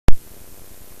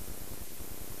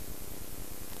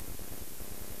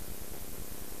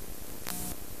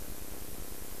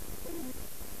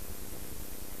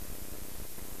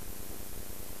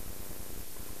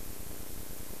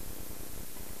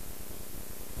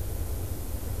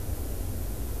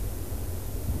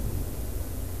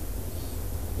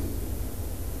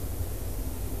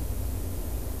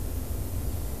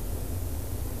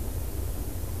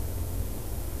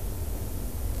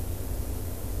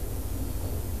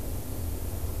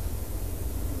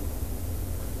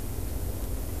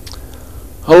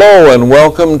Hello and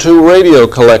welcome to Radio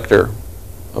Collector,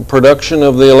 a production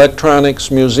of the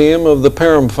Electronics Museum of the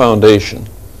Parham Foundation.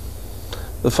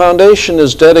 The foundation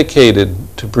is dedicated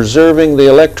to preserving the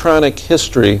electronic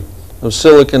history of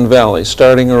Silicon Valley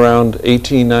starting around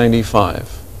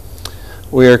 1895.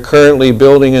 We are currently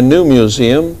building a new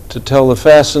museum to tell the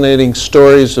fascinating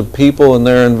stories of people and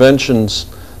their inventions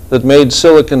that made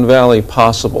Silicon Valley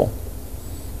possible.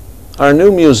 Our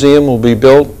new museum will be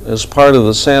built as part of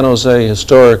the San Jose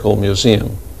Historical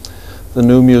Museum. The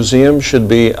new museum should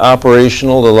be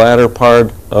operational the latter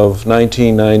part of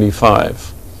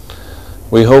 1995.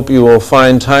 We hope you will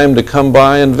find time to come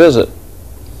by and visit.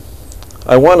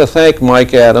 I want to thank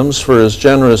Mike Adams for his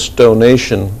generous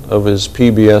donation of his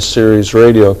PBS series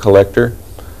Radio Collector.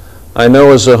 I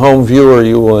know as a home viewer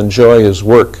you will enjoy his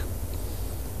work.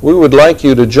 We would like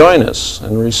you to join us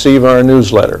and receive our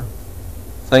newsletter.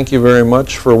 Thank you very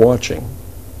much for watching.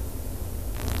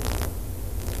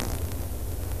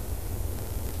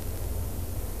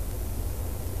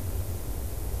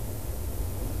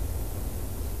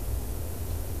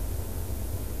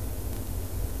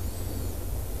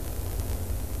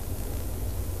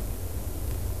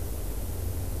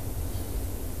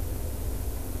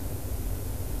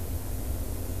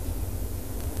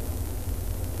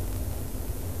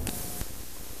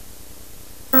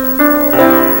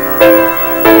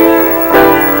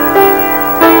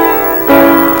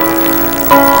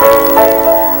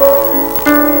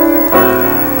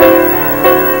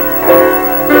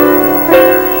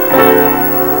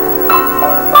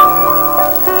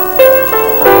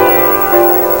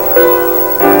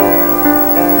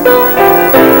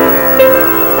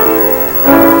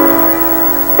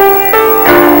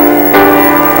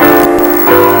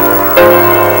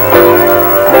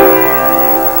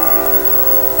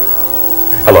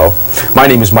 My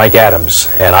name is Mike Adams,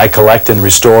 and I collect and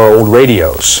restore old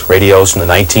radios from the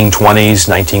 1920s,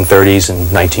 1930s, and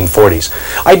 1940s.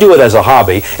 I do it as a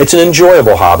hobby. It's an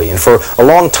enjoyable hobby, and for a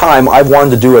long time I've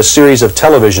wanted to do a series of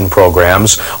television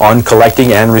programs on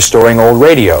collecting and restoring old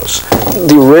radios.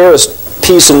 The rarest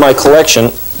piece in my collection,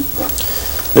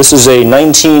 this is a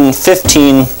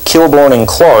 1915 Kilborn and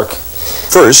Clark.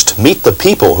 First, meet the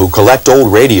people who collect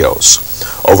old radios.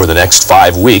 Over the next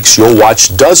 5 weeks, you'll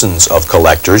watch dozens of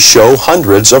collectors show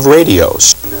hundreds of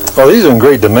radios. Well, these are in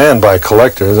great demand by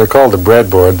collectors. They're called the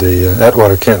breadboard, the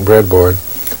Atwater-Kent breadboard.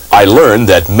 I learned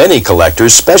that many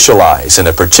collectors specialize in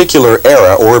a particular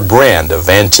era or brand of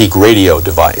antique radio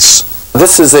device.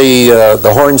 This is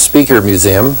the Horn Speaker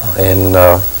Museum in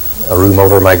a room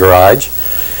over my garage.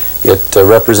 It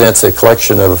represents a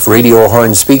collection of radio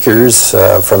horn speakers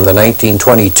from the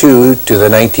 1922 to the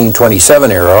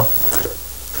 1927 era.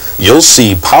 You'll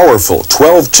see powerful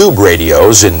 12-tube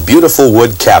radios in beautiful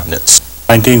wood cabinets.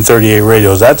 1938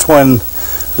 radios, that's when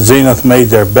Zenith made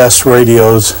their best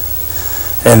radios,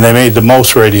 and they made the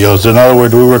most radios. In other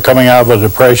words, we were coming out of a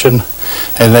depression,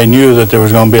 and they knew that there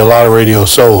was going to be a lot of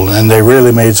radios sold, and they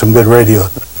really made some good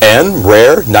radios. And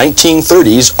rare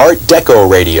 1930s Art Deco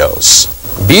radios.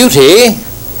 Beauty.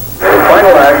 The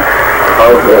final act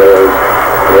of the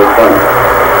film.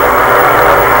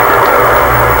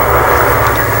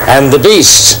 And the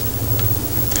Beast.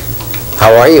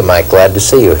 How are you, Mike? Glad to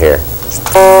see you here.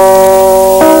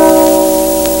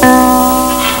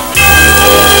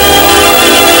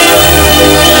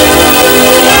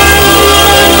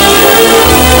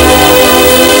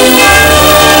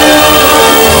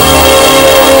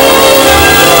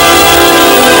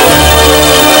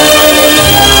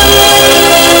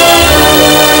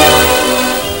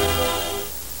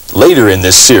 Later in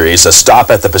this series, a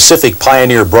stop at the Pacific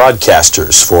Pioneer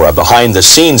Broadcasters for a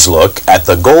behind-the-scenes look at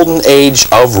the golden age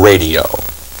of radio.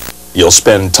 You'll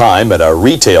spend time at a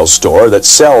retail store that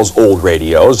sells old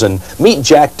radios and meet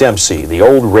Jack Dempsey, the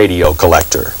old radio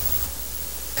collector.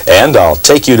 And I'll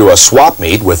take you to a swap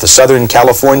meet with the Southern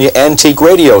California Antique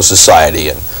Radio Society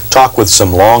and talk with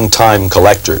some long-time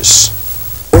collectors.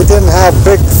 We didn't have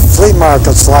big flea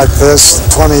markets like this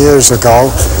 20 years ago,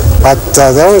 but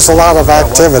there was a lot of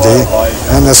activity,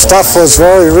 and the stuff was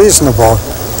very reasonable.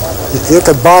 You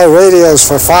could buy radios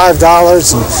for $5,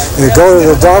 and you go to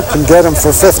the dump and get them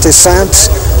for 50 cents,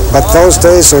 but those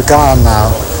days are gone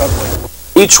now.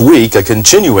 Each week, a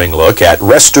continuing look at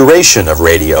restoration of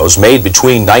radios made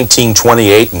between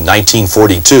 1928 and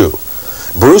 1942.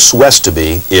 Bruce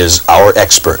Westaby is our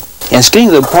expert. And it's getting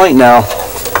to the point now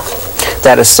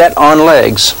that a set on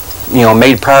legs,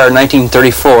 made prior to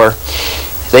 1934,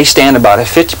 they stand about a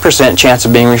 50% chance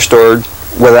of being restored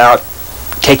without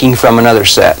taking from another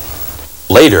set.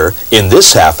 Later, in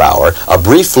this half hour, a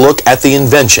brief look at the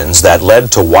inventions that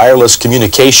led to wireless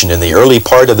communication in the early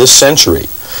part of this century.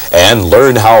 and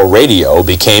learn how radio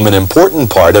became an important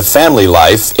part of family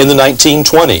life in the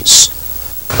 1920s.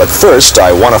 But first,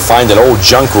 I want to find an old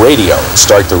junk radio and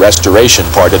start the restoration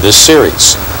part of this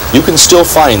series. You can still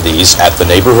find these at the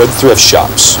neighborhood thrift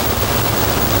shops.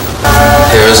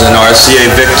 Here's an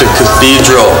RCA Victor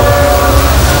Cathedral.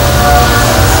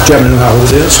 Do you happen to know how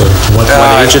old it is, or what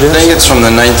age it is? I think it's from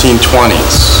the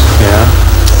 1920s. Yeah.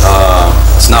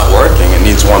 It's not working. It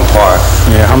needs one part.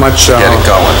 Yeah, how much? Get it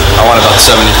going. I want about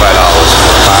 $75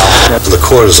 for a pound. The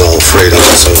cord is all frayed up,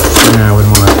 so yeah, I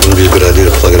wouldn't want to. Wouldn't be a good idea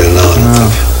to plug it in now. I don't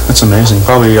think. That's amazing.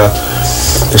 Probably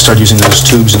they started using those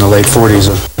tubes in the late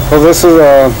 40s. Well, this is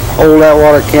an old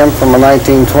Atwater Kent from the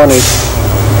 1920s.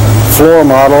 Floor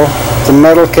model. It's a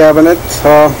metal cabinet.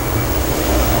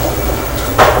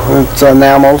 It's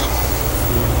enameled.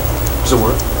 Does it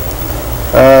work?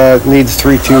 It needs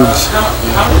 3 tubes.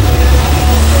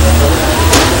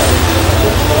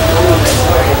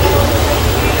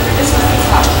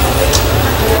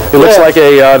 It looks like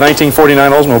a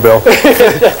 1949 Oldsmobile.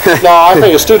 No, I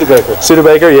think it's Studebaker.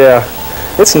 Studebaker, yeah.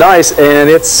 It's nice, and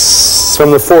it's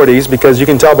from the 40s because you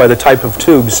can tell by the type of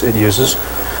tubes it uses.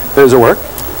 Does it work?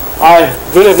 I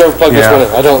really have never plugged this one in.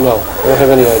 I don't know. I don't have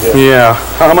any idea. Yeah.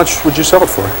 How much would you sell it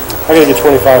for? I gotta get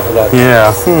 25 for that.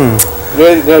 Yeah.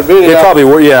 It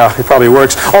probably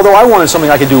works. Although I wanted something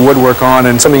I could do woodwork on,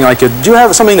 and something I could. Do you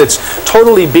have something that's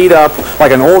totally beat up,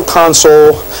 like an old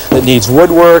console that needs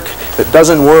woodwork, that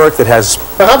doesn't work, that has?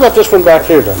 Now, how about this one back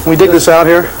here, then? Can we dig this out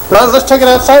here? Well, let's take it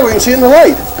outside. We can see it in the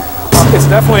light. It's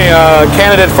definitely a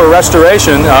candidate for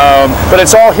restoration, but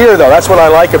it's all here, though. That's what I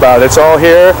like about it. It's all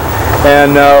here,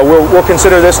 and we'll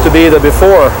consider this to be the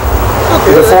before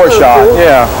shot. Cool.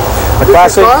 Yeah, a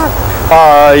classic.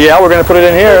 Yeah, we're going to put it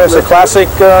in here. It's a classic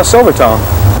Silvertone.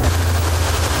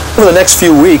 For the next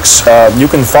few weeks, you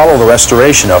can follow the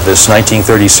restoration of this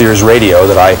 1930 Sears radio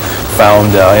that I found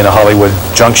in a Hollywood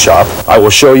junk shop. I will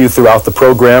show you throughout the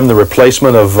program the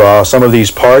replacement of some of these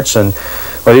parts, and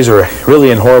well, these are really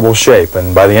in horrible shape,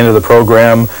 and by the end of the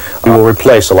program we will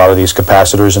replace a lot of these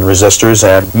capacitors and resistors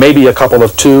and maybe a couple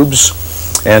of tubes,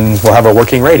 and we'll have a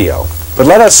working radio. But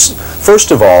let us first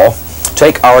of all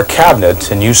take our cabinet,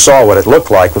 and you saw what it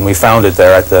looked like when we found it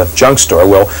there at the junk store.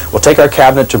 We'll take our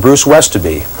cabinet to Bruce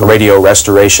Westerby, a radio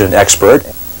restoration expert.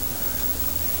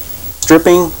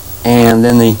 Stripping, and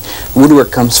then the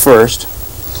woodwork comes first,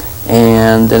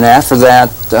 and then after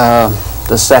that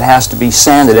the set has to be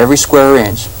sanded every square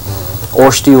inch,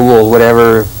 or steel wool,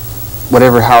 however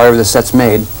the set's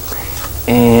made,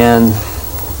 and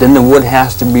then the wood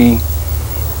has to be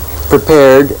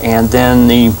prepared, and then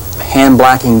the hand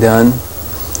blacking done,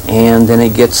 and then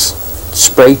it gets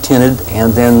spray tinted,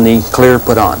 and then the clear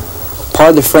put on.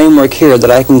 Part of the framework here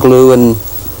that I can glue and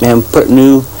put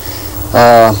new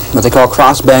what they call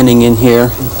cross banding in here,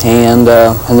 and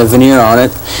the veneer on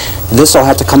it. This will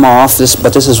have to come off.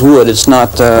 But this is wood. It's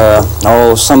not.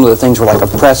 Some of the things were like a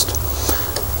pressed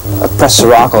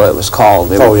Sirocco. It was called.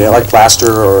 Like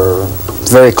plaster or.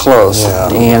 Very close,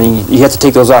 and you have to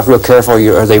take those off real careful,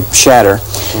 or they shatter.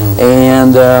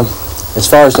 And as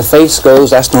far as the face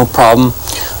goes, that's no problem.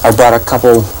 I brought a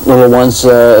couple little ones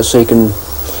so you can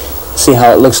see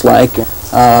how it looks like.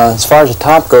 As far as the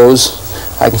top goes,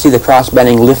 I can see the cross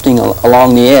banding lifting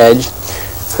along the edge.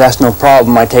 That's no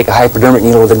problem. I take a hypodermic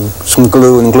needle with some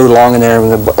glue and glue it along in there,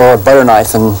 or a butter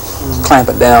knife, and clamp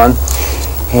it down.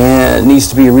 And it needs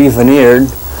to be re-veneered.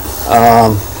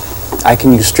 I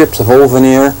can use strips of old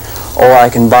veneer, or I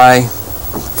can buy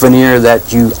veneer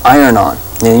that you iron on.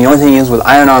 And the only thing is with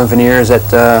iron-on veneer is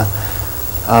that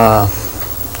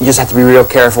you just have to be real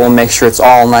careful and make sure it's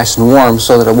all nice and warm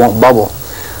so that it won't bubble.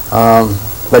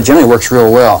 But generally works real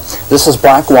well. This is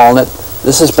black walnut,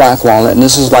 this is black walnut, and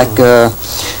this is like a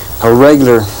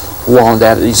regular walnut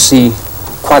that you see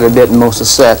quite a bit in most of the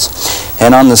sets.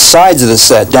 And on the sides of the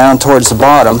set, down towards the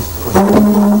bottom,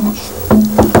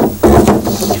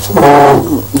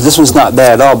 this one's not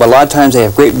bad at all, but a lot of times they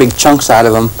have great big chunks out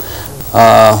of them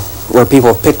where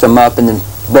people have picked them up and then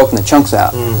broken the chunks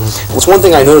out. Well, one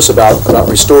thing I notice about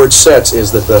restored sets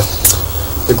is that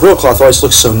the grill cloth always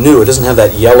looks so new. It doesn't have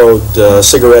that yellowed,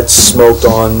 cigarette smoked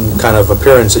on kind of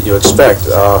appearance that you expect.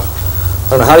 I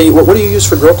don't know, what do you use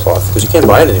for grill cloth? Because you can't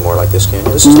buy it anymore like this, can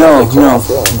you? This is no.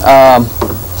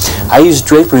 I use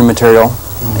drapery material,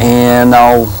 and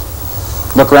I'll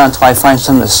look around until I find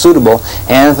something that's suitable.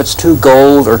 And if it's too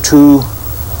gold or too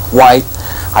white,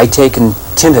 I take and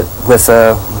tint it with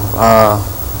a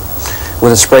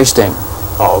spray stain.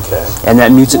 Oh, okay. And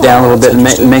that mutes it down a little bit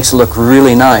and makes it look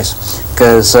really nice.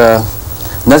 Because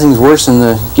nothing's worse than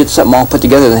to get something all put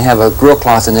together than have a grill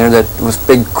cloth in there that with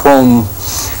big chrome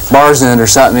bars in it or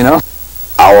something, you know.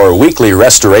 Our weekly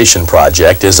restoration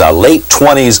project is a late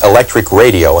 20s electric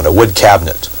radio in a wood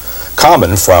cabinet,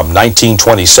 common from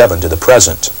 1927 to the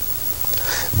present.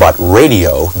 But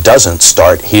radio doesn't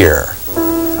start here.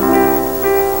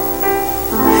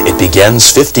 It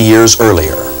begins 50 years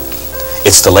earlier.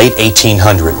 It's the late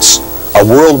 1800s, a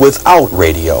world without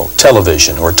radio,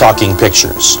 television, or talking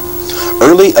pictures.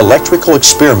 Early electrical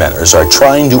experimenters are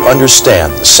trying to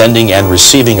understand the sending and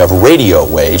receiving of radio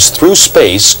waves through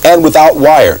space and without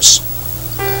wires.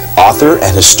 Author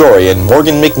and historian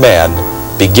Morgan McMahon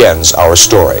begins our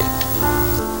story.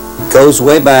 It goes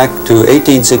way back to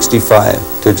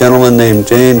 1865 to a gentleman named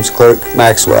James Clerk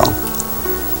Maxwell.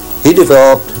 He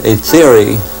developed a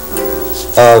theory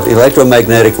of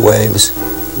electromagnetic waves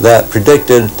that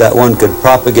predicted that one could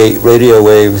propagate radio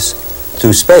waves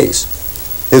through space.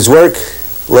 His work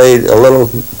laid a little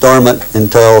dormant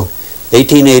until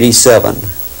 1887,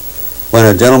 when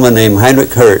a gentleman named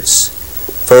Heinrich Hertz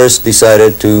first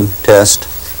decided to test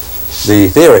the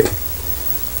theory.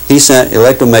 He sent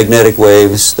electromagnetic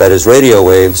waves, that is radio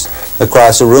waves,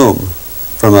 across a room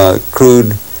from a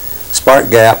crude spark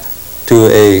gap to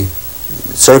a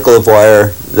circle of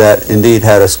wire that indeed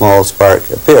had a small spark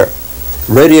appear.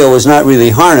 Radio was not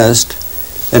really harnessed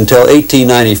until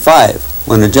 1895,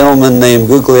 when a gentleman named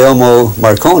Guglielmo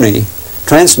Marconi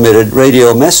transmitted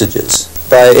radio messages.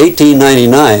 By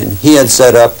 1899, he had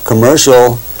set up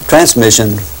commercial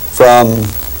transmission from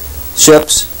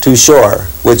ships to shore,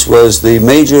 which was the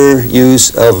major use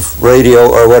of radio,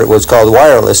 or what it was called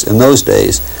wireless in those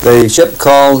days. The ship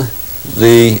called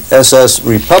the SS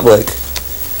Republic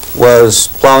was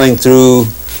plowing through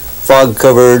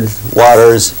fog-covered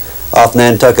waters off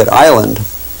Nantucket Island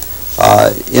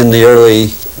in the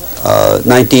early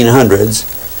 1900s,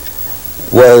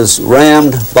 was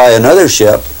rammed by another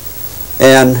ship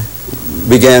and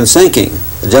began sinking.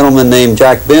 A gentleman named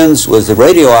Jack Binns was the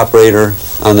radio operator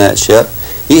on that ship.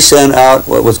 He sent out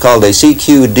what was called a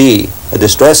CQD, a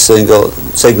distress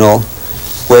signal,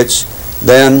 which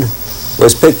then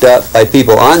was picked up by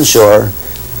people onshore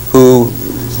who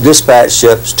dispatched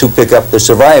ships to pick up the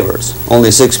survivors. Only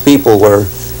 6 people were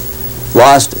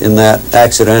lost in that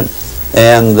accident,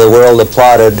 and the world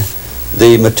applauded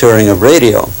the maturing of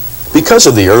radio. Because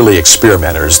of the early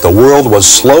experimenters, the world was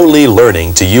slowly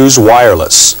learning to use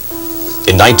wireless.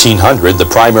 In 1900, the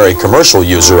primary commercial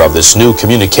user of this new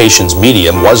communications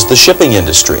medium was the shipping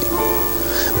industry.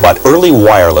 But early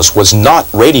wireless was not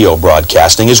radio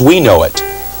broadcasting as we know it.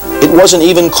 It wasn't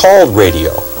even called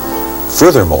radio.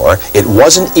 Furthermore, it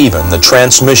wasn't even the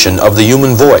transmission of the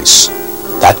human voice.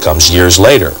 That comes years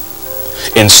later.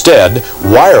 Instead,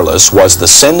 wireless was the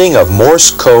sending of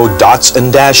Morse code dots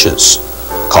and dashes,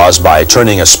 caused by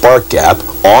turning a spark gap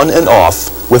on and off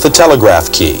with a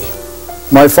telegraph key.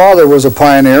 My father was a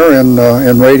pioneer in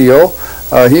radio.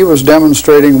 He was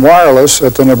demonstrating wireless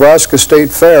at the Nebraska State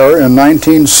Fair in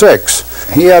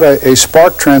 1906. He had a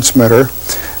spark transmitter,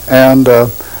 and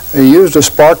he used a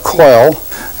spark coil,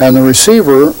 and the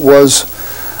receiver was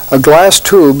a glass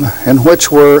tube in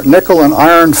which were nickel and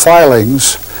iron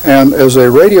filings, and as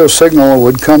a radio signal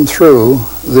would come through,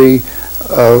 the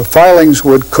filings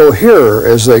would cohere,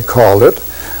 as they called it,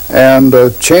 and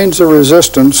change the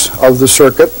resistance of the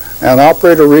circuit and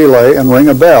operate a relay and ring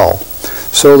a bell,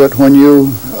 so that when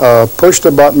you pushed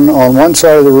a button on one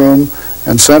side of the room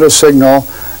and sent a signal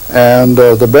and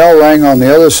the bell rang on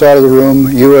the other side of the room,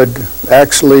 you had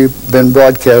actually been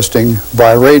broadcasting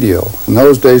by radio. In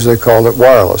those days they called it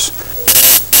wireless.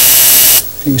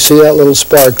 You can see that little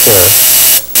spark there.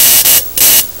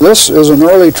 This is an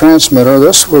early transmitter.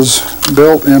 This was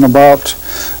built in about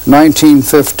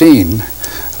 1915,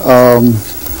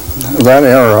 that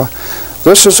era.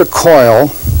 This is a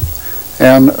coil,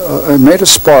 and it made a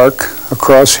spark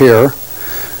across here,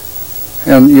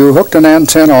 and you hooked an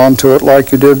antenna onto it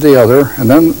like you did the other, and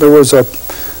then there was a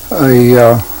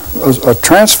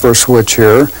transfer switch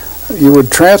here. You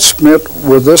would transmit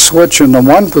with this switch in the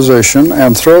one position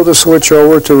and throw the switch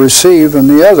over to receive in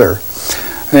the other.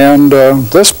 And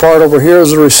this part over here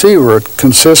is the receiver. It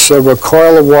consists of a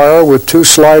coil of wire with 2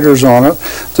 sliders on it.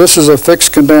 This is a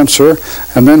fixed condenser,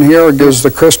 and then here is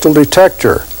the crystal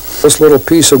detector. This little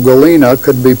piece of galena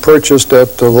could be purchased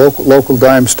at the local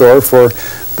dime store for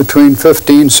between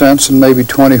 15 cents and maybe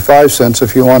 25 cents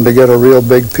if you wanted to get a real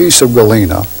big piece of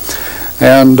galena.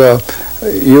 And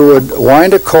you would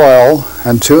wind a coil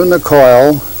and tune the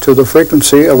coil to the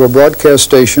frequency of a broadcast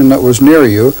station that was near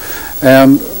you,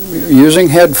 and using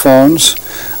headphones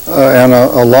and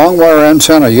a long wire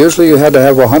antenna. Usually you had to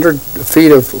have 100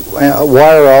 feet of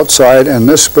wire outside, and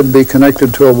this would be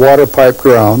connected to a water pipe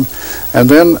ground. And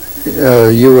then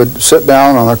you would sit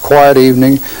down on a quiet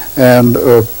evening and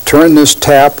turn this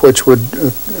tap, which would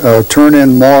turn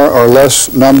in more or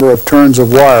less number of turns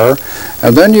of wire,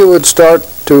 and then you would start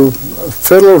to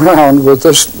fiddle around with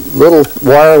this little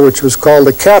wire which was called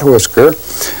a cat whisker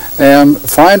and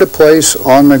find a place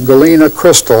on the galena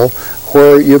crystal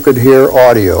where you could hear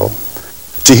audio.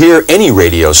 To hear any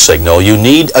radio signal, you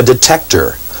need a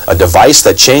detector, a device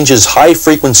that changes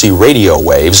high-frequency radio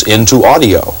waves into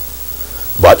audio.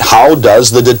 But how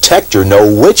does the detector know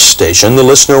which station the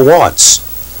listener wants?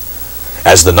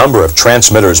 As the number of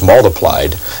transmitters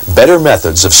multiplied, better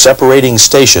methods of separating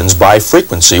stations by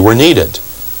frequency were needed.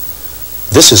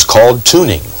 This is called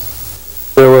tuning.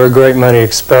 There were a great many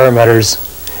experimenters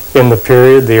in the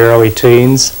period, the early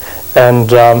teens, and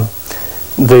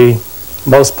the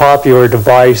most popular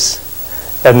device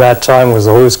at that time was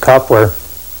a loose coupler.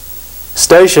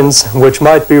 Stations which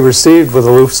might be received with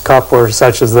a loose coupler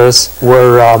such as this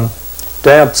were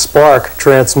damp spark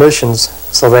transmissions,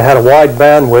 so they had a wide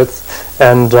bandwidth,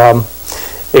 and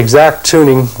exact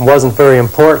tuning wasn't very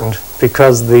important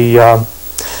because the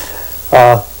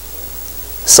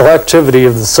selectivity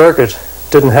of the circuit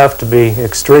didn't have to be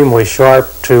extremely sharp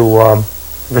to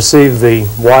receive the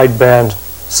wideband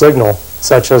signal,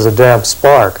 such as a damp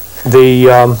spark.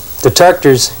 The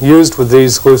detectors used with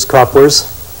these loose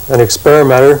couplers, an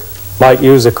experimenter might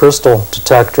use a crystal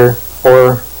detector,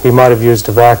 or he might have used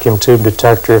a vacuum tube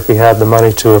detector if he had the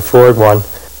money to afford one.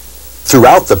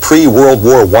 Throughout the pre-World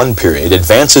War I period,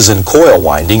 advances in coil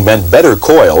winding meant better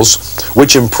coils,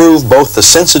 which improved both the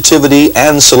sensitivity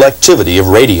and selectivity of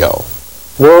radio.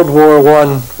 World War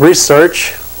I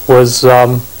research was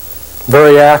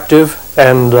very active,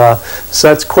 and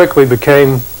sets quickly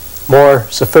became more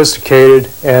sophisticated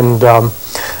and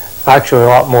actually a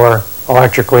lot more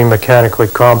electrically, mechanically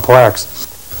complex.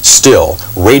 Still,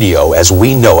 radio as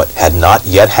we know it had not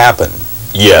yet happened.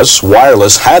 Yes,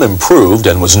 wireless had improved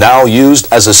and was now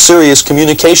used as a serious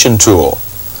communication tool.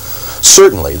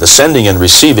 Certainly, the sending and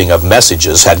receiving of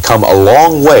messages had come a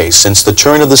long way since the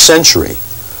turn of the century.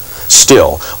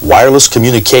 Still, wireless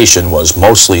communication was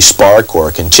mostly spark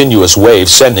or continuous wave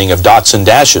sending of dots and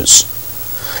dashes.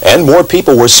 And more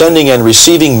people were sending and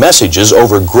receiving messages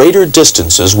over greater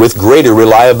distances with greater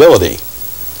reliability.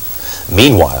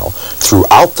 Meanwhile,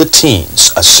 throughout the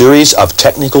teens, a series of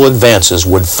technical advances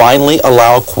would finally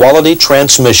allow quality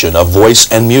transmission of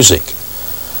voice and music.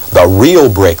 The real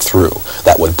breakthrough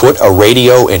that would put a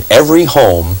radio in every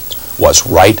home was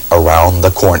right around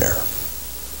the corner.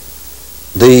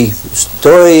 The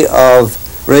story of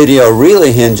radio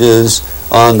really hinges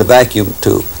on the vacuum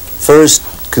tube, first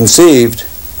conceived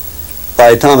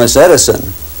by Thomas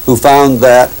Edison, who found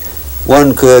that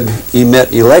one could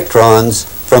emit electrons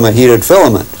from a heated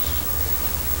filament.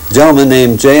 A gentleman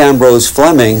named J. Ambrose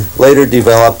Fleming later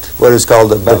developed what is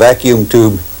called a vacuum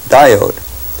tube diode.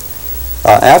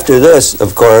 After this,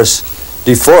 of course,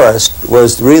 DeForest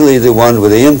was really the one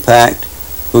with the impact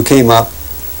who came up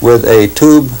with a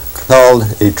tube called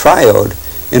a triode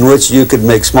in which you could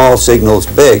make small signals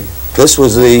big. This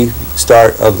was the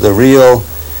start of the real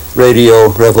radio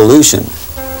revolution.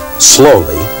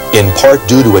 Slowly, in part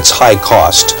due to its high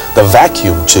cost, the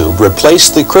vacuum tube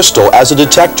replaced the crystal as a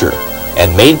detector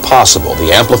and made possible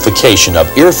the amplification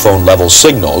of earphone-level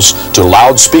signals to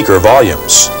loudspeaker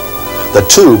volumes. The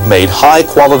tube made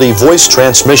high-quality voice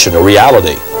transmission a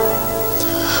reality.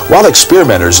 While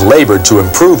experimenters labored to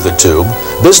improve the tube,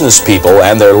 business people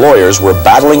and their lawyers were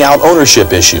battling out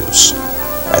ownership issues.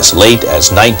 As late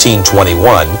as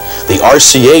 1921, the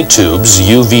RCA tubes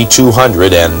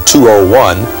UV200 and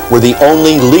 201 were the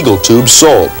only legal tubes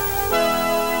sold.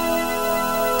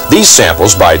 These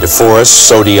samples by DeForest,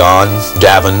 Sodion,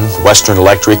 Davin, Western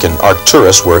Electric, and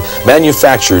Arcturus were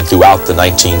manufactured throughout the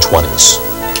 1920s.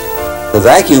 The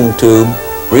vacuum tube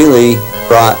really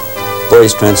brought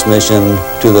voice transmission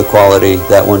to the quality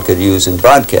that one could use in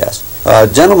broadcast. A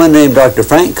gentleman named Dr.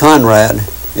 Frank Conrad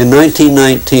in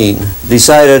 1919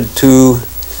 decided to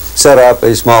set up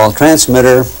a small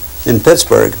transmitter in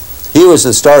Pittsburgh. He was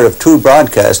the start of true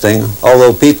broadcasting,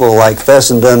 although people like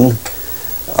Fessenden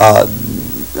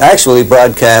actually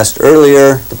broadcast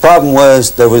earlier. The problem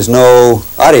was there was no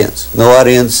audience,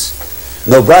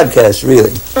 no broadcast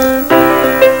really.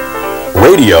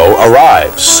 Radio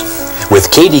arrives. With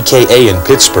KDKA in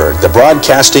Pittsburgh, the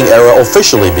broadcasting era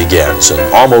officially begins, and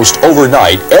almost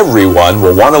overnight, everyone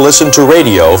will want to listen to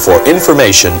radio for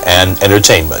information and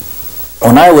entertainment.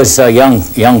 When I was a young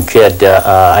kid,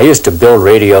 I used to build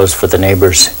radios for the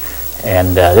neighbors,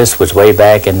 And this was way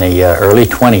back in the early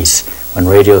 20s when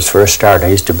radios first started. I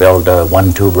used to build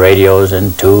 1-tube radios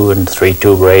and 2- and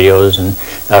 3-tube radios and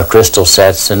crystal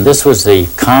sets. And this was the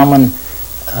common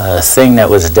thing that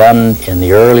was done in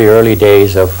the early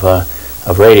days of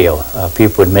radio.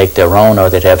 People would make their own, or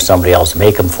they'd have somebody else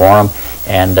make them for them.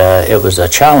 And it was a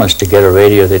challenge to get a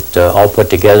radio that all put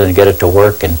together and get it to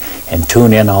work and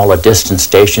tune in all the distant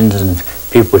stations, and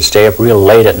people would stay up real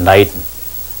late at night.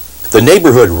 The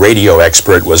neighborhood radio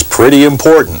expert was pretty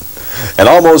important, and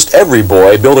almost every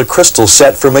boy built a crystal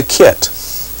set from a kit,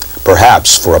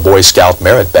 perhaps for a Boy Scout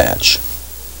merit badge.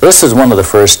 This is one of the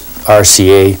first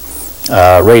RCA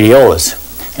radiolas,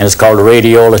 and it's called a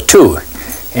Radiola 2.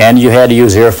 And you had to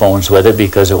use earphones with it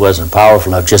because it wasn't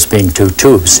powerful enough just being 2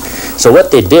 tubes. So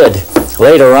what they did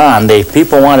later on,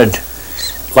 people wanted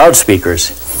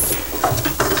loudspeakers.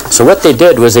 So what they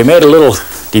did was they made a little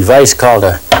device called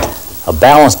a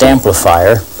balanced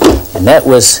amplifier, and that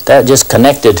just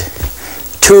connected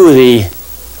to the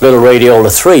little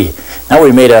Radiola 3. Now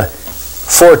we made a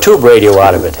 4-tube radio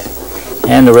out of it,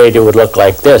 and the radio would look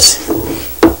like this.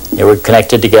 They were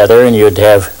connected together, and you'd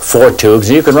have 4 tubes,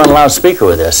 and you could run a loudspeaker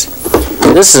with this.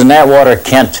 This is an Atwater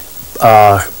Kent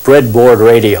breadboard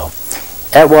radio.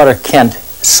 Atwater Kent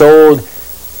sold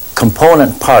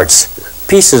component parts,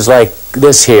 pieces like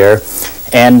this here,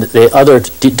 and the other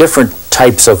different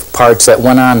types of parts that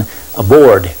went on a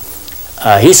board.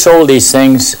 He sold these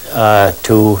things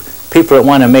to people that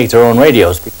want to make their own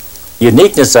radios. The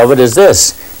uniqueness of it is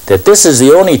this, that this is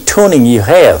the only tuning you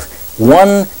have.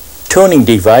 One tuning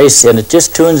device, and it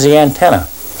just tunes the antenna.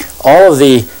 All of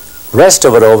the rest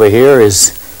of it over here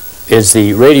is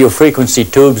the radio frequency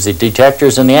tubes, the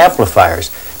detectors, and the amplifiers.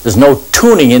 There's no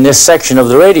tuning in this section of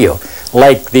the radio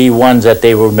like the ones that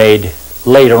they were made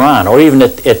later on, or even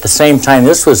at the same time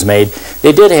this was made.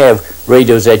 They did have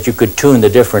radios that you could tune the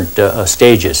different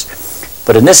stages,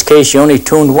 but in this case you only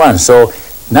tuned one. So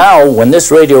now when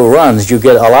this radio runs, you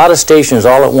get a lot of stations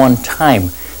all at one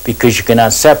time because you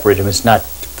cannot separate them. It's not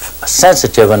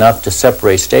sensitive enough to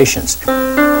separate stations.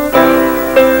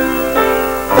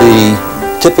 The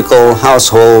typical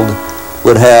household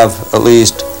would have at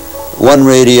least one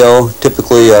radio,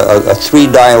 typically a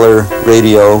 3-dialer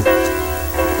radio,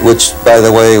 which, by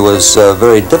the way, was a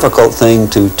very difficult thing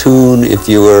to tune if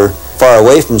you were far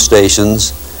away from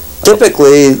stations.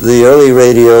 Typically, the early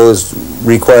radios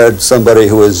required somebody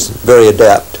who was very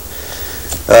adept,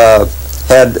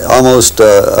 had almost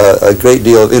a great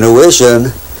deal of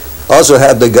intuition, also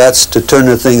had the guts to turn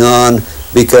the thing on,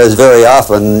 because very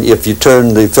often if you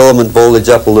turn the filament voltage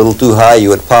up a little too high, you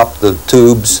would pop the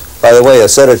tubes. By the way, a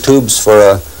set of tubes for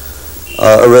a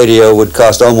radio would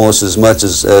cost almost as much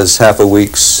as half a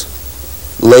week's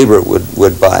labor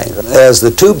would buy. As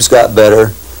the tubes got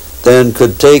better, then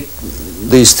could take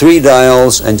these 3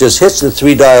 dials and just hitch the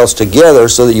 3 dials together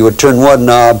so that you would turn one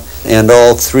knob and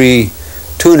all 3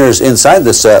 tuners inside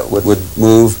the set would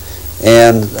move.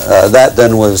 And that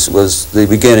then was the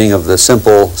beginning of the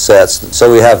simple sets.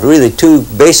 So we have really 2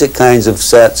 basic kinds of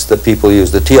sets that people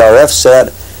use. The TRF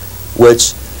set,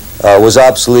 which was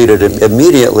obsoleted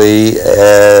immediately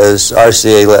as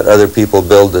RCA let other people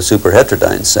build the super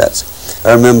heterodyne sets.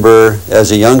 I remember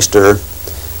as a youngster,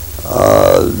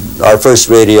 our first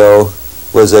radio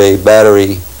was a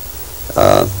battery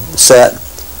set,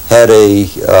 had a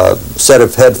set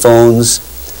of headphones,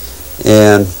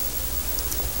 and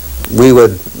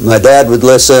my dad would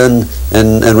listen,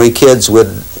 and we kids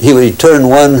he would turn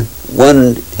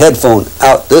one headphone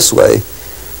out this way,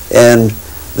 and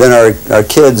then our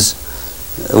kids,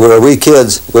 we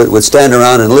kids would stand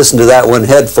around and listen to that one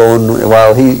headphone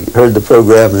while he heard the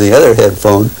program in the other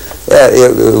headphone. Yeah,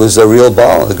 it was a real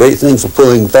ball. A great thing for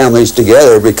pulling families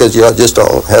together because you just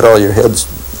had all your heads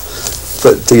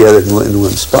put together in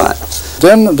one spot.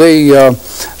 Then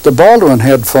the Baldwin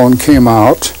headphone came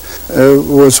out.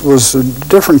 Was a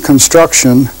different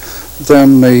construction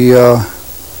than the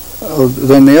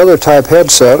other type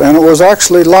headset, and it was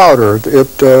actually louder.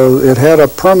 It had a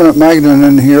permanent magnet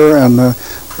in here, and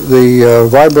the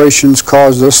vibrations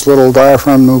caused this little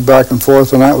diaphragm to move back and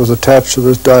forth, and that was attached to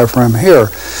this diaphragm here.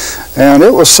 And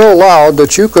it was so loud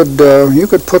that you could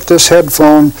put this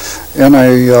headphone in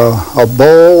a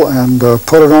bowl and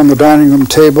put it on the dining room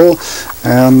table,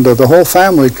 and the whole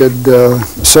family could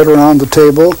sit around the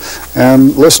table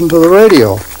and listen to the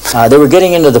radio. They were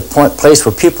getting into the place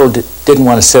where people didn't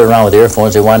want to sit around with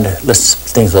earphones. They wanted to listen to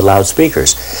things with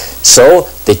loudspeakers. So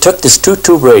they took this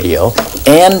 2-tube radio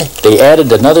and they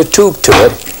added another tube to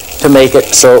it to make it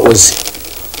so it was,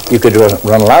 you could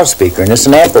run a loudspeaker, and it's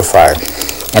an amplifier.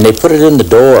 And they put it in the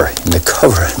door, in the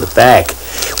cover, in the back,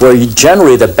 where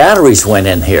generally the batteries went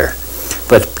in here.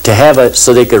 But to have it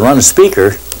so they could run a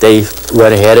speaker, they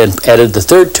went ahead and added the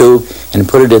third tube and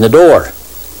put it in the door.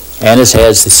 And it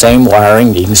has the same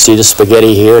wiring. You can see the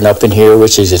spaghetti here and up in here,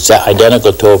 which is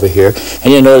identical to over here.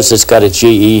 And you notice it's got a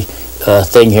GE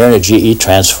thing here and a GE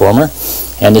transformer.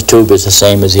 And the tube is the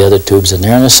same as the other tubes in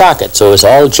there in the socket. So it's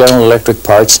all General Electric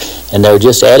parts, and they were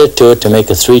just added to it to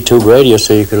make a 3-tube radio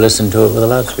so you could listen to it with a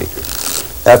loudspeaker.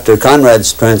 After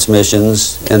Conrad's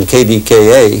transmissions and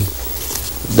KDKA,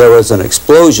 there was an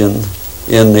explosion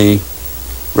in the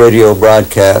radio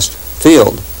broadcast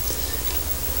field.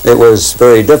 It was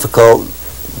very difficult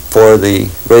for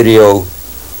the radio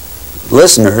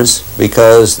listeners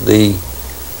because the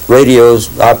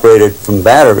radios operated from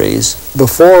batteries.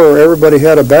 Before everybody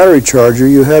had a battery charger,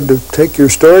 you had to take your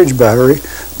storage battery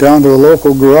down to the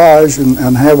local garage and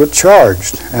have it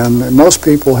charged. And most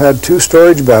people had 2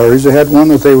 storage batteries. They had one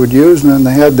that they would use, and then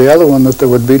they had the other one that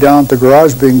would be down at the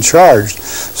garage being charged.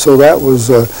 So that was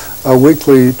a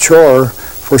weekly chore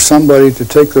for somebody to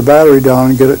take the battery down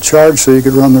and get it charged so you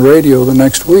could run the radio the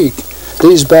next week.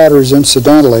 These batteries,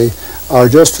 incidentally, are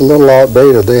just a little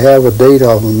outdated. They have a date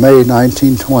of them, May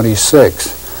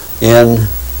 1926. In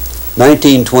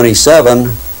 1927,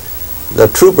 the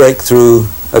true breakthrough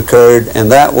occurred,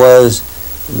 and that was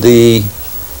the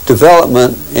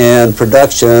development and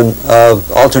production of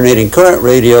alternating current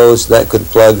radios that could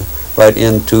plug right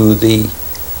into the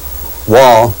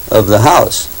wall of the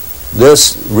house.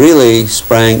 This really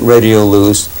sprang radio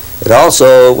loose. It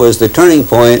also was the turning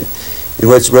point in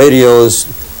which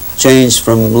radios changed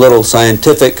from little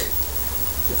scientific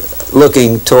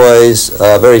looking toys,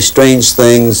 very strange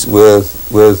things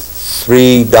with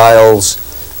 3 dials,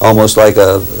 almost like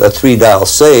a 3-dial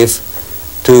safe,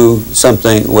 to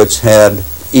something which had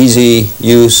easy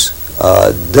use,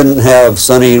 didn't have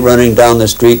Sonny running down the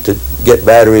street to get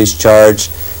batteries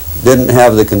charged, didn't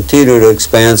have the continued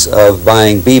expense of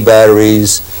buying B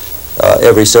batteries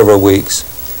every several weeks,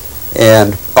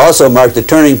 and also marked the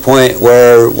turning point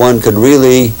where one could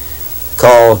really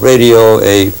call radio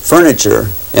a furniture.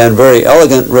 And very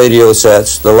elegant radio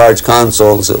sets, the large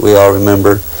consoles that we all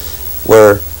remember,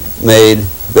 were made,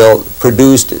 built,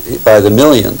 produced by the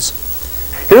millions.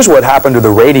 Here's what happened to the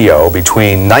radio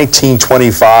between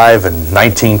 1925 and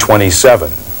 1927.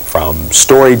 From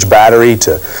storage battery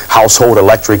to household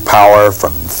electric power,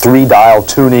 from 3-dial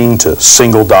tuning to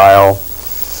single dial,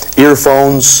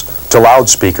 earphones to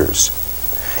loudspeakers.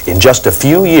 In just a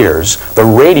few years, the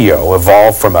radio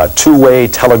evolved from a 2-way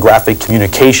telegraphic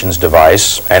communications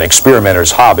device, an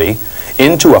experimenter's hobby,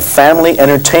 into a family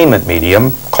entertainment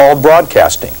medium called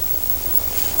broadcasting.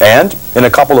 And in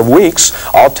a couple of weeks,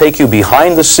 I'll take you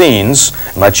behind the scenes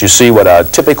and let you see what a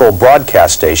typical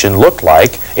broadcast station looked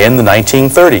like in the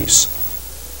 1930s.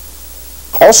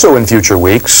 Also in future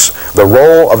weeks, the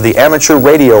role of the amateur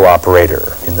radio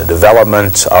operator in the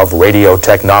development of radio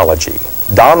technology.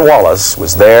 Don Wallace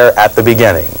was there at the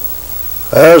beginning.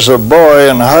 As a boy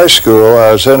in high school,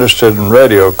 I was interested in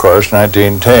radio, of course,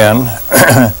 1910,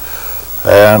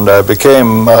 and I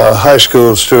became a high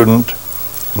school student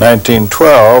in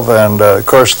 1912, and of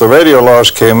course the radio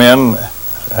laws came in,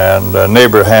 and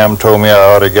neighbor Ham told me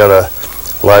I ought to get a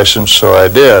license, so I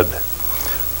did.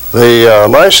 The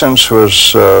license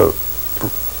was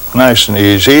nice and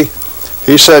easy.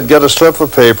 He said, get a slip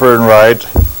of paper and write,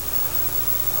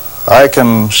 I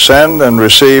can send and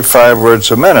receive 5 words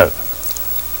a minute.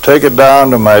 Take it down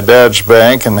to my dad's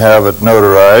bank and have it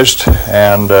notarized.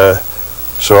 And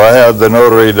so I had the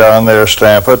notary down there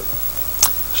stamp it,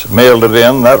 mailed it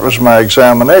in. That was my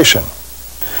examination.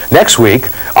 Next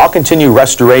week, I'll continue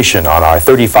restoration on our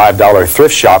 $35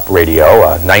 thrift shop radio,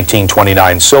 a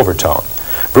 1929 Silvertone.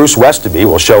 Bruce Westerby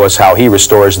will show us how he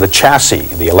restores the chassis,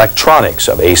 the electronics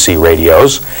of AC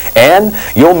radios, and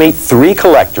you'll meet 3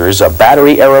 collectors of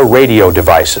battery-era radio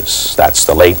devices. That's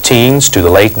the late teens to the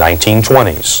late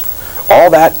 1920s. All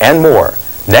that and more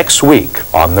next week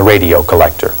on The Radio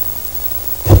Collector.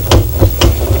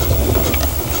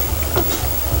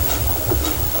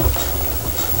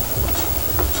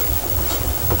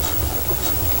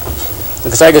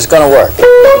 Looks like it's going to work.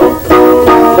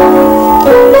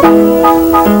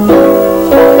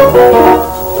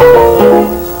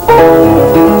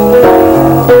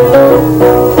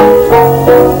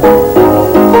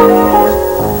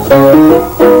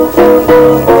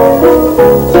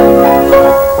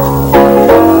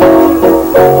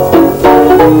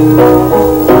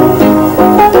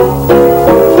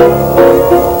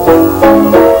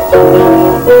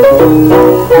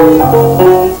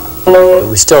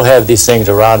 We still have these things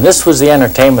around. This was the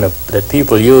entertainment that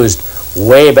people used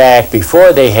way back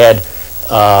before they had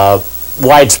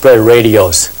widespread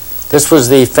radios. This was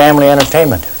the family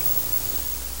entertainment.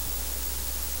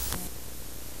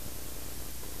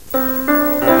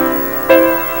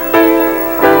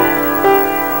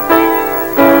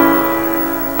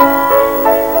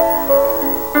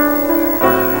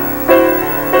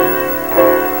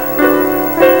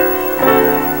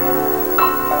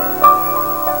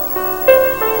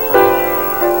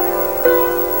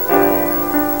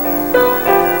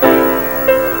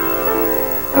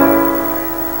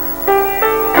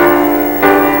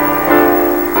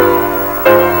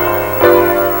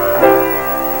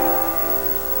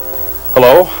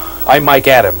 I'm Mike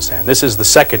Adams, and this is the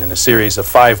second in a series of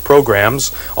 5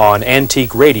 programs on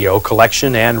antique radio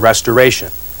collection and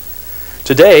restoration.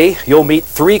 Today, you'll meet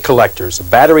 3 collectors of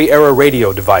battery-era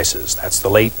radio devices. That's the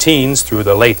late teens through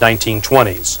the late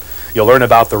 1920s. You'll learn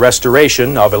about the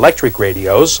restoration of electric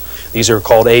radios. These are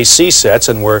called AC sets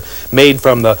and were made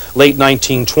from the late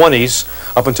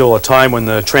 1920s up until a time when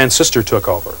the transistor took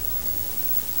over.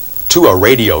 To a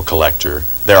radio collector,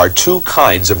 there are 2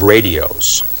 kinds of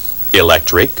radios,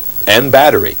 electric and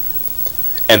battery.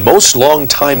 And most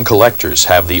long-time collectors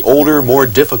have the older, more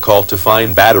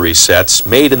difficult-to-find battery sets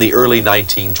made in the early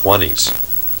 1920s.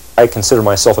 I consider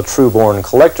myself a true-born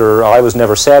collector. I was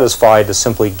never satisfied to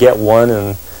simply get one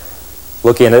and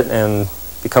look in it and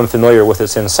become familiar with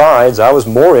its insides. I was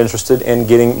more interested in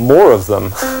getting more of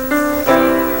them.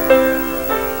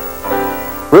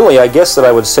 Really, I guess that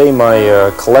I would say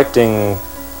my collecting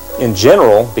in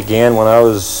general began when I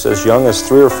was as young as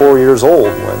 3 or 4 years old,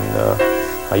 when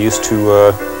I used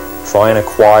to try and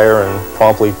acquire and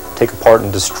promptly take apart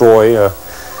and destroy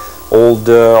old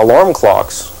alarm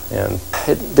clocks. And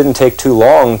it didn't take too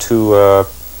long to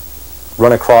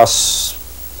run across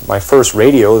my first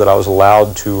radio that I was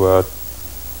allowed to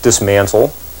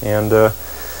dismantle, and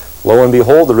lo and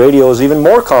behold, the radio was even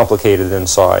more complicated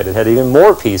inside. It had even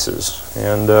more pieces,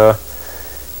 and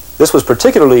this was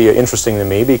particularly interesting to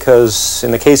me because in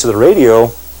the case of the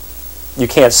radio, you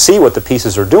can't see what the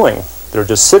pieces are doing. They're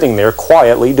just sitting there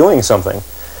quietly doing something.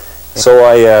 So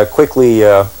I quickly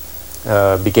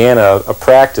began a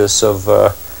practice of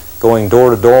going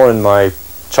door to door in my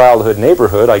childhood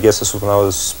neighborhood. I guess this was when I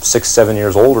was 6, 7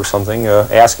 years old or something,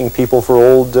 asking people for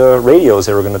old radios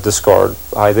they were going to discard.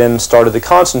 I then started to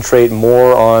concentrate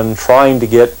more on trying to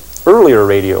get earlier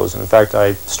radios. In fact,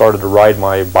 I started to ride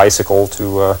my bicycle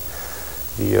to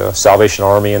the Salvation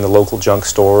Army and the local junk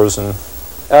stores. And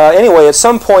anyway, at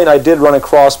some point I did run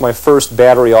across my first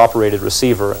battery-operated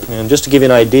receiver. And just to give you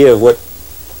an idea of what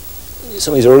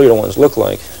some of these earlier ones look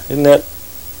like, isn't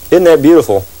that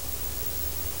beautiful?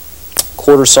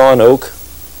 Quarter sawn oak,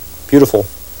 beautiful,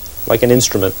 like an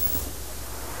instrument.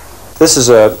 This is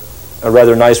a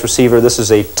rather nice receiver. This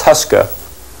is a Tusca,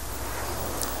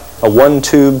 a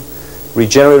 1-tube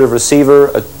regenerative receiver,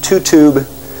 a 2-tube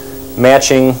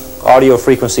matching audio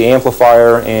frequency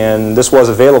amplifier, and this was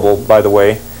available, by the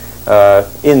way,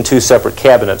 in 2 separate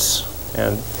cabinets.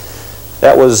 And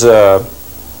that was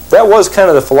kind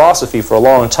of the philosophy for a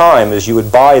long time, is you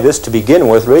would buy this to begin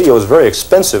with. Radio is very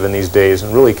expensive in these days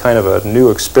and really kind of a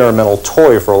new experimental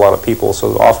toy for a lot of people,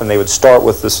 so often they would start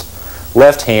with this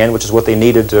left hand, which is what they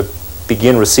needed to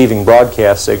begin receiving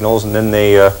broadcast signals, and then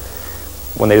they,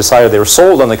 when they decided they were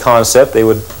sold on the concept, they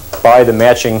would buy the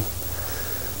matching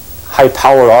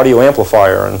high-powered audio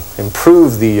amplifier and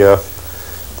improve their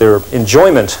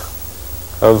enjoyment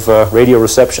of radio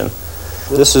reception.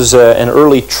 This is an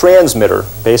early transmitter,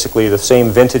 basically the same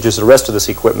vintage as the rest of this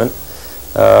equipment.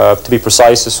 To be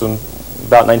precise, this one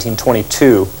about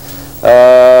 1922.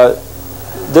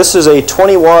 This is a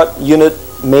 20-watt unit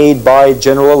made by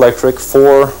General Electric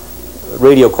for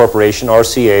Radio Corporation,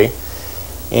 RCA.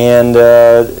 And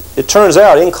it turns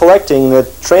out in collecting that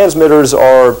transmitters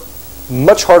are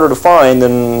much harder to find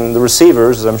than the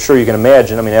receivers, as I'm sure you can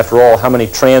imagine. I mean, after all, how many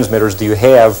transmitters do you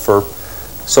have for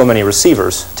so many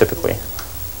receivers, typically?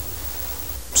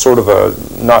 Sort of a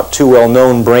not too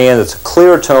well-known brand. It's a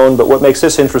clear tone, but what makes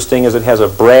this interesting is it has a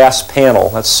brass panel.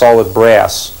 That's solid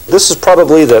brass. This is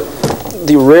probably the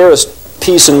rarest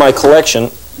piece in my collection.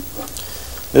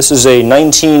 This is a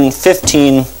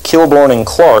 1915 Kilborn and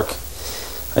Clark.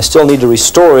 I still need to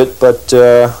restore it, but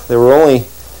there were only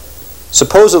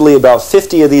supposedly about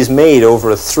 50 of these made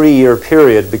over a 3-year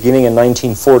period, beginning in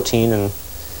 1914 and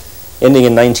ending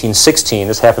in 1916.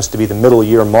 This happens to be the middle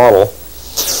year model.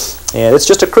 And it's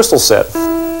just a crystal set.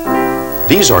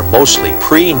 These are mostly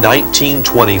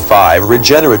pre-1925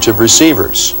 regenerative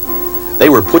receivers. They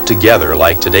were put together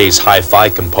like today's hi-fi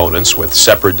components with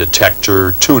separate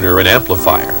detector, tuner, and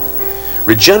amplifier.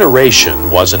 Regeneration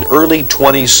was an early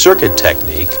 20s circuit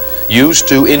technique used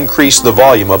to increase the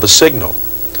volume of a signal.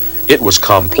 It was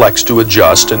complex to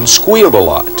adjust and squealed a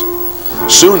lot.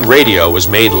 Soon radio was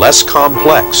made less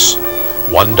complex.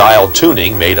 One-dial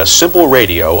tuning made a simple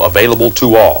radio available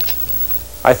to all.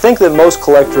 I think that most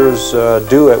collectors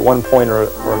do at one point or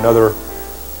another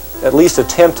at least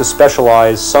attempt to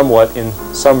specialize somewhat in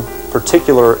some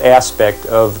particular aspect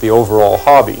of the overall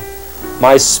hobby.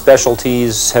 My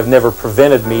specialties have never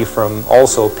prevented me from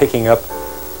also picking up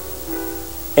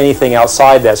anything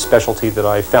outside that specialty that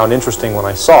I found interesting when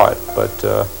I saw it.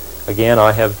 But again,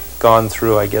 I have gone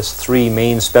through, I guess, 3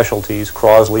 main specialties: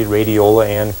 Crosley, Radiola,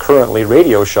 and currently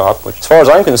Radio Shop. Which, as far as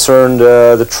I'm concerned,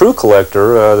 the true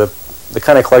collector, the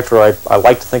kind of collector I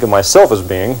like to think of myself as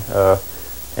being,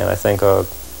 and I think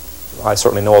I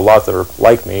certainly know a lot that are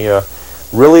like me,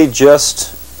 really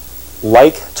just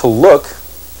like to look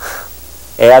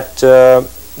at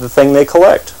the thing they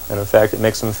collect. And in fact, it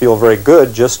makes them feel very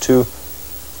good just to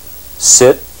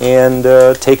sit and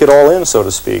take it all in, so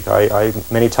to speak. I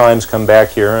many times come back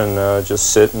here and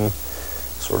just sit and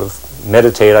sort of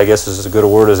meditate, I guess is as good a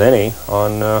word as any,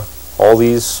 on all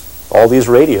these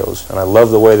radios. And I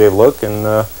love the way they look, and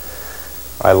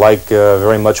I like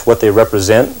very much what they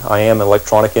represent. I am an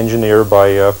electronic engineer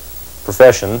by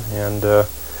profession, and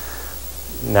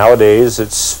nowadays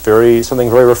it's something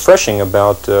very refreshing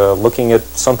about looking at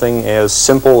something as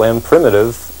simple and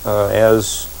primitive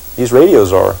as these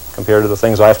radios are compared to the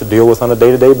things I have to deal with on a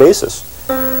day-to-day basis.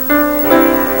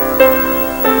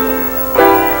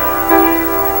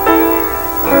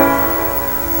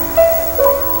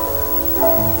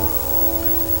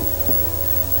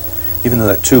 Even though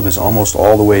that tube is almost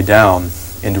all the way down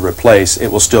into replace,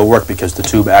 it will still work because the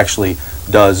tube actually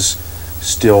does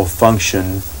still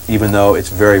function, even though it's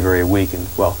very, very weak. And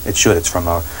well, it should. It's from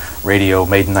a radio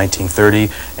made in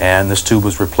 1930, and this tube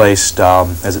was replaced,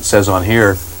 as it says on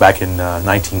here, back in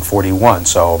 1941.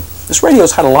 So this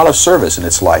radio's had a lot of service in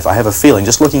its life. I have a feeling,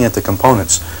 just looking at the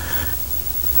components.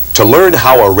 To learn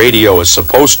how a radio is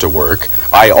supposed to work,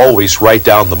 I always write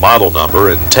down the model number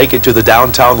and take it to the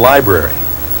downtown library.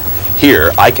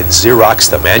 Here, I can Xerox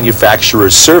the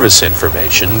manufacturer's service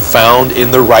information found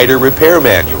in the writer repair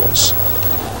manuals.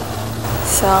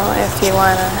 So if you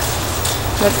want to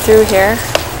look through here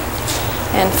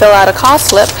and fill out a cost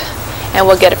slip, and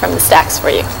we'll get it from the stacks for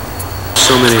you.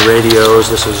 So many radios.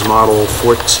 This is model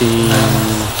 14.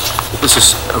 This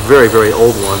is a very, very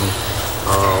old one.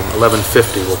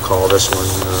 1150 we'll call this one.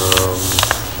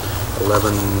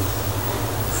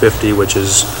 1150, which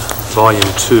is volume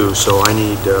 2. So I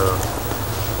need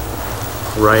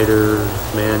writer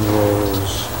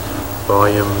manuals,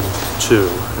 volume 2.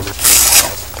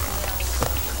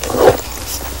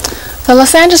 The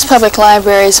Los Angeles Public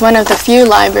Library is one of the few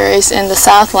libraries in the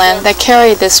Southland that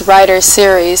carry this Writer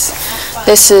series.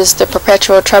 This is the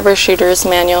Perpetual Troubleshooter's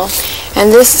Manual,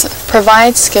 and this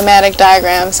provides schematic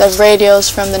diagrams of radios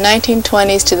from the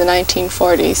 1920s to the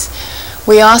 1940s.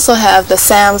 We also have the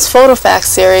Sam's Photofax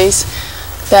series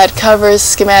that covers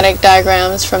schematic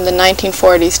diagrams from the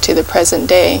 1940s to the present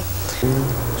day.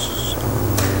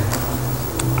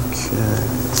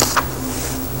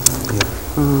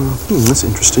 That's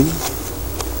interesting.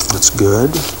 That's good.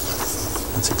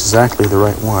 That's exactly the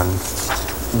right one.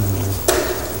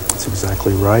 That's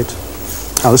exactly right.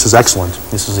 Oh, this is excellent.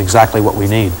 This is exactly what we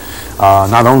need.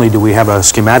 Not only do we have a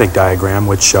schematic diagram,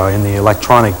 which in the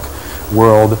electronic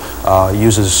world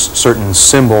uses certain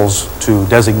symbols to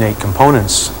designate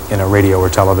components in a radio or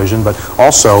television, but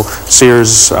also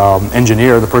Sears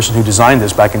engineer, the person who designed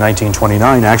this back in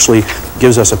 1929, actually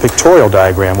gives us a pictorial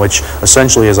diagram, which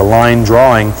essentially is a line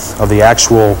drawing of the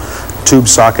actual tube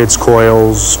sockets,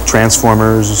 coils,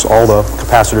 transformers, all the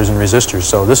capacitors and resistors.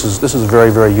 So this is very,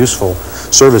 very useful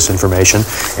service information.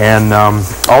 And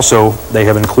also they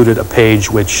have included a page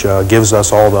which gives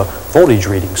us all the voltage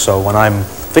readings. So when I'm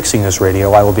fixing this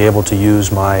radio, I will be able to use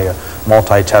my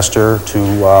multi-tester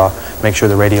to make sure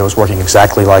the radio is working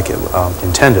exactly like it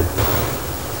intended.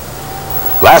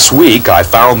 Last week, I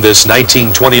found this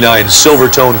 1929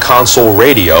 Silvertone console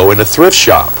radio in a thrift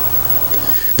shop.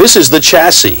 This is the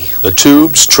chassis, the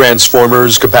tubes,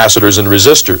 transformers, capacitors, and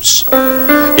resistors.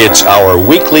 It's our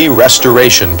weekly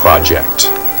restoration project.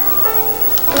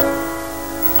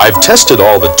 I've tested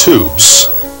all the tubes.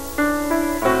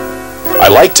 I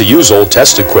like to use old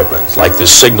test equipment, like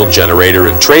this signal generator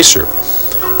and tracer.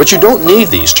 But you don't need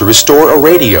these to restore a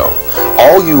radio.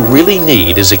 All you really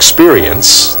need is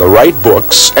experience, the right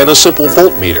books, and a simple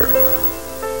voltmeter.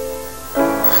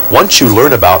 Once you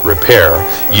learn about repair,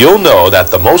 you'll know that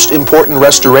the most important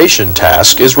restoration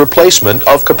task is replacement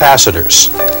of capacitors.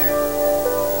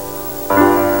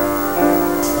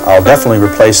 I'll definitely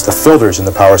replace the filters in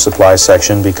the power supply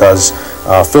section because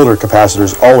filter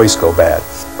capacitors always go bad.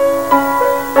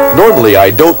 Normally,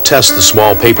 I don't test the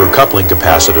small paper coupling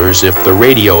capacitors if the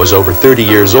radio is over 30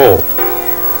 years old.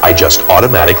 I just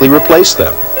automatically replace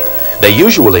them. They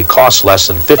usually cost less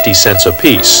than 50 cents a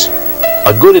piece.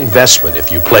 A good investment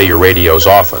if you play your radios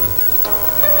often.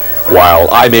 While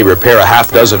I may repair a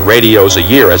half-dozen radios a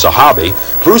year as a hobby,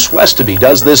 Bruce Westaby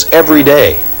does this every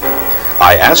day.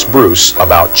 I asked Bruce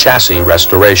about chassis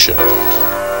restoration.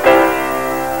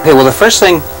 Okay, well, the first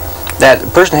thing that a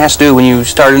person has to do when you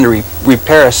start in to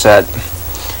repair a set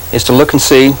is to look and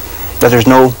see that there's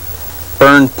no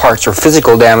burned parts or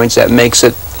physical damage that makes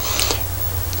it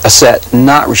a set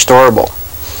not restorable.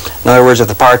 In other words, if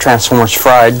the power transformer is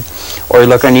fried, or you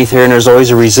look underneath here and there's always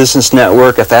a resistance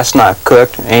network if that's not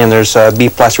cooked, and there's a B+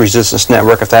 resistance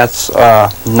network if that's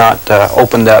not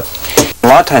opened up. A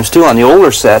lot of times too on the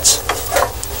older sets,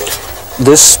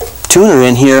 this tuner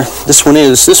in here, this one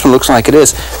looks like it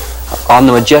is. On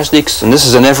the Majestics, and this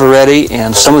is an Eveready,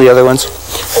 and some of the other ones,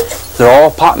 they're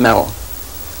all pot metal.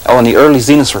 Oh, and the early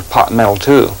Zeniths were pot metal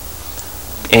too.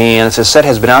 And if the set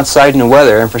has been outside in the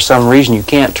weather and for some reason you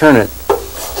can't turn it,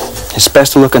 it's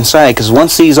best to look inside, because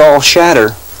once these all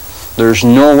shatter, there's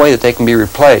no way that they can be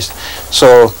replaced.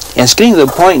 So, and it's getting to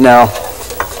the point now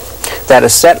that a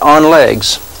set on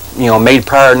legs, you know, made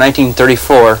prior to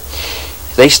 1934,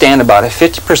 they stand about a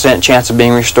 50% chance of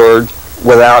being restored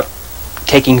without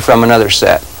taking from another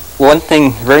set. One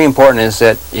thing very important is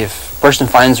that if a person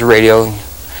finds a radio,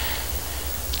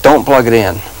 don't plug it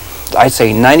in. I'd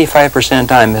say 95% of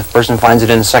the time, if a person finds it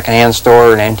in a secondhand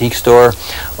store or an antique store,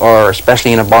 or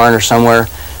especially in a barn or somewhere,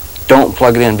 don't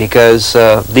plug it in, because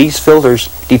these filters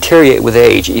deteriorate with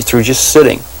age through just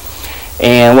sitting.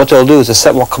 And what they'll do is the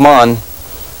set will come on,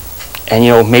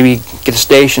 and maybe get a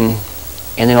station,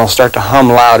 and then it'll start to hum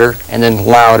louder and then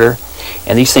louder,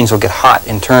 and these things will get hot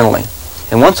internally.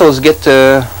 And once those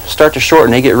start to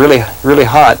shorten, they get really, really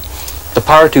hot, the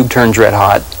power tube turns red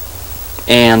hot.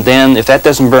 And then if that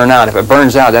doesn't burn out, if it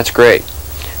burns out, that's great.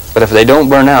 But if they don't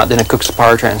burn out, then it cooks the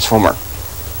power transformer.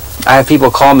 I have people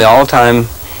call me all the time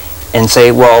and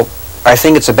say, well, I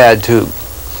think it's a bad tube.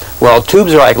 Well,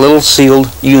 tubes are like little sealed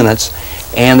units,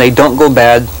 and they don't go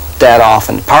bad that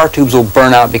often. Power tubes will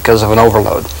burn out because of an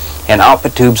overload, and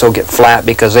output tubes will get flat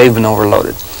because they've been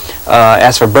overloaded.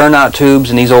 As for burnout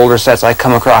tubes in these older sets, I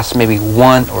come across maybe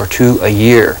 1 or 2 a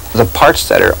year. The parts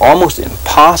that are almost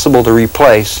impossible to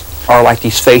replace are like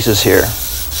these faces here,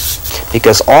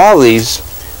 because all these,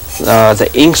 the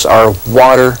inks are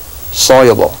water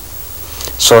soluble.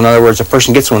 So in other words, a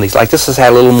person gets one of these, like this has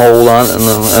had a little mold on it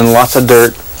and lots of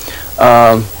dirt.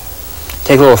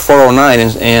 Take a little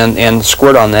 409 and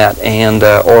squirt on that, and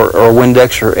or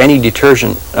Windex or any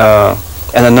detergent, and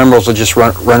the numbers will just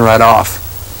run right off.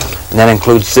 And that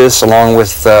includes this along with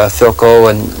Philco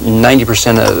and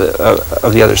 90%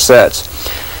 of the other sets.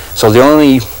 So the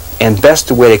only and best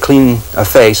way to clean a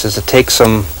face is to take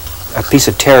a piece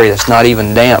of terry that's not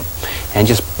even damp and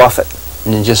just buff it.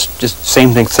 And then just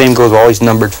same thing, same goes with all these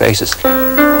numbered faces.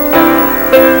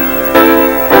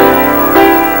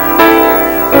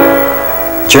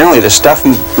 Generally, the stuff,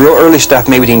 real early stuff,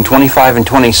 maybe between 25 and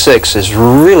 26, is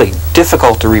really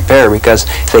difficult to repair because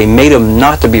they made them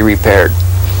not to be repaired.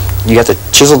 You have to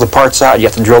chisel the parts out, you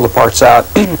have to drill the parts out.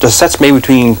 The sets made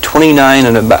between 27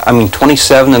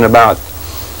 and about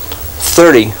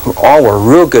 30 all were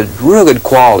real good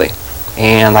quality,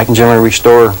 and I can generally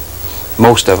restore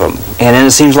most of them. And then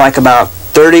it seems like about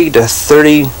 30 to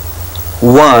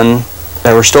 31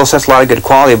 there were still sets a lot of good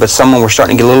quality, but some of them were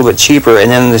starting to get a little bit cheaper. And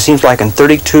then it seems like in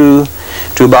 32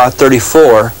 to about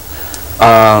 34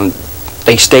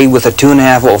 they stayed with a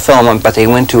 2.5 volt filament, but they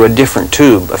went to a different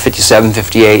tube, a 57,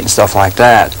 58 and stuff like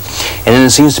that. And then it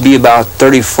seems to be about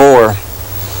 34,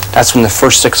 that's when the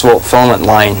first 6 volt filament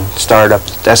line started up.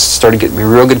 That started getting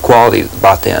real good quality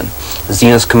about then. The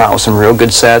Zeniths come out with some real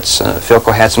good sets.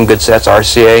 Philco had some good sets,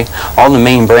 RCA. All the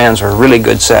main brands were really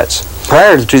good sets.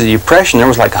 Prior to the Depression, there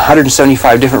was like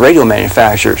 175 different radio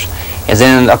manufacturers. And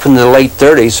then up in the late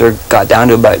 30s, there got down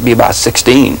to about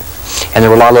 16. And there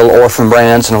were a lot of little orphan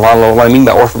brands, and what I mean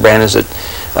by orphan brand is that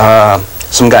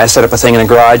some guy set up a thing in a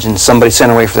garage and somebody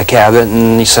sent away for the cabinet,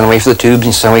 and he sent away for the tubes, and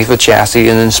he sent away for the chassis,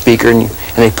 and then the speaker, and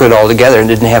they put it all together and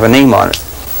didn't have a name on it.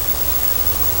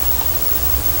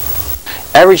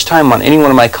 Average time on any one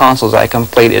of my consoles I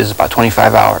complete is about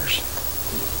 25 hours.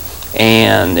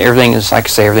 And everything is, like I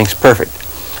say, everything's perfect.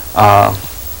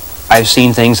 I've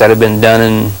seen things that have been done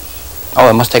in,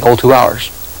 it must take all 2 hours.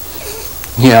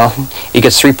 You know, he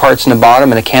gets 3 parts in the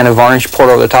bottom and a can of varnish poured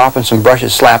over the top and some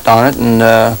brushes slapped on it, and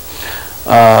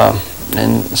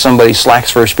somebody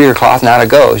slacks for a speaker cloth and out it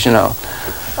goes, you know.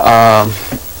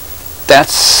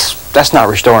 That's not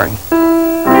restoring.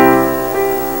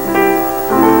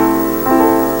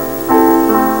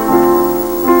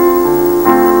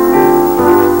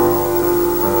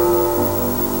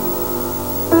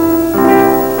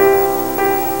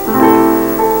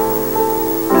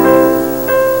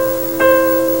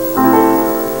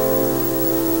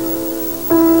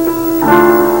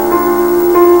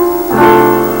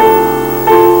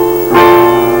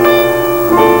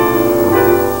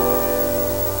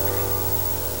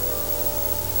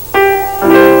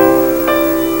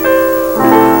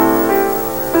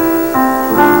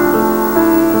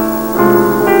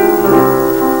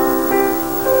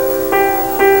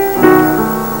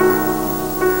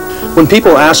 When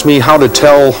people ask me how to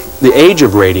tell the age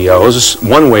of radios,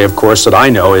 one way, of course, that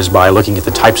I know is by looking at the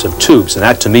types of tubes, and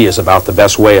that to me is about the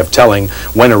best way of telling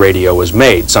when a radio was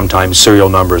made, sometimes serial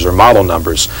numbers or model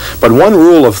numbers. But one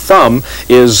rule of thumb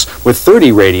is with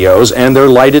 30 radios and their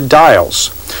lighted dials.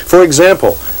 For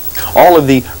example, all of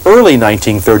the early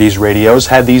 1930s radios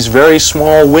had these very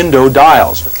small window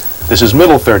dials. This is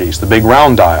middle 30s, the big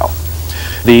round dial.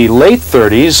 The late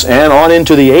 30s and on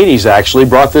into the 80s actually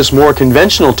brought this more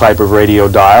conventional type of radio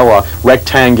dial, a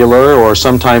rectangular or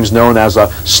sometimes known as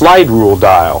a slide rule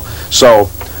dial.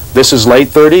 So this is late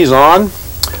 30s on,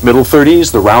 middle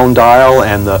 30s, the round dial,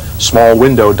 and the small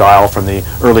window dial from the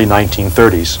early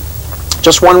 1930s.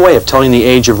 Just one way of telling the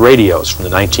age of radios from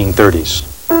the 1930s.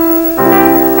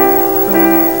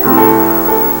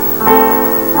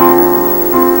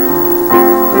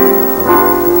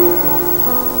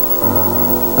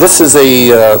 This is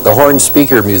the Horn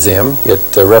Speaker Museum.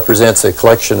 It represents a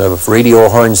collection of radio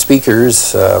horn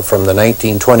speakers from the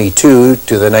 1922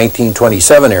 to the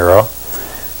 1927 era,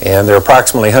 and there are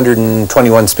approximately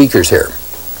 121 speakers here.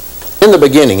 In the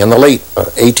beginning, in the late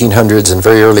 1800s and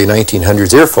very early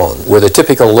 1900s, earphone were the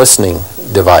typical listening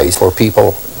device for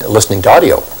people listening to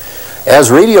audio. As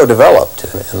radio developed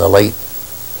in the late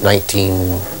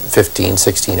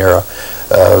 1915-16 era,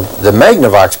 the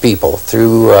Magnavox people,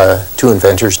 through two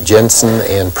inventors, Jensen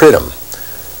and Pridham,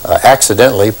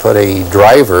 accidentally put a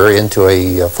driver into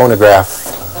a phonograph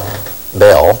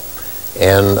bell,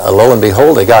 and lo and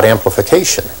behold, they got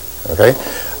amplification. Okay,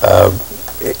 a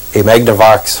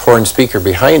Magnavox horn speaker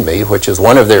behind me, which is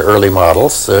one of their early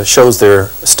models, shows their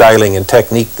styling and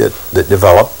technique that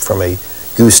developed from a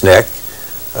gooseneck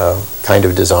kind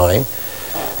of design.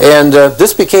 And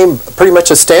this became pretty much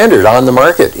a standard on the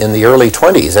market in the early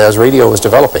 20s as radio was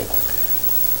developing.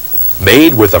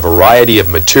 Made with a variety of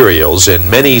materials in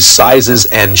many sizes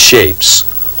and shapes,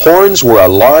 horns were a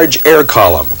large air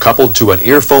column coupled to an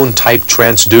earphone-type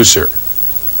transducer.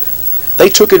 They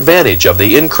took advantage of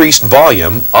the increased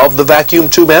volume of the vacuum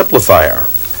tube amplifier.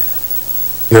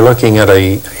 You're looking at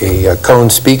a cone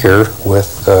speaker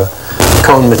with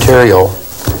cone material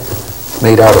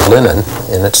made out of linen,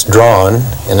 and it's drawn,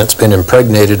 and it's been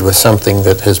impregnated with something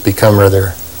that has become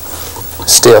rather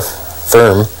stiff,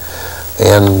 firm,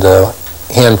 and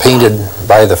hand-painted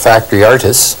by the factory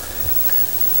artists.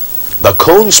 The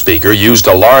cone speaker used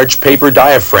a large paper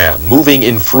diaphragm moving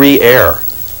in free air.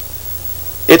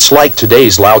 It's like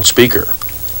today's loudspeaker.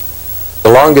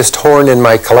 The longest horn in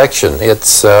my collection, it's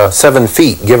 7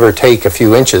 feet, give or take a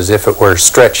few inches if it were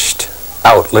stretched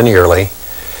out linearly.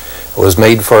 It was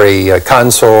made for a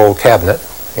console cabinet,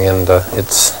 and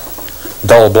it's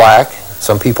dull black.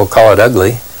 Some people call it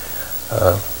ugly.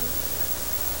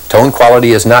 Tone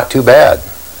quality is not too bad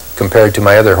compared to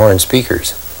my other horn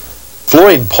speakers.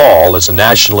 Floyd Paul is a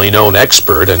nationally known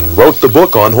expert and wrote the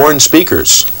book on horn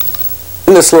speakers.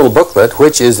 In this little booklet,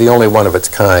 which is the only one of its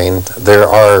kind, there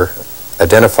are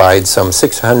identified some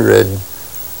 600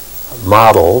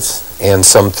 models and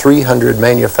some 300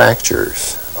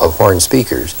 manufacturers of horn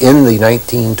speakers in the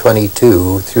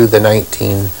 1922 through the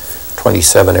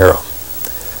 1927 era.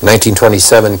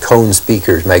 1927 cone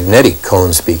speakers, magnetic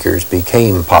cone speakers,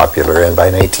 became popular, and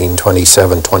by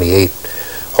 1927-28,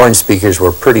 horn speakers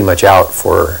were pretty much out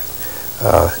for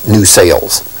new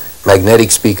sales. Magnetic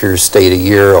speakers stayed a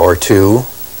year or two,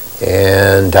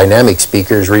 and dynamic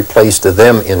speakers replaced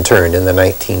them in turn in the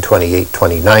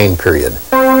 1928-29 period.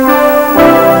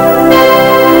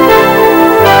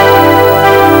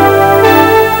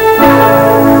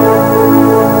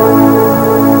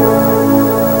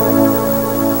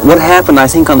 What happened, I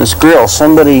think, on this grill,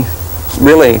 somebody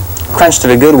really crunched it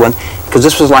a good one, because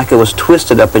this was like it was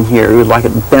twisted up in here. It was like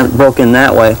it bent, broke in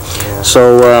that way. Yeah.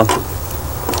 So,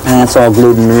 and it's all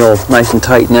glued in real nice and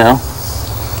tight now.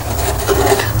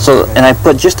 So, and I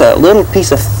put just a little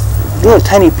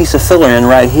tiny piece of filler in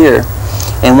right here,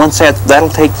 and once that'll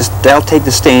take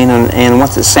the stain, and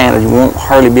once it's sanded, you won't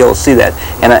hardly be able to see that.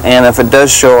 And if it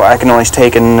does show, I can always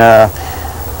take and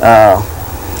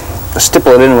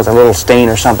stipple it in with a little stain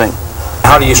or something.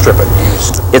 How do you strip it?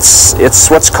 It's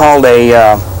what's called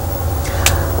a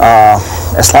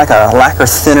it's like a lacquer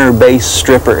thinner base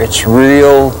stripper. It's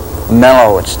real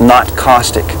mellow. It's not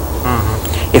caustic.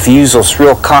 Mm-hmm. If you use those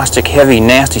real caustic, heavy,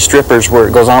 nasty strippers where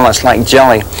it goes on, it's like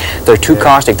jelly. They're too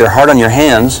caustic. They're hard on your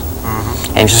hands,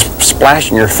 mm-hmm. and just splash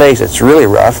in your face. It's really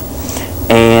rough.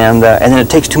 And then it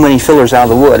takes too many fillers out of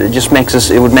the wood. It just makes us.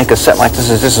 It would make a set like this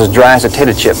is as dry as a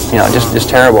potato chip. You know, just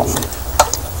terrible.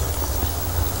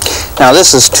 Now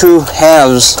this is 2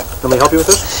 halves. Let me help you with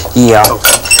this. Yeah,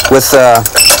 okay. With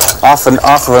off of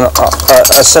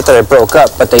a set that I broke up,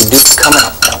 but they do come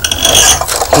out.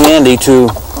 handy to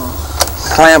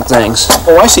clamp things.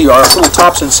 Oh, I see. Our little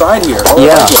tops inside here. Oh,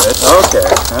 Yeah. I get it. Okay.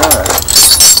 All right.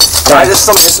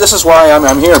 This is why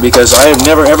I'm here, because I have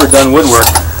never ever done woodwork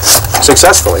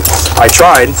successfully. I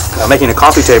tried making a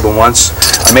coffee table once.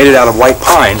 I made it out of white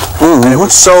pine, and it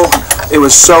was so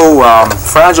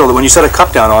fragile that when you set a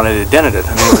cup down on it, it dented it.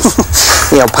 I mean, it was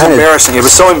embarrassing. It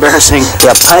was so embarrassing.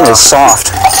 Yeah, pine is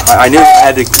soft. I knew I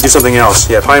had to do something else.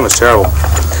 Yeah, pine was terrible.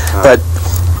 But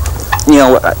you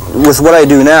know, with what I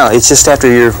do now, it's just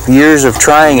after your years of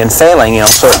trying and failing, you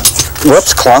know. So,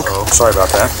 whoops, clunk. Oh, sorry about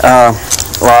that.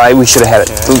 Well, we should have had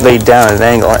it laid down at an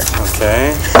angle.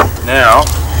 Okay. Now,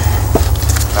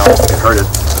 I don't think it hurt it.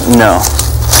 No.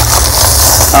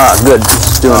 Ah, good.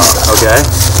 It's doing. Okay.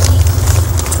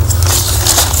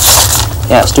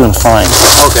 Yeah, it's doing fine.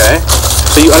 Okay.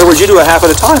 So, in other words, you do a half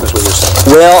at a time, is what you're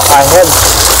saying. Well,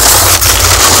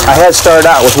 I had started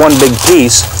out with one big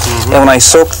piece, and when I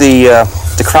soaked the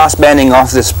cross banding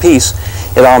off this piece,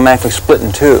 it automatically split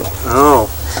in two. Oh.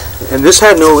 And this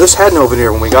had no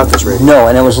veneer when we got this radio. No,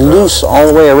 and it was loose all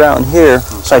the way around here,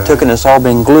 so I took it and it's all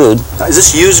been glued. Now, is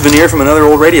this used veneer from another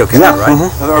old radio cabinet, right?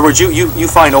 In other words, you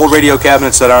find old radio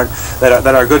cabinets that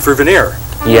are good for veneer.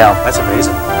 Yeah. That's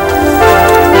amazing.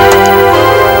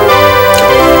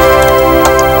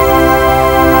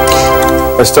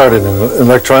 I started in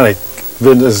electronic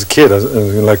as a kid,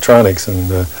 in electronics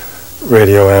and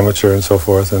radio amateur and so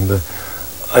forth, and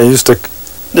I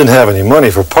didn't have any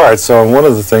money for parts, so one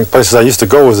of the places I used to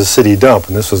go was a city dump,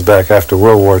 and this was back after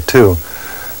World War II,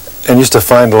 and used to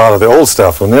find a lot of the old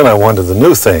stuff, and then I wanted the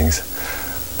new things.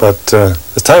 But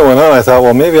as time went on, I thought,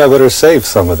 well, maybe I better save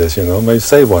some of this, maybe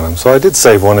save one of them. So I did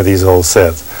save one of these old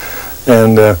sets.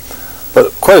 And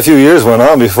but quite a few years went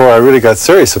on before I really got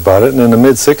serious about it, and in the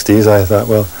mid-'60s, I thought,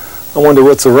 well, I wonder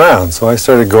what's around. So I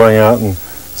started going out and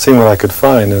seeing what I could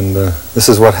find, and this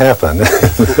is what happened.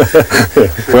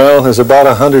 Well, there's about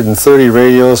 130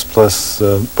 radios plus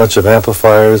a bunch of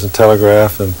amplifiers and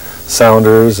telegraph and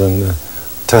sounders and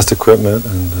test equipment,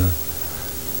 and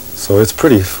so it's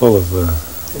pretty full of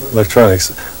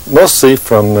electronics, mostly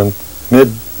from the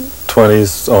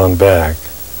mid-'20s on back.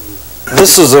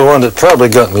 This is the one that probably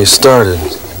got me started.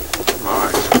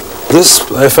 This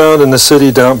I found in the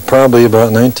city dump probably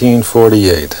about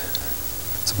 1948.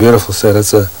 It's a beautiful set.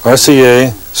 It's a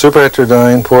RCA, super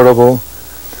heterodyne, portable.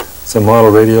 It's a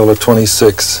model Radiola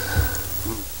 26.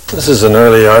 This is an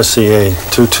early RCA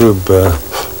two-tube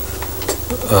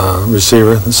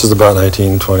receiver. This is about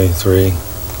 1923.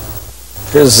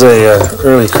 Here's a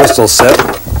early crystal set.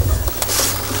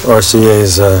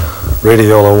 RCA's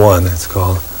Radiola 1, it's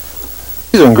called.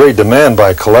 These are in great demand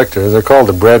by collectors. They're called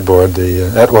the breadboard,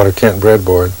 the Atwater Kent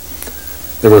breadboard.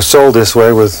 They were sold this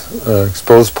way with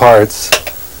exposed parts.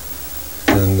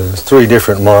 And there's three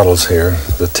different models here,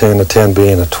 the 10, the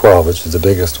 10B, and the 12, which is the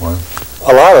biggest one.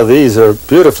 A lot of these are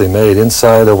beautifully made.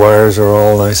 Inside, the wires are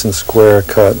all nice and square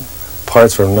cut.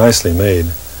 Parts were nicely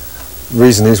made. The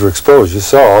reason these were exposed, you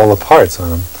saw all the parts on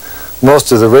them.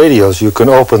 Most of the radios, you can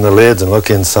open the lids and look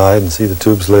inside and see the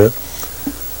tubes lit.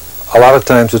 A lot of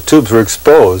times the tubes were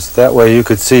exposed. That way you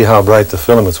could see how bright the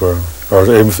filaments were, or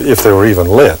if they were even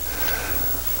lit.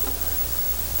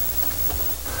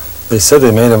 They said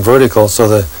they made them vertical so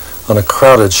that on a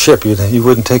crowded ship you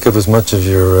wouldn't take up as much of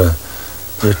your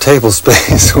table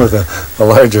space with a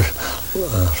larger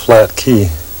flat key.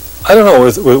 I don't know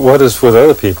with what is with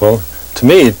other people. To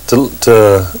me, to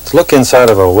look inside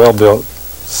of a well-built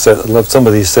set, some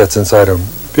of these sets inside are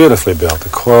beautifully built. The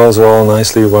coils are all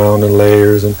nicely wound in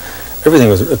layers, and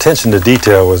everything attention to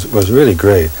detail was really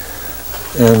great.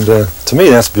 And to me,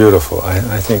 that's beautiful.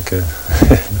 I think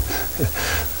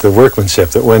the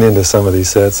workmanship that went into some of these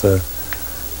sets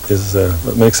is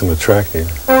what makes them attractive.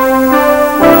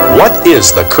 What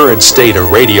is the current state of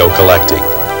radio collecting?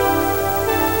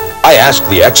 I asked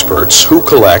the experts who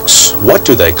collects, what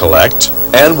do they collect,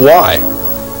 and why.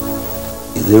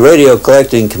 The radio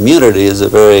collecting community is a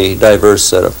very diverse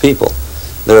set of people.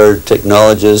 There are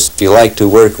technologists who like to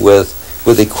work with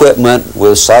equipment,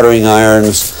 with soldering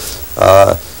irons.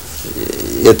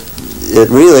 It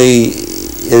really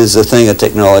is a thing a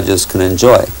technologist can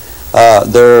enjoy.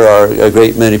 There are a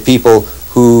great many people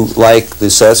who like the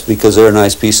sets because they're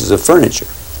nice pieces of furniture.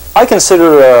 I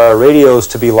consider radios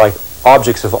to be like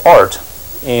objects of art,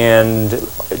 and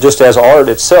just as art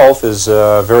itself is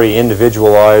a very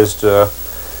individualized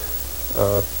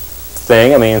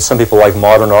thing. I mean, some people like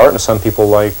modern art, and some people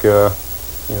like the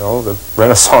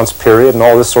Renaissance period and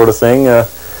all this sort of thing.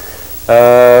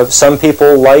 Some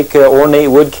people like ornate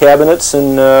wood cabinets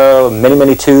and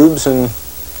many tubes and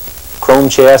chrome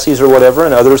chassis or whatever,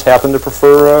 and others happen to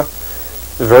prefer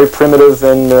very primitive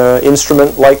and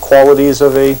instrument-like qualities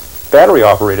of a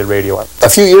battery-operated radio. A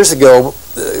few years ago,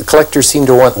 collectors seemed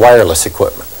to want wireless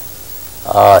equipment.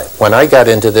 When I got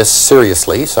into this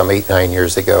seriously, some 8-9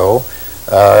 years ago,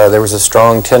 there was a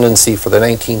strong tendency for the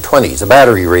 1920s, the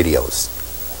battery radios,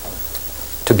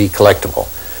 to be collectible.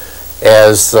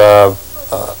 As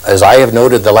I have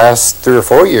noted the last 3 or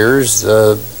 4 years,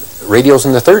 radios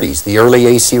in the 30s, the early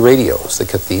AC radios, the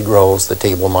cathedrals, the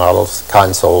table models,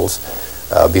 consoles,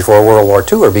 before World War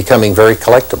II are becoming very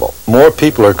collectible. More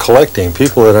people are collecting,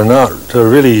 people that are not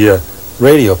really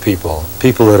radio people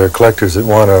that are collectors that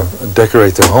want to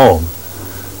decorate their home.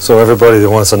 So everybody that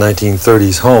wants a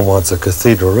 1930s home wants a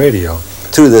cathedral radio.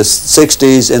 Through the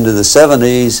 60s into the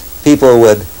 70s, people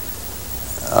would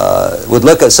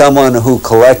look at someone who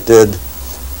collected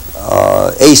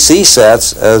AC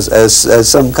sets as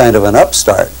some kind of an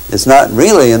upstart. It's not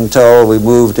really until we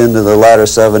moved into the latter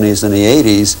 70s and the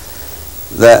 80s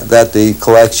that the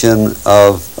collection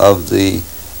of the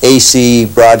AC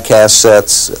broadcast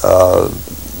sets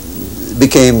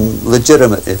became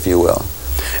legitimate, if you will.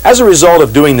 As a result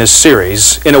of doing this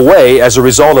series, in a way, as a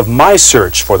result of my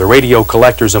search for the radio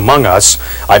collectors among us,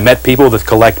 I met people that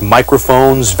collect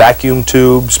microphones, vacuum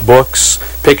tubes, books,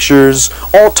 pictures,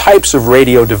 all types of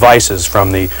radio devices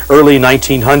from the early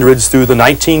 1900s through the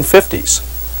 1950s.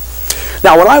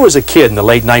 Now, when I was a kid in the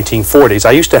late 1940s,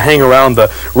 I used to hang around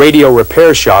the radio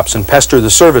repair shops and pester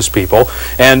the service people,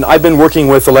 and I've been working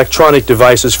with electronic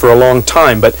devices for a long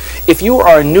time, but if you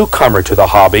are a newcomer to the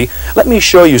hobby, let me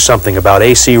show you something about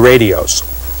AC radios.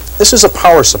 This is a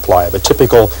power supply of a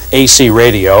typical AC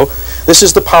radio. This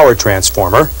is the power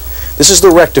transformer. This is the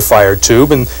rectifier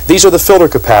tube, and these are the filter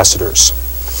capacitors.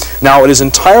 Now, it is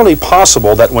entirely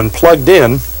possible that when plugged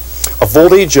in, a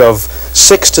voltage of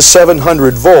 600 to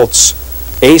 700 volts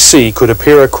AC could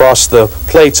appear across the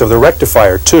plates of the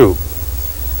rectifier tube.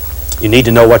 You need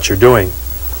to know what you're doing.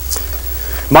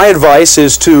 My advice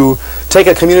is to take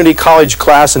a community college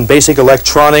class in basic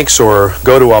electronics or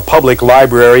go to a public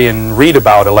library and read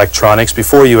about electronics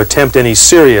before you attempt any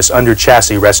serious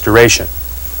under-chassis restoration.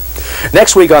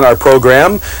 Next week on our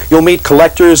program, you'll meet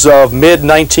collectors of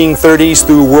mid-1930s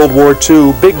through World War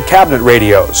II big cabinet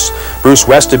radios. Bruce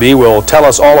Westoby will tell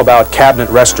us all about cabinet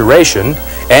restoration,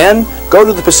 and go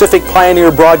to the Pacific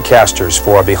Pioneer Broadcasters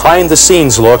for a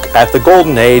behind-the-scenes look at the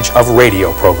golden age of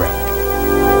radio programming.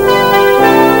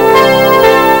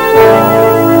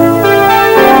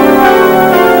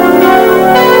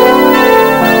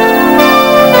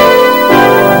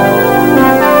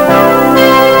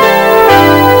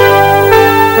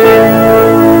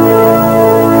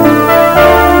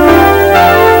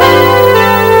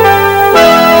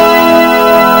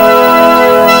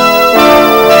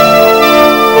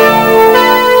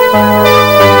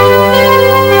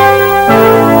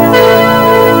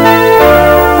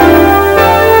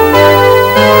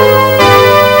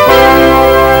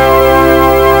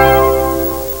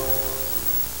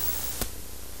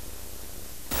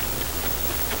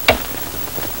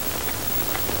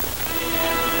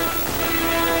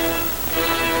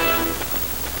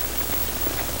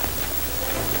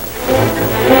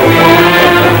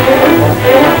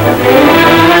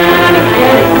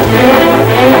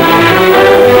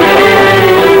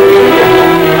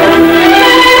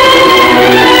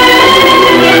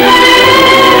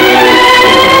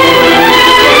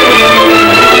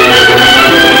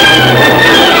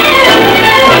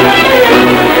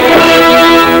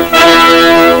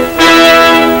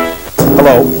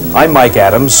 I'm Mike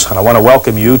Adams, and I want to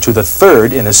welcome you to the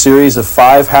third in a series of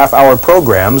 5 half-hour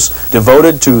programs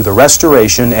devoted to the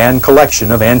restoration and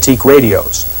collection of antique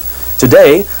radios.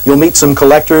 Today, you'll meet some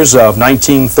collectors of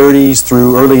 1930s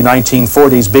through early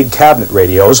 1940s big cabinet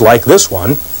radios like this one.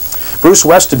 Bruce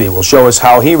Westoby will show us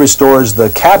how he restores the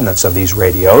cabinets of these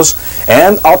radios,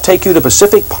 and I'll take you to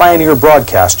Pacific Pioneer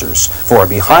Broadcasters for a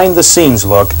behind-the-scenes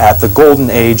look at the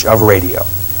golden age of radio.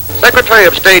 Secretary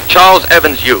of State Charles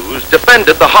Evans Hughes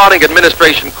defended the Harding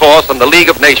administration course on the League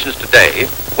of Nations today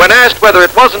when asked whether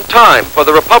it wasn't time for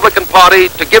the Republican Party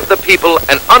to give the people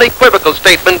an unequivocal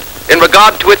statement in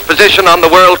regard to its position on the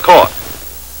world court.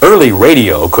 Early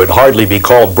radio could hardly be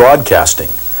called broadcasting.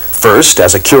 First,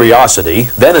 as a curiosity,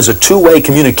 then as a two-way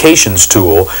communications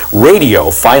tool,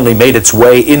 radio finally made its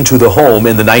way into the home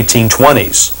in the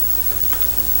 1920s.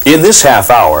 In this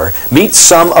half hour, meet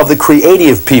some of the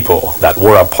creative people that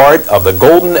were a part of the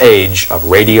golden age of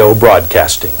radio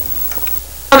broadcasting.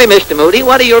 Tell me, Mr. Moody,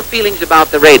 what are your feelings about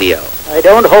the radio? I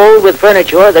don't hold with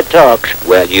furniture that talks.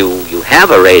 Well, you have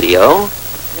a radio.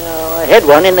 No, I had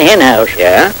one in the hen house.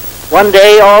 Yeah? One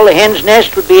day all the hen's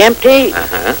nests would be empty.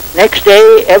 Uh-huh. Next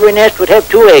day every nest would have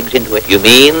 2 eggs into it. You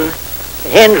mean The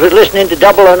hens was listening to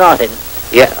Double or Nothing.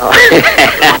 Yeah.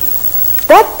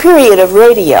 That period of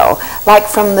radio, like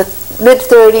from the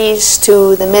mid-30s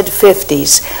to the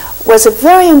mid-50s, was a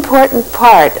very important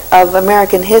part of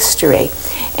American history,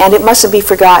 and it mustn't be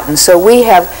forgotten. So we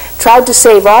have tried to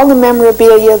save all the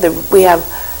memorabilia. We have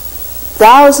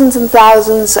thousands and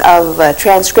thousands of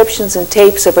transcriptions and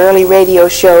tapes of early radio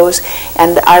shows,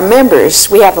 and our members,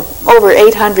 we have over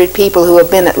 800 people who have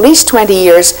been at least 20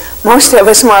 years, most of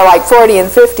us more like 40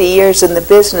 and 50 years in the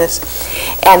business,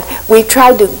 and we've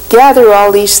tried to gather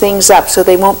all these things up so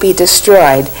they won't be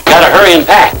destroyed. Gotta hurry and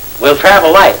pack. We'll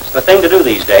travel light. It's the thing to do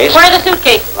these days. Where are the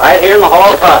suitcases? Right here in the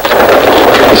hall closet.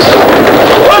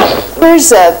 Here's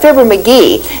Fibber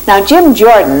McGee. Now, Jim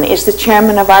Jordan is the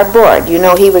chairman of our board. You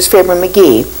know he was Fibber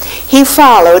McGee. He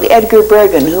followed Edgar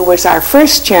Bergen, who was our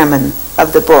first chairman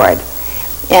of the board,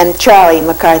 and Charlie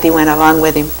McCarthy went along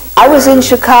with him. I was in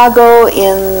Chicago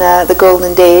in the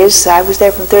golden days. I was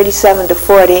there from 37 to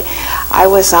 40. I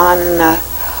was on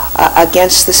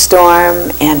Against the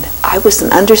Storm, and I was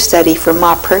an understudy for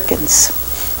Ma Perkins.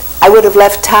 I would have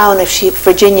left town if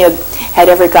Virginia had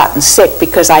ever gotten sick,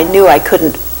 because I knew I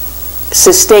couldn't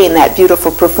sustain that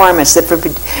beautiful performance that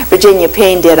Virginia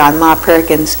Payne did on Ma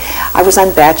Perkins. I was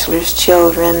on Bachelor's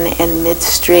Children and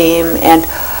Midstream and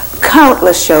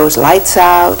countless shows, Lights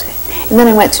Out. And then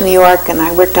I went to New York and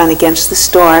I worked on Against the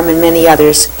Storm and many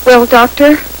others. Well,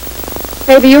 Doctor,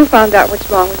 maybe you found out what's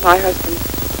wrong with my husband.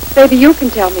 Maybe you can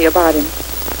tell me about him.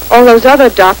 All those other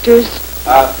doctors.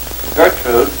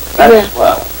 Gertrude, that's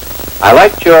swell. I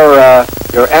liked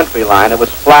your entry line. It was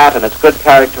flat and it's good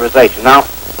characterization. Now,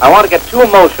 I want to get two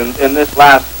emotions in this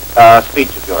last speech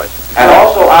of yours. And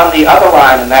also on the other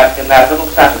line in that little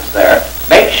sentence there,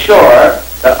 make sure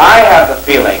that I have the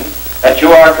feeling that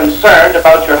you are concerned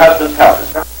about your husband's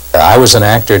health. I was an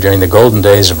actor during the golden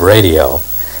days of radio.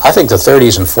 I think the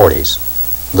 30s and 40s,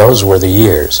 those were the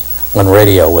years when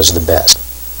radio was the best.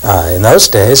 In those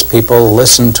days, people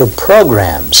listened to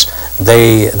programs.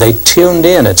 They tuned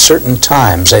in at certain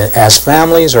times as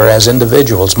families or as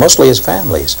individuals, mostly as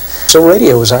families. So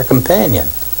radio was our companion.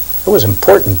 It was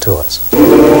important to us.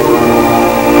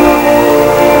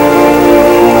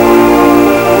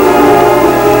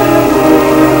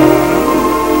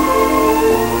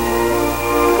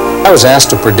 I was asked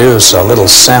to produce a little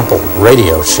sample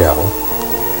radio show,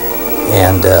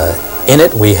 and in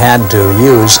it we had to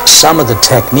use some of the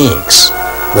techniques,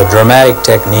 the dramatic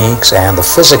techniques and the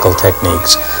physical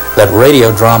techniques that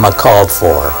radio drama called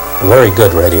for. Very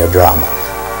good radio drama.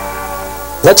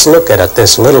 Let's look at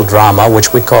this little drama,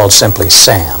 which we called simply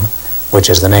Sam, which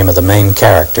is the name of the main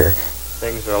character.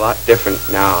 Things are a lot different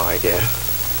now, I guess.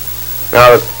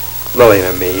 Now that Lillian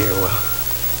and me are, well,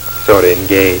 sort of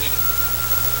engaged.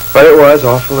 But it was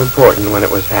awful important when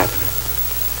it was happening.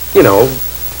 You know,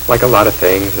 like a lot of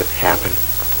things that happen.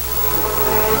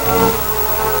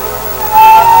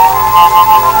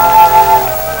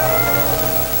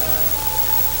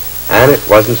 And it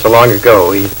wasn't so long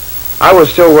ago either. I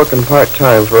was still working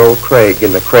part-time for old Craig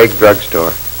in the Craig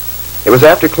drugstore. It was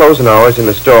after closing hours in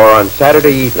the store on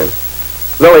Saturday evening.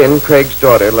 Lillian, Craig's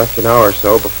daughter, left an hour or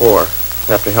so before,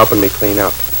 after helping me clean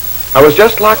up. I was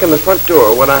just locking the front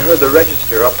door when I heard the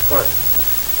register up front.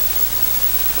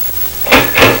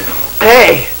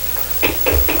 Hey!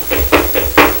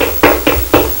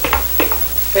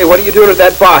 Hey, what are you doing with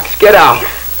that box? Get out!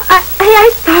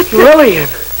 I thought that... Lillian!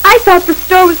 I thought the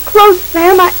store was closed,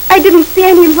 Sam. I didn't see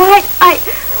any light.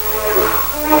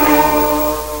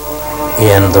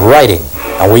 In the writing,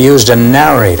 we used a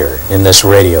narrator in this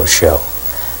radio show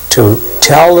to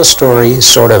tell the story,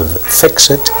 sort of fix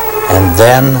it, and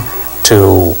then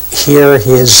to hear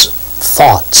his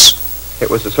thoughts. It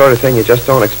was the sort of thing you just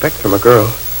don't expect from a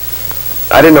girl.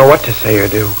 I didn't know what to say or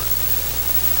do.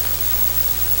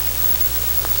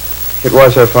 It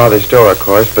was her father's store, of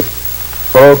course, but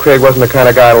old Craig wasn't the kind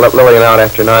of guy to let Lillian out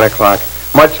after 9 o'clock,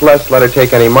 much less let her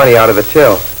take any money out of the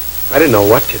till. I didn't know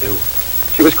what to do.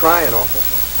 She was crying awful.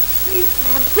 Please,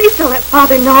 Sam, please don't let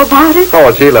Father know about it.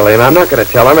 Oh, gee, Lillian, I'm not going to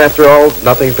tell him. After all,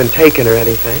 nothing's been taken or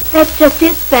anything. That's just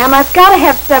it, Sam. I've got to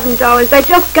have $7. I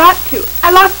just got to.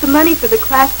 I lost the money for the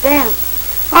class dance.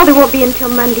 Father won't be until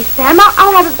Monday, Sam.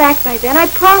 I'll have it back by then, I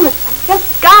promise. I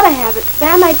just got to have it,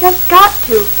 Sam. I just got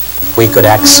to. We could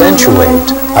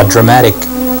accentuate a dramatic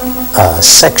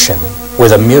section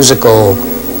with a musical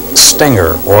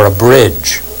stinger or a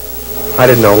bridge. I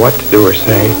didn't know what to do or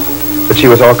say, but she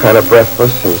was all kind of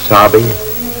breathless and sobby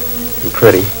and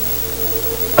pretty.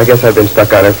 I guess I've been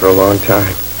stuck on her for a long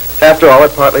time. After all,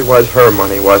 it partly was her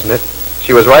money, wasn't it?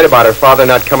 She was right about her father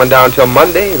not coming down till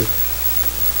Monday, and,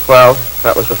 well,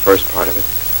 that was the first part of it.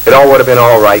 It all would have been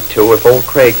all right, too, if old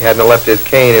Craig hadn't left his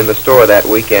cane in the store that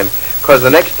weekend, because the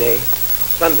next day,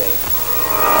 Sunday...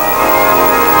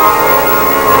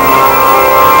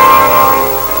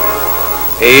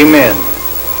 Amen.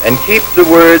 And keep the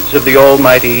words of the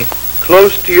Almighty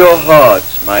close to your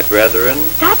hearts, my brethren.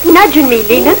 Stop nudging me,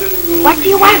 Leland. What do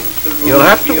you want? You'll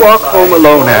have to walk home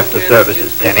alone after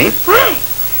services, Penny. Why?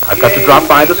 I've got to drop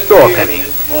by the store, Penny.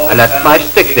 I left my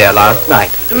stick there last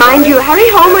night. Mind you, hurry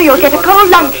home or you'll get a cold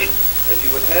lunch. As you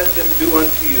would have them do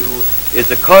unto you is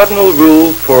a cardinal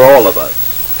rule for all of us.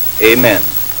 Amen.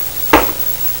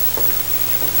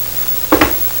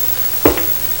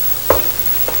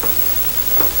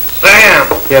 Sam!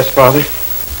 Yes, Father?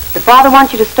 Your father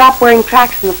wants you to stop wearing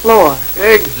tracks on the floor.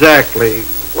 Exactly.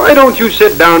 Why don't you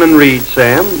sit down and read,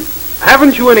 Sam?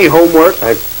 Haven't you any homework?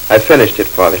 I finished it,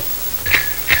 Father.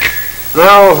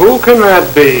 Now, who can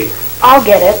that be? I'll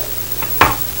get it.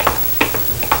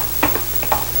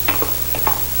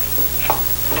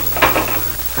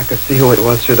 I could see who it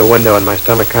was through the window, and my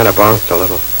stomach kind of bounced a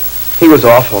little. He was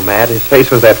awful mad. His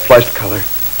face was that flushed color.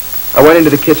 I went into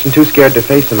the kitchen too scared to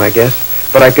face him, I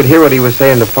guess, but I could hear what he was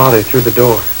saying to Father through the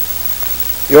door.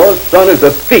 Your son is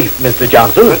a thief, Mr.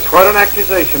 Johnson. That's quite an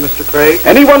accusation, Mr. Craig.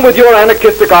 Anyone with your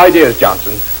anarchistic ideas,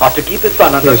 Johnson, ought to keep his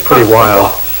son under... He was pretty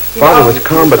wild. Father was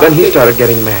calm, but then he started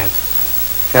getting mad.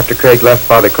 After Craig left,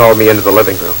 Father called me into the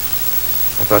living room.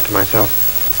 I thought to myself,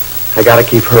 I gotta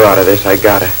keep her out of this, I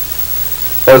gotta.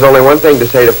 There was only one thing to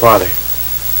say to Father.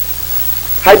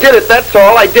 I did it, that's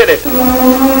all, I did it.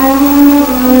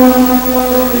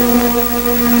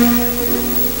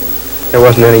 There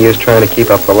wasn't any use trying to keep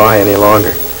up the lie any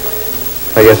longer.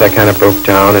 I guess I kind of broke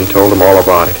down and told him all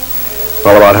about it.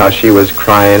 All about how she was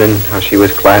crying and how she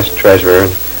was class treasurer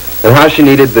and how she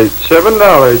needed the...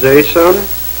 $7, eh, son?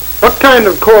 What kind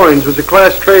of coins was the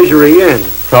class treasury in?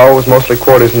 Oh, it was mostly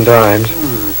quarters and dimes.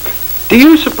 Do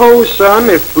you suppose, son,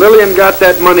 if Lillian got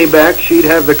that money back, she'd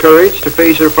have the courage to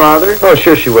face her father? Oh,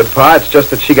 sure she would, Pa. It's just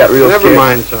that she got real scared. Never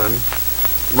mind, son.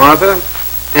 Martha,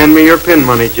 hand me your pin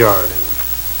money jar.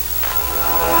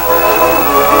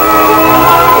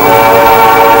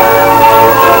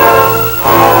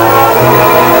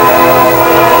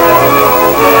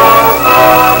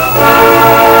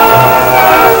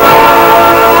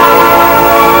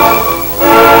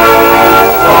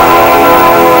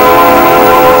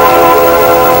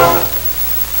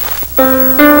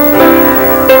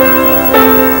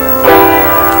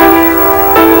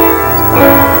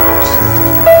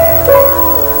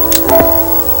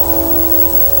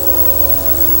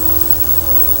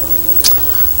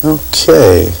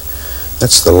 Okay,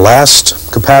 that's the last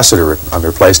capacitor I've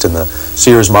replaced in the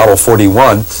Sears Model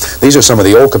 41. These are some of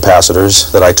the old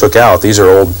capacitors that I took out. These are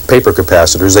old paper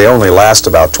capacitors. They only last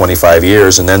about 25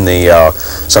 years, and then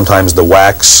sometimes the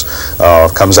wax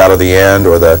comes out of the end,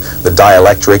 or the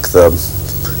dielectric, the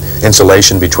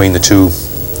insulation between the two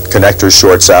connectors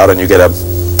shorts out, and you get a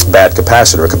bad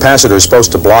capacitor. A capacitor is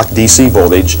supposed to block DC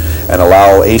voltage and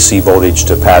allow AC voltage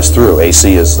to pass through.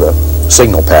 AC is the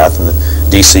signal path, and the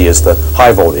DC is the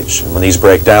high voltage. And when these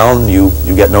break down, you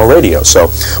get no radio. So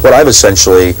what I've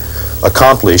essentially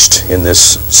accomplished in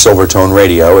this Silvertone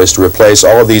radio is to replace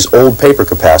all of these old paper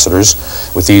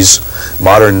capacitors with these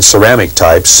modern ceramic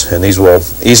types, and these will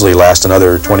easily last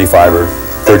another 25 or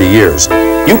 30 years.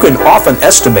 You can often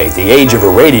estimate the age of a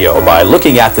radio by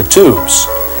looking at the tubes.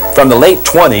 From the late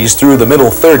 20s through the middle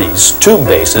 30s, tube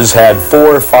bases had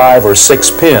 4, 5, or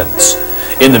 6 pins.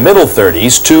 In the middle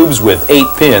 30s, tubes with 8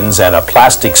 pins and a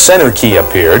plastic center key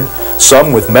appeared,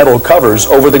 some with metal covers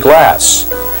over the glass.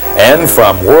 And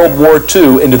from World War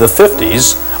II into the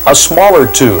 50s, a smaller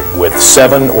tube with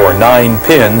 7 or 9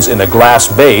 pins in a glass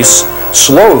base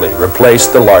slowly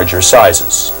replaced the larger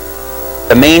sizes.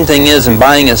 The main thing is in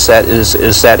buying a set is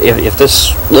that if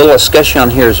this little escutcheon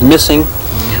here is missing,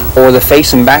 or the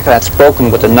face and back of that's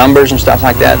broken with the numbers and stuff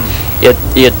like that,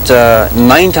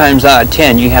 9 times out of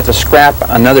 10 you have to scrap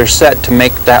another set to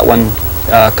make that one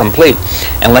complete,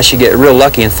 unless you get real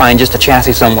lucky and find just a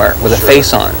chassis somewhere with a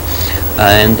face on.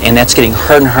 And that's getting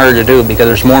harder and harder to do because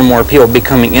there's more and more people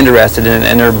becoming interested in it,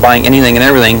 and they're buying anything and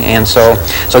everything, and so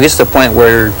it gets to the point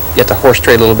where you have to horse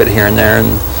trade a little bit here and there. And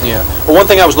yeah. Well, one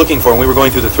thing I was looking for when we were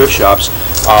going through the thrift shops,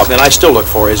 and I still look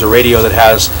for, is a radio that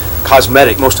has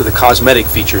most of the cosmetic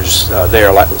features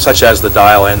there, such as the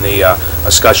dial and the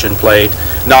escutcheon plate.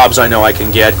 Knobs I know I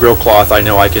can get, grill cloth I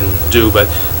know I can do, but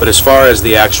as far as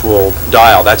the actual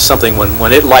dial, that's something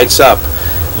when it lights up,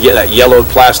 that yellowed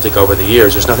plastic over the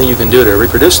years, there's nothing you can do to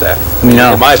reproduce that.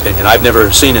 No. In my opinion, I've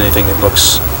never seen anything that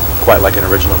looks quite like an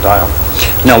original dial.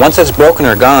 No, once it's broken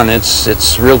or gone,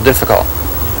 it's real difficult.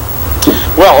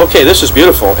 Well, okay, this is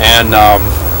beautiful, and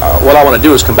what I want to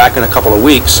do is come back in a couple of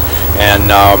weeks, and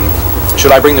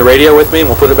should I bring the radio with me, and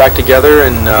we'll put it back together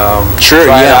and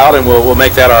try it out, and we'll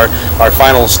make that our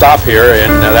final stop here,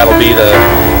 and that'll be the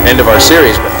end of our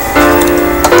series.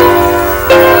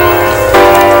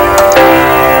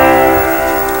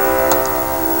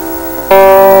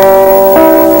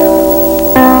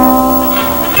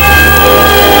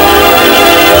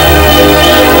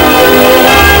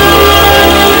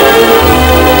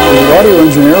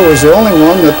 Engineer was the only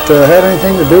one that had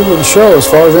anything to do with the show as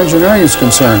far as engineering is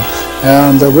concerned.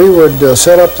 And we would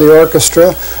set up the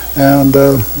orchestra, and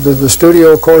the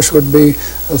studio, of course, would be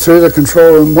through the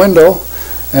control room window,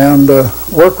 and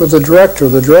work with the director.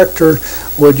 The director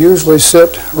would usually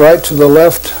sit right to the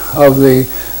left of the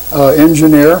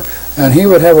engineer, and he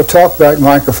would have a talkback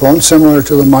microphone similar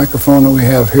to the microphone that we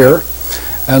have here.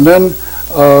 And then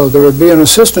there would be an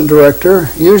assistant director,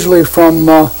 usually from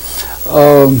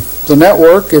the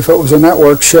network. If it was a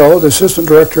network show, the assistant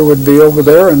director would be over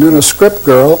there, and then a script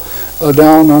girl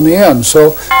down on the end. So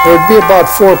there would be about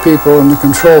 4 people in the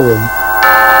control room.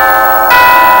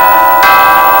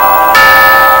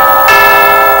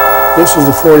 This is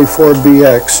the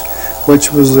 44BX,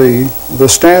 which was the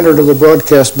standard of the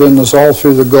broadcast business all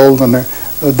through the golden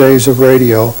days of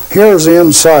radio. Here's the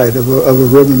inside of a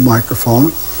ribbon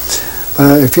microphone.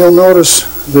 If you'll notice,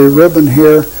 the ribbon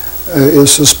here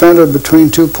is suspended between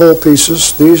 2 pole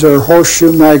pieces. These are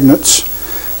horseshoe magnets,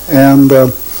 and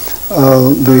the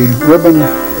ribbon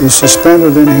is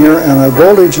suspended in here, and a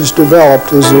voltage is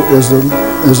developed as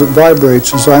it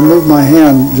vibrates. As I move my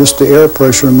hand, just the air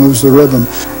pressure moves the ribbon.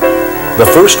 The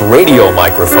first radio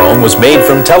microphone was made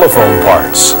from telephone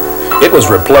parts. It was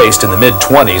replaced in the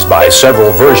mid-20s by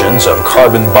several versions of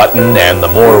carbon button and the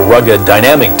more rugged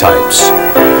dynamic types.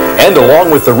 And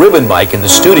along with the ribbon mic in the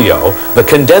studio, the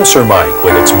condenser mic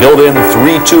with its built-in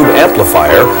 3-tube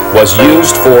amplifier was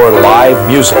used for live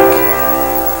music.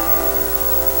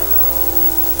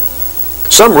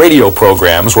 Some radio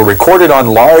programs were recorded on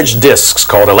large discs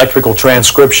called electrical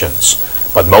transcriptions,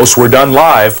 but most were done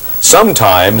live,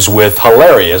 sometimes with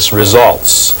hilarious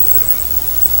results.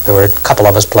 There were a couple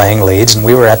of us playing leads, and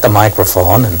we were at the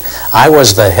microphone, and I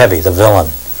was the heavy, the villain.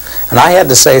 And I had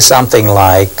to say something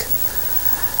like,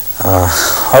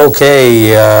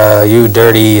 okay, you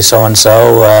dirty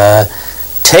so-and-so,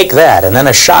 take that. And then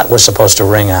a shot was supposed to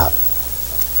ring out.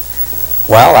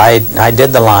 Well, I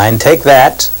did the line, take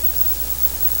that,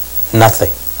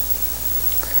 nothing.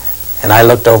 And I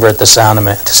looked over at the sound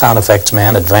effects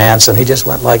man, Advance, and he just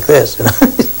went like this.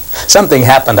 Something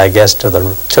happened, I guess, to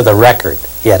the record.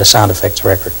 He had a sound effects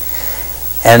record.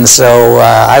 And so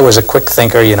I was a quick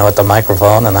thinker, you know, at the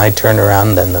microphone, and I turned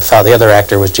around, and the other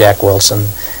actor was Jack Wilson,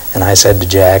 and I said to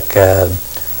Jack,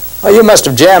 well, you must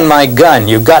have jammed my gun.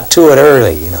 You got to it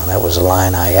early. You know, that was a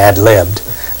line I ad-libbed.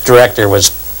 The director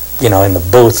was, you know, in the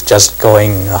booth just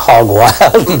going hog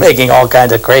wild, making all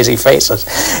kinds of crazy faces.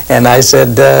 And I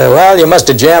said, well, you must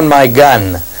have jammed my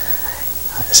gun.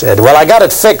 I said, well, I got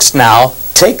it fixed now.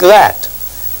 Take that.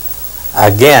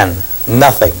 Again,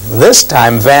 nothing. This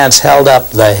time Vance held up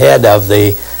the head of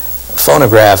the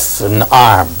phonograph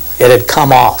arm. It had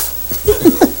come off.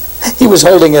 He was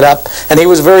holding it up, and he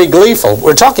was very gleeful.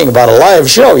 We're talking about a live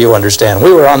show, you understand.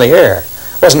 We were on the air.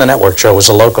 It wasn't a network show, it was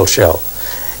a local show.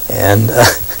 And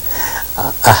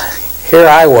here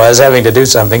I was having to do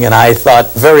something, and I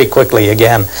thought very quickly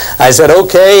again. I said,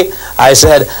 okay. I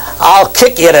said, I'll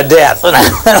kick you to death.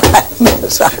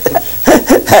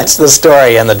 That's the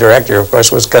story, and the director, of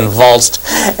course, was convulsed.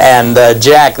 And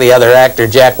Jack, the other actor,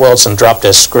 Jack Wilson, dropped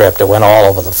his script. It went all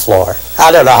over the floor.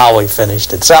 I don't know how we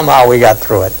finished it. Somehow we got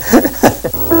through it.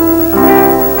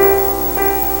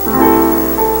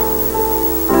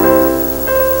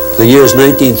 The years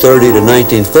 1930 to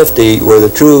 1950 were the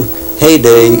true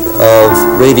heyday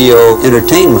of radio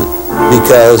entertainment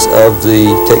because of the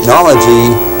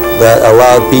technology that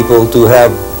allowed people to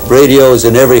have radios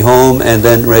in every home and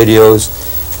then radios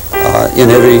in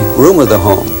every room of the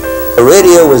home. The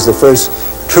radio was the first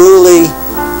truly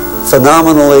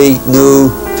phenomenally new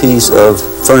piece of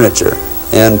furniture,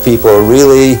 and people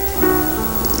really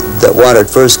that wanted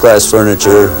first-class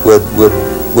furniture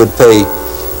would pay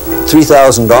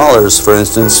 $3,000, for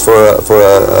instance, for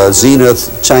a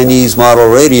Zenith Chinese model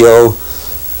radio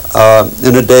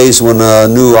in the days when a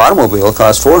new automobile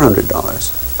cost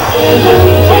 $400.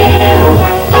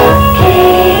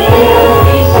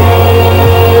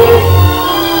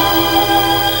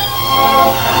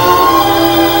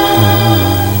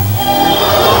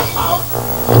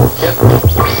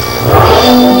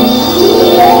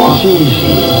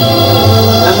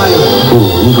 Am I a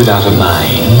fool without a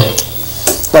mind?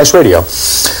 Nice radio.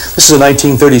 This This is a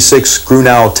 1936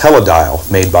 Grunow teledial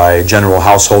made by General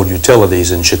Household Utilities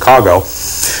in Chicago.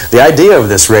 The idea of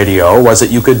this radio was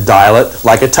that you could dial it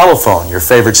like a telephone. Your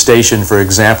favorite station, for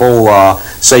example,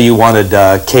 say you wanted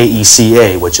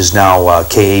KECA, which is now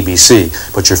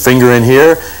KABC. Put your finger in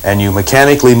here and you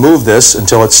mechanically move this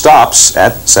until it stops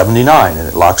at 79 and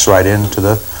it locks right into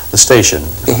the station.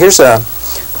 Here's a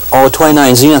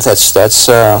 29 Zenith. It's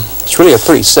really a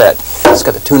pretty set. It's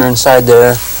got the tuner inside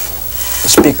there, the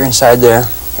speaker inside there,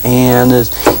 and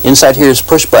inside here is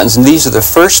push buttons, and these are the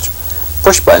first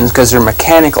push buttons because they're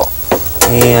mechanical,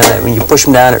 and when you push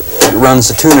them down it runs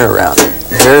the tuner around.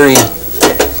 Very,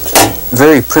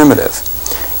 very primitive,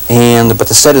 but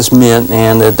the set is mint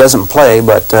and it doesn't play,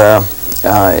 but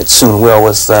it soon will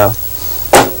with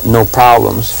no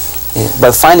problems.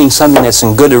 But finding something that's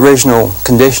in good original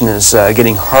condition is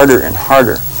getting harder and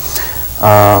harder.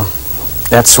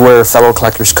 That's where fellow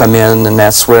collectors come in, and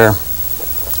that's where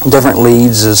different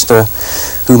leads as to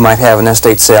who might have an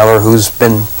estate sale or who's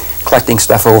been collecting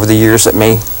stuff over the years that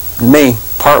may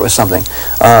part with something.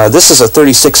 This is a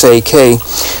 36 AK,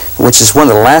 which is one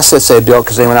of the last sets they built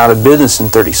because they went out of business in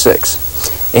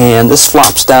 36. And this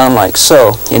flops down like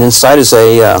so, and inside is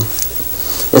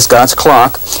it's got its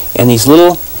clock, and these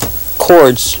little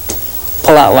cords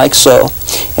pull out like so,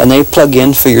 and they plug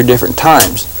in for your different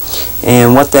times.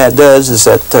 And what that does is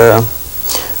that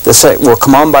the set will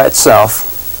come on by itself,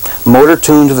 motor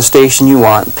tune to the station you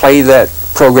want, play that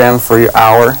program for your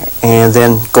hour, and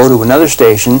then go to another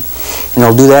station, and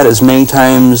it'll do that as many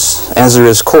times as there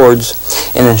is chords,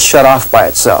 and then shut off by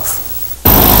itself.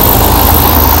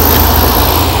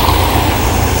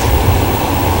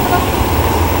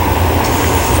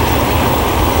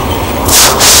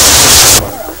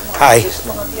 Hi.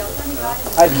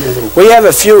 We have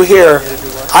a few here.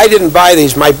 I didn't buy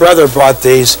these. My brother bought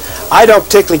these. I don't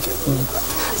particularly...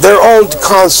 They're old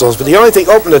consoles, but the only thing...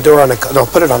 Open the door on the... No,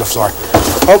 put it on the floor.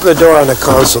 Open the door on the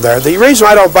console there. The reason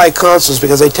I don't buy consoles is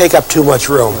because they take up too much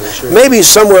room. Maybe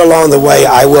somewhere along the way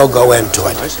I will go into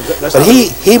it. But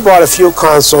he bought a few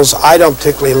consoles. I don't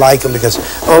particularly like them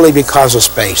only because of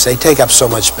space. They take up so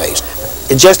much space.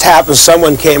 It just happens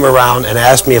someone came around and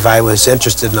asked me if I was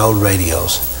interested in old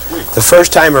radios. The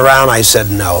first time around I said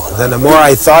no. Then the more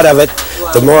I thought of it,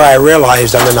 the more I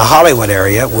realized I'm in the Hollywood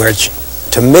area, which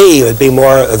to me would be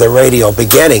more of the radio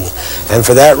beginning. And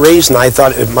for that reason I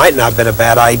thought it might not have been a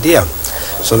bad idea.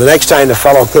 So the next time the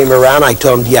fellow came around I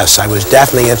told him yes, I was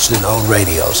definitely interested in old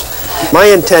radios. My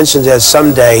intention is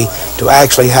someday to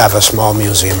actually have a small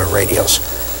museum of radios.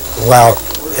 Well,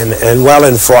 and well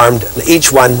informed,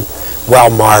 each one well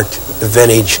marked, the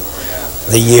vintage,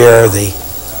 the year, the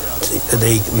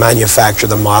manufacturer,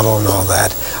 the model, and all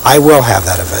that. I will have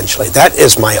that eventually. That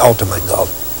is my ultimate goal.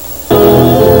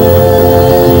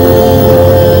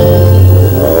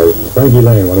 Frankie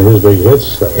Lane, one of his big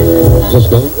hits.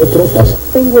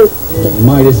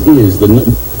 Midas is the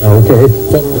okay.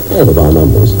 All of our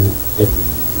numbers.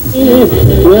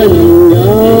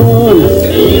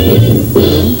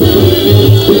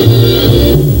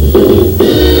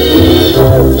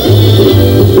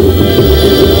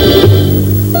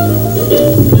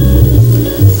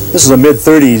 This is a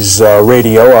mid-30s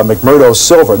radio, a McMurdo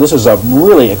Silver. This is a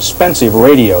really expensive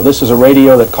radio. This is a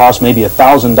radio that cost maybe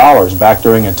 $1,000 back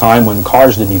during a time when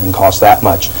cars didn't even cost that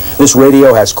much. This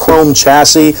radio has chrome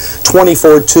chassis,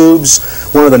 24 tubes,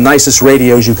 one of the nicest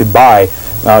radios you could buy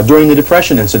during the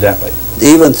Depression, incidentally.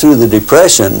 Even through the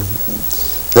Depression,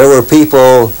 there were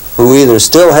people who either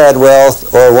still had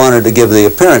wealth or wanted to give the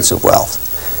appearance of wealth.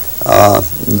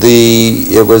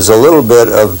 It was a little bit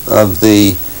of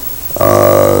the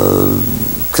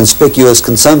conspicuous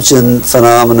consumption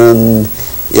phenomenon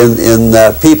in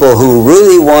that people who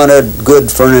really wanted good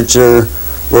furniture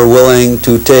were willing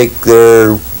to take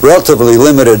their relatively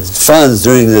limited funds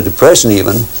during the Depression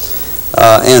even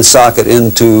and sock it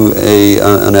into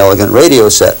an elegant radio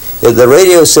set. The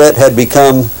radio set had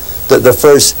become the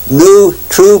first new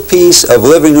true piece of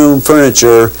living room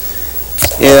furniture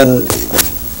in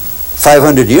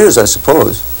 500 years, I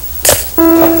suppose.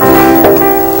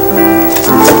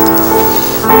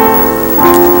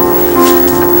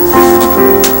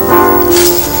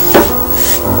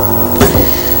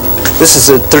 This is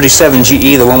a 37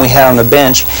 GE, the one we had on the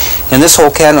bench, and this whole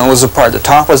cabinet was apart. The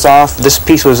top was off, this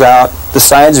piece was out, the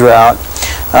sides were out.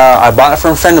 I bought it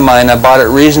from a friend of mine. I bought it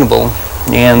reasonable,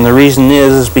 and the reason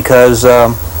is because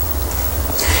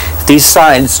these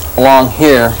sides along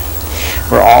here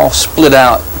were all split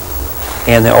out,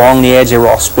 and along the edge they were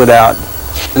all split out.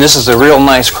 And this is a real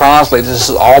nice Crosley. This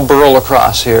is all burl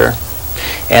across here.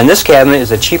 And this cabinet is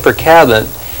a cheaper cabinet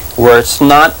where it's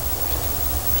not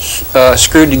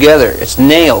screwed together. It's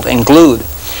nailed and glued.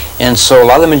 And so a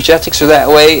lot of the Majestics are that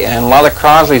way, and a lot of the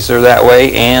Crosleys are that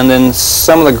way, and then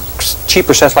some of the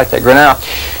cheaper sets like that Grinnell.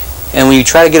 And when you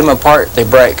try to get them apart, they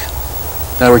break.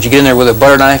 In other words, you get in there with a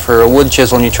butter knife or a wood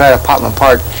chisel and you try to pop them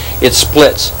apart, it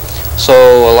splits. So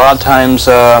a lot of times,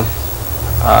 out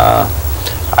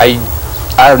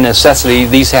of necessity,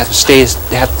 these have to stay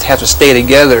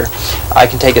together. I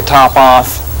can take a top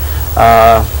off,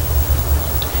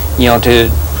 you know, to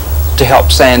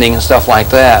help sanding and stuff like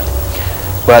that.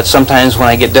 But sometimes when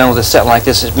I get done with a set like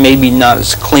this, it may be not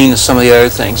as clean as some of the other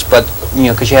things. But you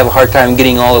know, because you have a hard time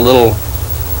getting all the little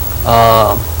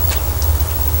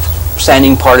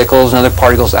sanding particles and other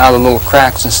particles out of the little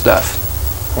cracks and stuff.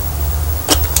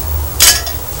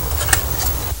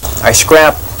 I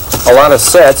scrap a lot of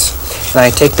sets, and I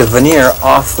take the veneer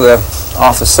off the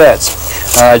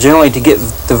sets. Generally, to get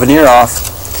the veneer off,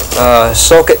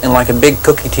 soak it in like a big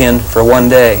cookie tin for 1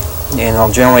 day, and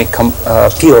I'll generally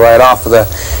peel right off with the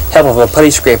help of a putty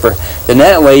scraper. Then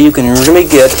that way, you can really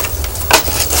get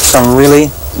some really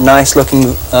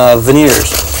nice-looking veneers.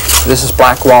 This is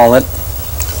black walnut,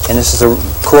 and this is a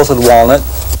quilted walnut,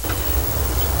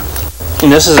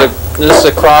 and this is a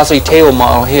Crosley table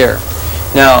model here.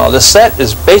 Now, the set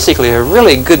is basically a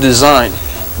really good design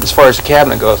as far as the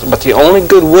cabinet goes, but the only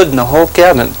good wood in the whole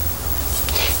cabinet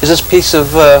is this piece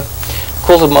of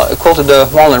quilted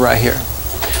walnut right here.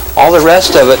 All the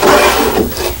rest of it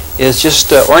is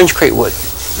just orange crate wood.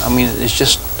 I mean, it's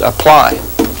just a ply.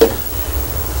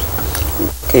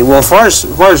 Okay, well, as far as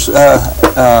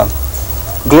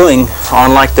gluing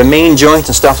on like the main joints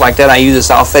and stuff like that, I use this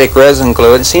alphatic resin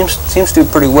glue. It seems to do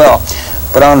pretty well.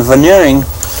 But on veneering,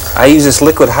 I use this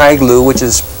liquid high glue, which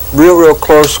is real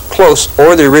close,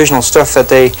 or the original stuff that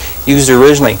they used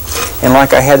originally. And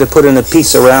like I had to put in a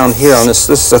piece around here on this.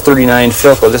 This is a 39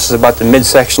 Philco. This is about the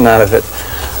midsection out of it.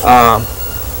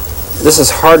 This is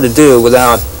hard to do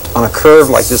on a curve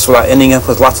like this without ending up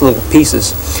with lots of little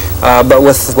pieces. But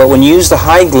when you use the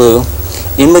high glue,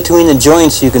 in between the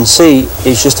joints, you can see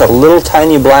it's just a little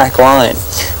tiny black line.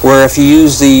 Where if you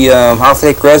use the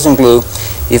alphatic resin glue,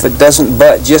 if it doesn't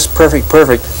butt just perfect,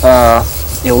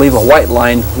 it'll leave a white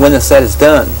line when the set is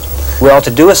done. Well, to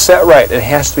do a set right, it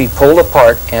has to be pulled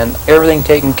apart and everything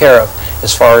taken care of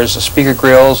as far as the speaker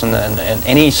grills and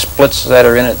any splits that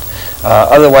are in it.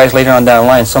 Otherwise, later on down the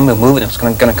line, somebody will move it and it's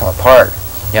going to come apart,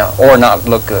 you know, or not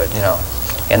look good, you know.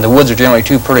 And the woods are generally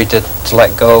too pretty to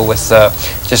let go with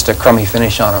just a crummy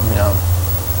finish on them, you know.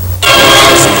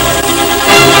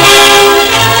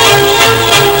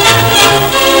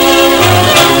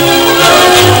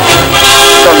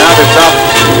 So now the top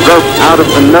broke out of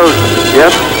the nose of the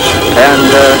ship, and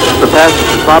the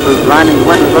passenger Bob is lining the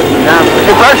window looking down.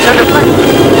 It burst into flames.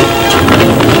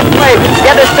 Wait,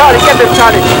 get it started.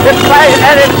 It's crashing,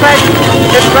 and it's crashing.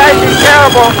 It's crashing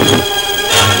terrible.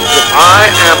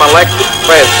 I am elected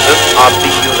President of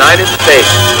the United States.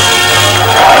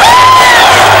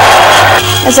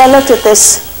 As I looked at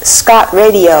this Scott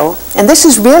radio, and this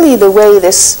is really the way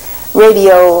this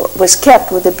radio was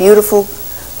kept with the beautiful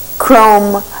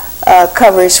chrome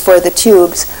covers for the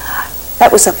tubes,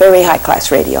 that was a very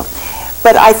high-class radio.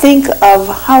 But I think of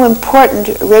how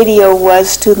important radio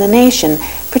was to the nation,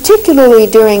 particularly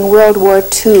during World War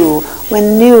II,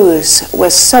 when news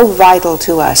was so vital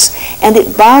to us, and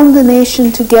it bound the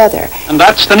nation together. And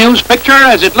that's the news picture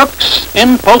as it looks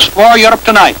in post-war Europe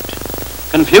tonight.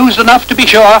 Confused enough to be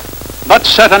sure, but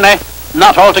certainly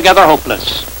not altogether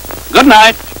hopeless. Good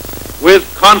night. With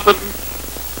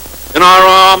confidence in our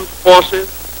armed forces,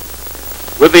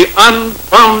 with the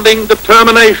unbounding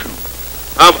determination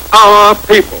of our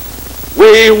people,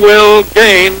 we will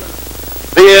gain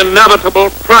the inevitable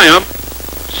triumph,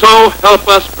 so help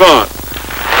us God.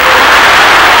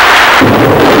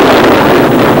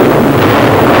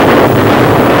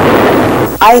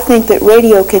 I think that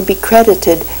radio can be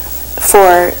credited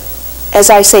for, as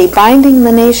I say, binding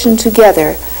the nation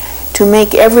together to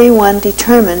make everyone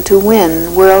determined to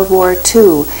win World War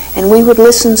II. And we would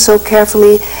listen so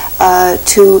carefully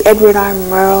to Edward R.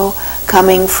 Murrow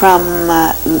coming from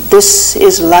This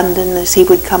Is London, as he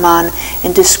would come on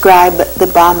and describe the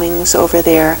bombings over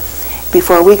there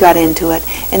before we got into it.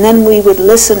 And then we would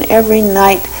listen every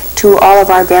night to all of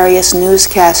our various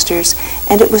newscasters,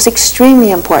 and it was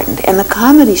extremely important. And the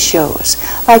comedy shows,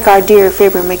 like our dear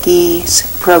Fibber McGee's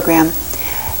program,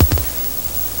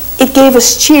 it gave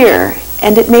us cheer,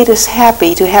 and it made us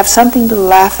happy to have something to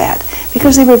laugh at,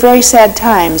 because they were very sad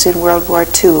times in World War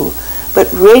II.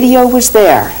 But radio was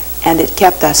there, and it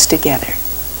kept us together.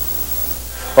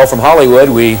 Well, from Hollywood,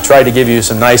 we tried to give you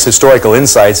some nice historical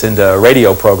insights into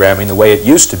radio programming the way it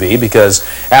used to be, because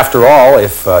after all,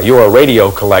 if you're a radio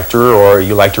collector or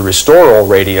you like to restore old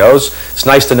radios, it's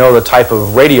nice to know the type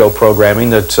of radio programming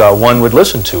that one would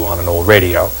listen to on an old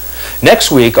radio.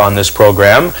 Next week on this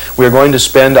program, we're going to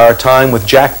spend our time with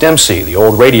Jack Dempsey, the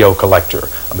old radio collector,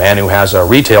 a man who has a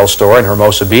retail store in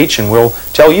Hermosa Beach, and we'll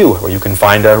tell you where you can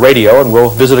find a radio, and we'll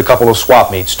visit a couple of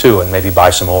swap meets too and maybe buy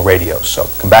some old radios. So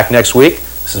come back next week.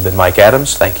 This has been Mike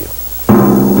Adams. Thank you.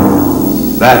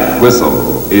 That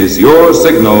whistle is your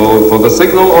signal for the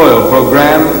Signal Oil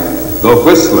program, The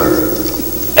Whistler.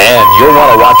 And you'll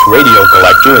want to watch Radio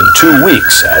Collector in 2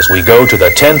 weeks as we go to the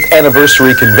 10th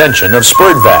anniversary convention of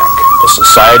SPURDVAC, the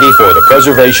Society for the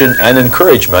Preservation and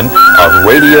Encouragement of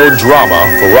Radio Drama,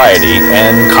 Variety,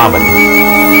 and Comedy.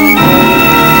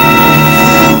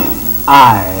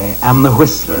 I am the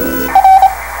Whistler.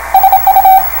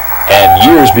 And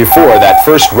years before that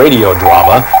first radio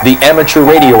drama, The Amateur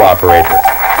Radio Operator.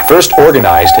 First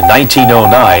organized in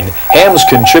 1909, Hams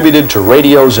contributed to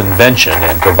radio's invention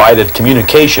and provided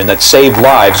communication that saved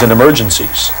lives in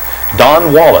emergencies.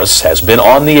 Don Wallace has been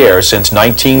on the air since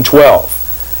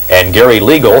 1912, and Gary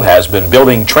Legal has been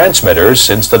building transmitters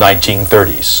since the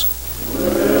 1930s.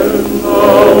 When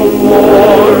the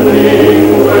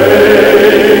morning wakens,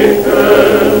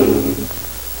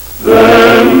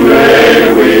 then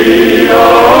may we arise.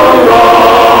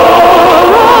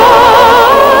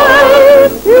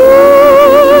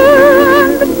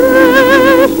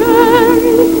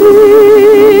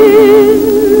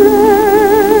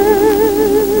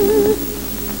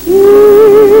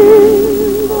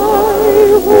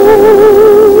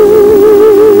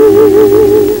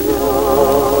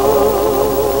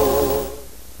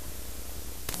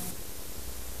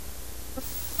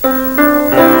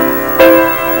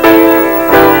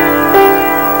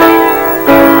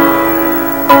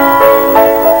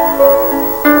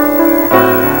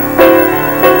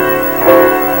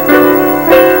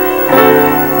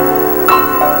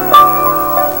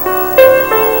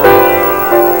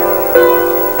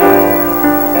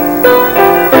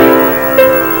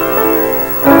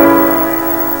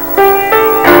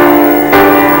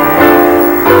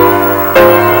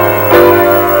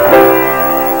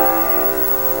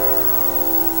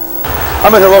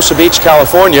 I'm in Hermosa Beach,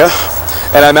 California,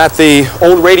 and I'm at the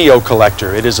Old Radio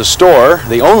Collector. It is a store,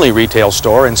 the only retail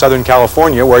store in Southern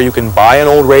California, where you can buy an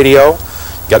old radio,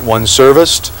 get one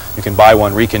serviced, you can buy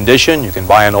one reconditioned, you can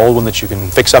buy an old one that you can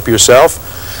fix up yourself.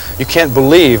 You can't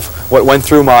believe what went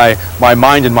through my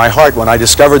mind and my heart when I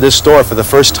discovered this store for the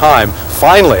first time.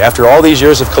 Finally, after all these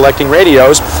years of collecting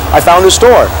radios, I found a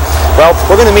store. Well,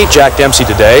 we're going to meet Jack Dempsey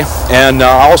today, and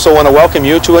I also want to welcome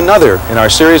you to another in our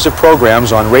series of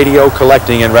programs on radio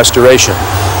collecting and restoration.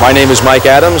 My name is Mike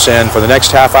Adams, and for the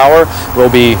next half hour,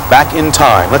 we'll be back in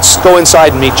time. Let's go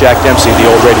inside and meet Jack Dempsey, the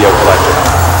old radio collector.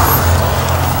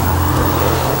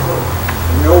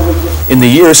 In the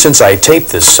years since I taped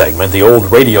this segment, the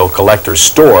Old Radio Collector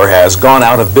store has gone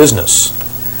out of business.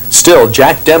 Still,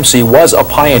 Jack Dempsey was a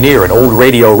pioneer in old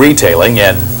radio retailing,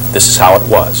 and this is how it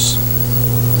was.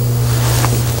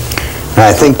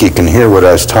 I think you can hear what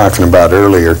I was talking about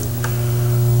earlier.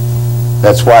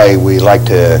 That's why we like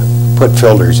to put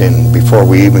filters in before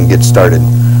we even get started.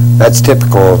 That's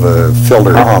typical of a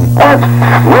filter hum.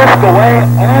 Whisk away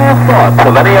all thoughts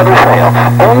of any other sale.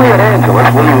 Only at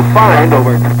Angelus will you find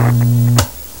over...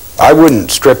 I wouldn't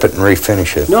strip it and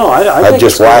refinish it. No, I I'd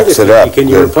just wax it up. Can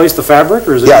you replace the fabric,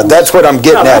 or is it? Yeah, that's what I'm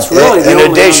getting at. Really an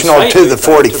additional to the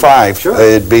 45, sure.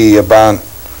 It'd be about,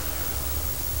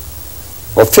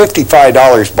 well,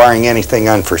 $55 barring anything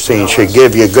unforeseen should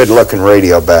give you a good-looking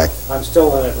radio back. I'm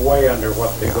still in it way under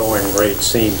what the going rate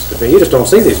seems to be. You just don't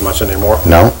see these much anymore.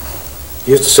 No.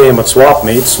 You used to see them at swap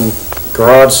meets and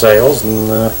garage sales,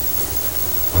 and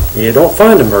you don't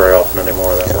find them very often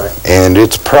anymore that way. And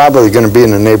it's probably going to be in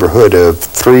the neighborhood of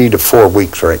 3 to 4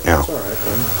 weeks right now. That's all right,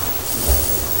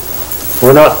 then.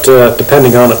 We're not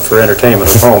depending on it for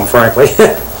entertainment at home, frankly.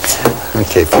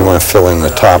 Okay, if you want to fill in the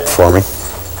top for me.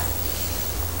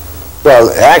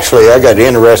 Well, actually, I got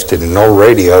interested in old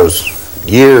radios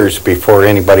years before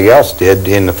anybody else did,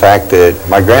 in the fact that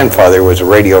my grandfather was a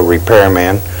radio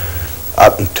repairman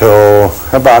up until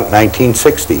about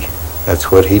 1960.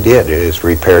 That's what he did, is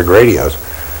repaired radios.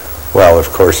 Well, of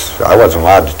course, I wasn't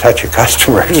allowed to touch a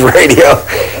customer's radio,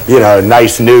 you know, a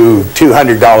nice new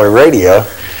 $200 radio.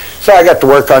 So I got to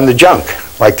work on the junk,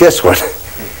 like this one.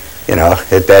 You know,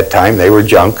 at that time, they were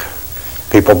junk.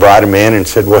 People brought them in and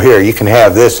said, well, here, you can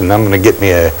have this, and I'm going to get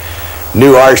me a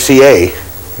new RCA.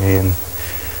 And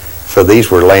so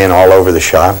these were laying all over the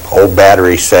shop, old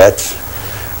battery sets,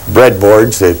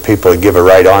 breadboards that people would give a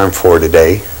right arm for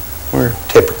today were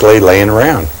typically laying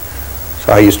around.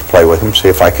 So I used to play with them, see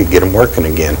if I could get them working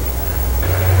again.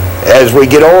 As we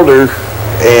get older,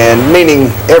 and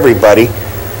meaning everybody,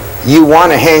 you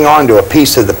want to hang on to a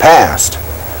piece of the past.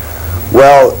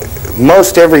 Well,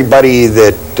 most everybody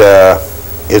that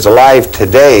is alive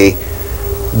today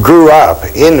grew up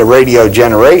in the radio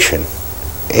generation,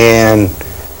 and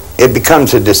it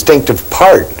becomes a distinctive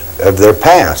part of their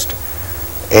past,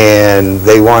 and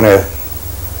they want to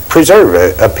preserve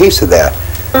a piece of that.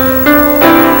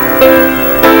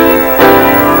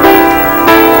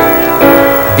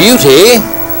 Beauty.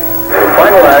 The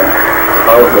final act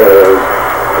of the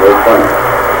play.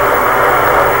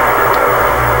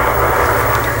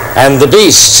 And the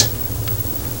Beast.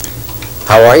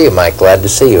 How are you, Mike? Glad to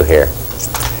see you here.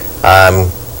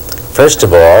 First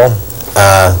of all,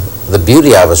 the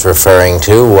Beauty I was referring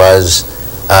to was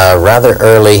rather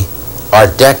early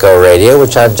Art Deco radio,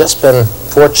 which I've just been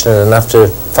fortunate enough to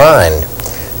find.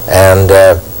 And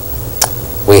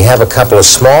we have a couple of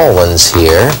small ones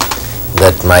here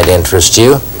that might interest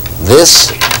you.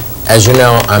 This, as you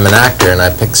know, I'm an actor and I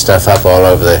pick stuff up all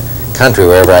over the country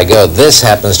wherever I go. This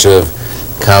happens to have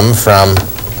come from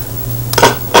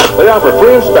They offer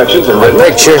free inspections and a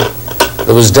picture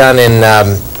that was done in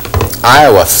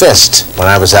Iowa, Fist, when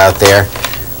I was out there.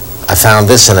 I found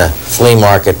this in a flea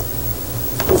market.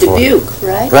 Dubuque,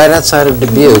 right? Right outside of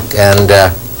Dubuque. And,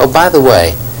 oh, by the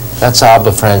way, that's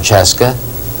Alba Francesca.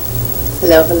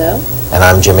 Hello, hello. And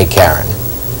I'm Jimmy Caron.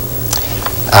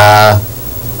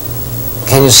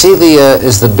 Can you see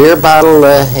is the beer bottle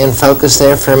in focus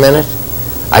there for a minute?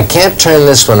 I can't turn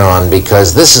this one on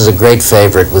because this is a great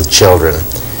favorite with children.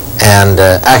 And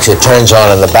actually it turns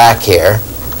on in the back here.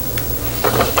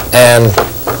 And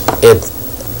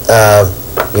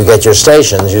you get your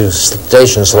stations. Your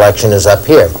station selection is up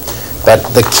here. But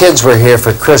the kids were here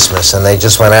for Christmas and they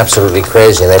just went absolutely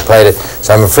crazy and they played it.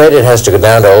 So I'm afraid it has to go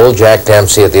down to old Jack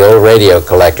Dempsey at the old radio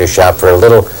collector shop for a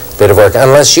little bit of work,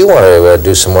 unless you want to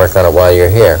do some work on it while you're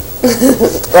here.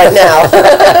 Right now.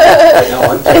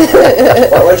 Why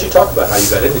don't you talk about how you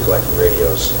got into collecting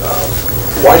radios?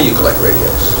 Why do you collect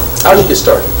radios? How did you get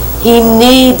started? He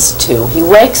needs to. He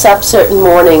wakes up certain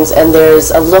mornings and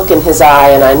there's a look in his eye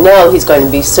and I know he's going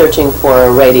to be searching for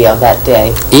a radio that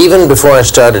day. Even before I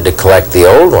started to collect the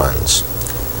old ones,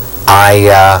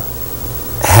 I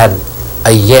had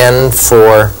a yen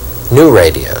for new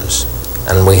radios.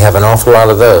 And we have an awful lot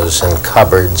of those in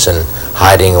cupboards and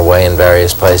hiding away in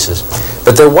various places.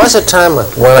 But there was a time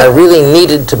when I really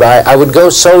needed to buy, I would go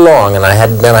so long and I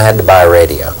had to buy a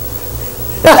radio.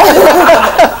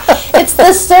 It's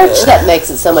the search that makes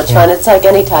it so much fun. It's like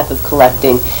any type of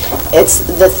collecting. It's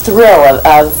the thrill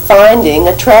of finding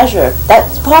a treasure.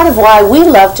 That's part of why we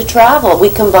love to travel. We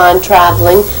combine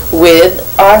traveling with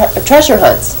our treasure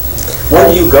hunts. Where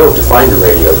do you go to find a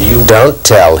radio? Don't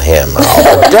tell him,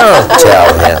 Alba. Don't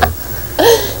tell him.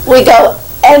 We go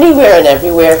anywhere and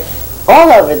everywhere, all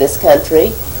over this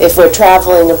country. If we're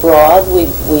traveling abroad, we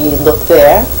look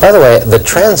there. By the way, the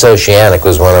Transoceanic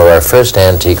was one of our first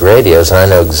antique radios, and I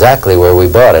know exactly where we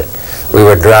bought it. We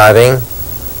were driving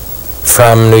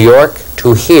from New York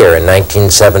to here in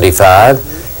 1975,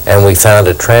 and we found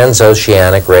a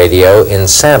Transoceanic radio in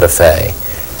Santa Fe.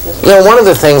 You know, one of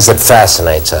the things that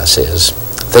fascinates us is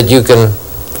that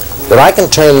I can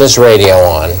turn this radio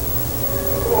on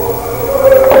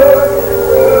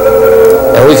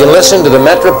and we can listen to the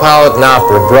Metropolitan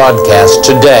Opera broadcast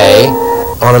today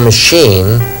on a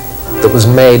machine that was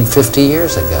made 50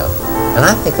 years ago. And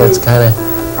I think that's kind of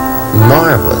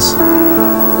marvelous.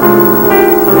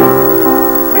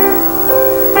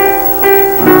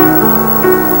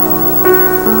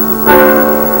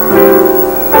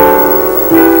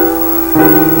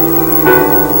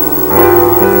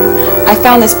 I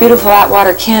found this beautiful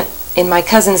Atwater Kent in my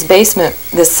cousin's basement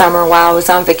this summer while I was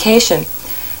on vacation.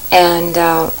 And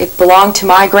it belonged to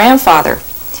my grandfather,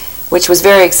 which was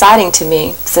very exciting to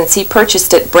me since he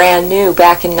purchased it brand new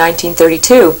back in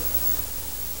 1932.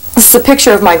 This is a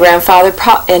picture of my grandfather,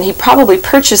 and he probably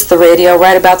purchased the radio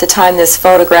right about the time this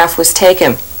photograph was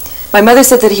taken. My mother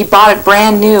said that he bought it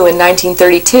brand new in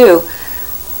 1932,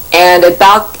 and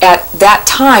about at that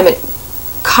time it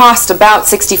cost about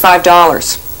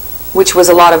 $65, which was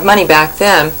a lot of money back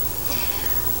then.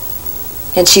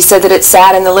 And she said that it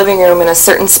sat in the living room in a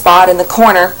certain spot in the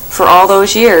corner for all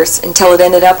those years until it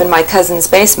ended up in my cousin's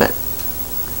basement.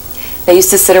 They used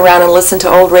to sit around and listen to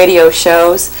old radio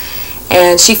shows,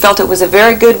 and she felt it was a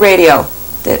very good radio,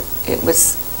 that it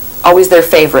was always their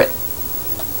favorite.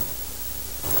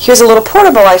 Here's a little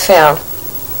portable I found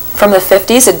from the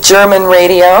 50s, a German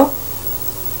radio.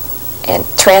 and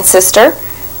transistor.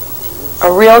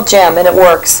 A real gem, and it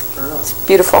works. It's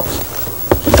beautiful.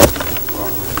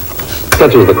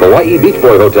 Such as the Kauai Beach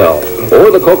Boy Hotel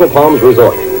or the Coco Palms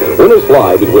Resort. Winners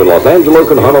fly between Los Angeles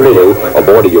and Honolulu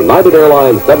aboard a United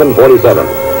Airlines 747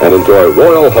 and enjoy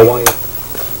Royal Hawaiian.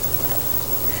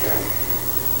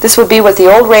 This would be what the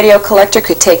old radio collector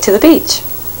could take to the beach.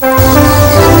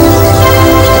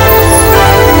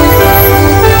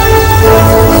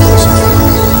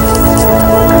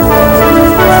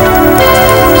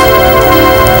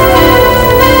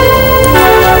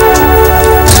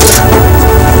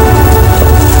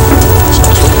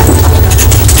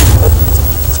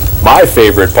 My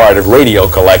favorite part of radio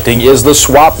collecting is the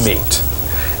swap meet.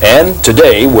 And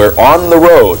today we're on the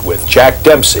road with Jack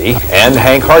Dempsey and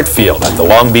Hank Hartfield at the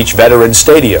Long Beach Veterans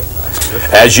Stadium.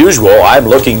 As usual, I'm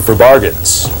looking for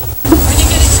bargains.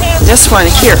 This one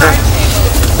here,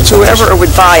 whoever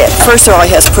would buy it, first of all, it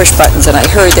has push buttons, and I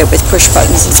heard that with push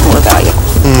buttons it's more valuable.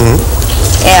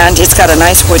 And it's got a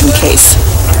nice wooden case,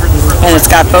 and it's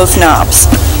got both knobs.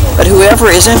 But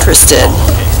whoever is interested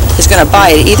is going to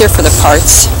buy it either for the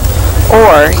parts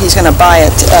or he's going to buy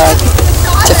it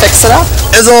to fix it up.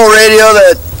 It's an old radio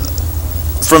that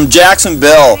from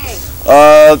Jacksonville.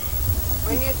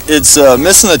 It's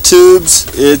missing the tubes.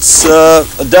 It's a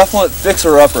definite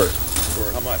fixer-upper.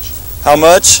 For how much? How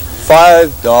much?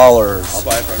 $5. I'll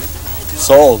buy it from you.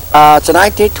 Sold. It's a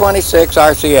 1926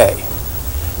 RCA,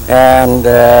 and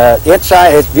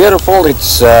inside it's beautiful.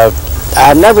 It's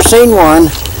I've never seen one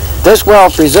this well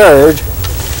preserved,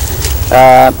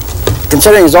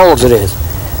 considering as old as it is.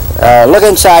 Look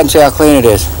inside and see how clean it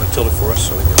is. Tilt it for us.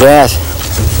 So yes.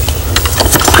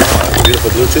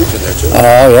 Beautiful blue tubes in there too.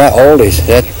 Oh yeah, oldies.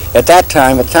 At that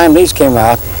time, at the time these came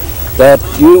out, that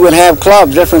you would have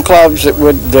clubs, different clubs that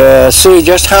would see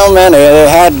just how many. They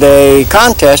had a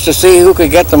contest to see who could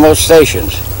get the most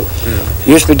stations.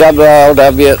 Used to be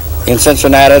WLW in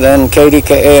Cincinnati, then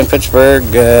KDKA in Pittsburgh,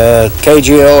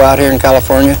 KGO out here in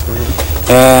California.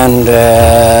 And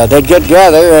they'd get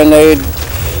together and they'd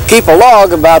keep a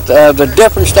log about the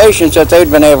different stations that they'd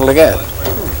been able to get.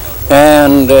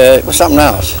 And it was something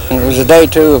else. And it was a day,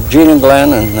 too, of Gene and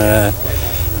Glenn, and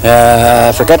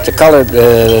I forget the color,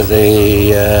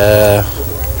 the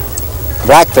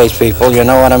blackface people, you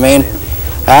know what I mean?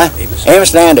 Huh?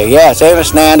 Amos Nandy, yes,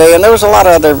 Amos Nandy. And there was a lot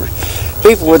of other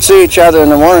people would see each other in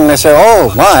the morning and they say,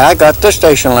 oh, my, I got this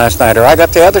station last night, or I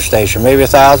got the other station, maybe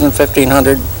 1,000,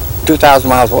 1,500, 2,000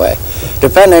 miles away,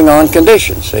 depending on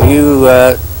conditions. So you,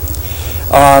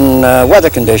 on weather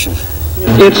conditions.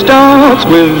 It starts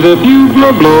with the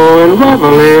bugler blowing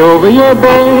reveille over your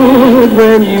bed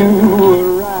when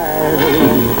you arrive.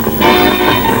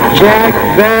 Jack,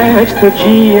 that's the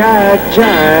G.I.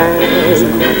 jive.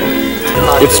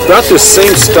 It's got the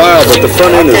same style, but the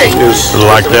front end is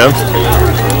like that?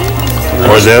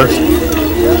 Or that?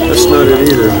 That's not it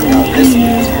either.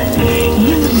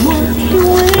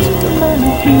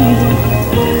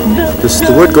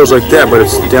 The wood goes like that, but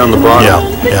it's down the bottom. Yeah,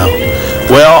 yeah.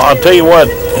 Well, I'll tell you what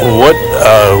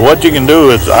you can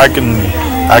do is I can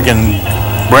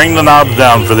bring the knobs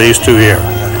down for these two here,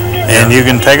 and you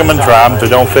can take them and try them. If they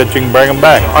don't fit, you can bring them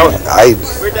back.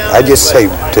 I just say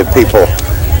to people,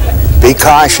 be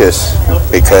cautious,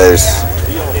 because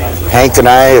Hank and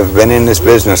I have been in this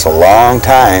business a long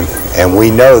time, and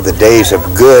we know the days of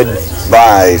good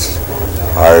buys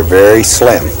are very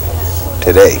slim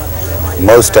today.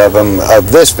 Most of them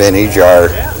of this vintage are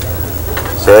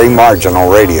very marginal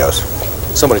radios.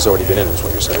 Somebody's already been in, is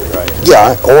what you're saying, right?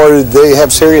 Yeah, or they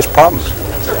have serious problems.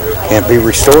 Can't be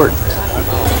restored.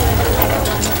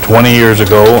 20 years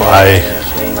ago, I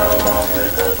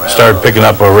started picking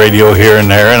up a radio here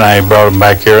and there, and I brought them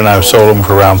back here, and I sold them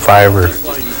for around $5 or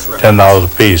 $10 a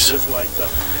piece.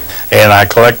 And I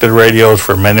collected radios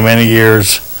for many, many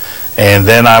years, and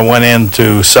then I went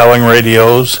into selling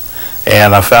radios,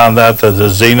 and I found out that the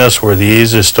Zeniths were the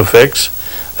easiest to fix.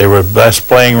 They were best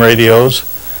playing radios,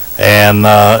 and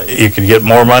you could get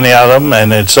more money out of them,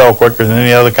 and it'd sell quicker than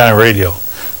any other kind of radio.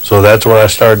 So that's what I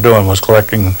started doing, was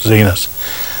collecting Zeniths.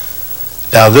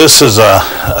 Now this is a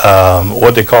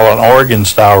what they call an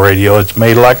organ-style radio. It's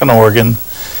made like an organ.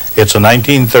 It's a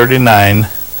 1939,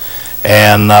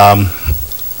 and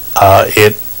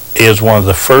it is one of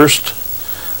the first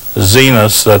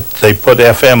Zeniths that they put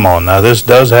FM on. Now this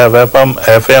does have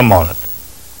FM on it.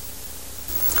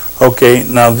 Okay,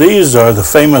 now these are the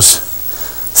famous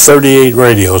 38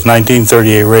 radios,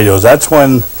 1938 radios. That's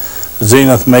when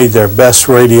Zenith made their best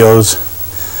radios,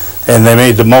 and they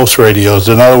made the most radios.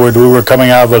 In other words, we were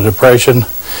coming out of a depression,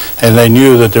 and they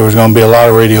knew that there was going to be a lot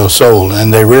of radios sold,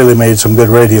 and they really made some good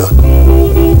radios.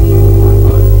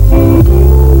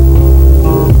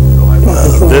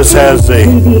 This has the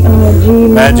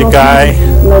magic eye.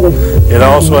 It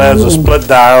also has the split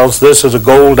dials. This is a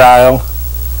gold dial.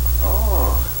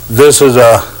 This is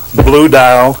a blue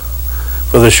dial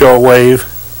for the short wave.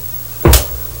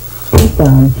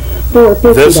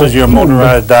 This is your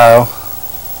motorized dial.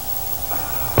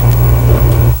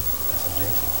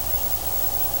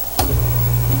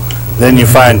 Then you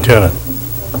fine tune it.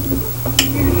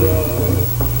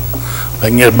 I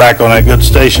can get back on that good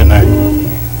station there.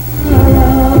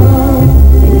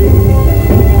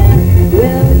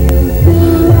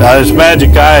 Now this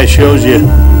magic eye shows you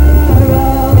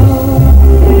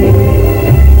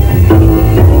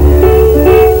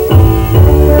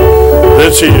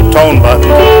this is your tone button.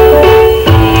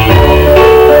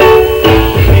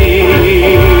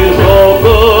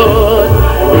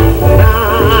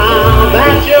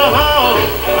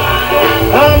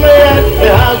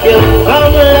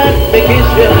 Come let me kiss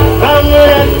you, come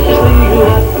let me see you.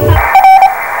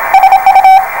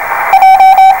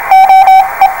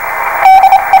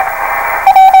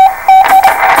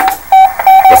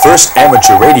 The first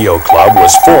amateur radio club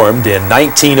was formed in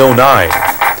 1909.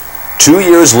 2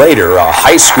 years later, a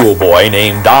high school boy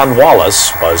named Don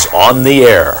Wallace was on the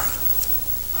air.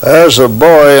 As a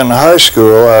boy in high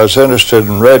school, I was interested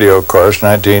in radio, of course,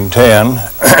 1910.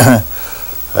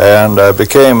 And I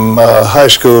became a high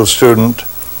school student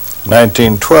in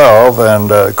 1912,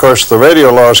 and of course the radio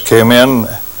laws came in,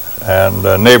 and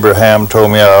neighbor Ham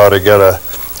told me I ought to get a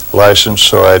license,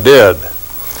 so I did.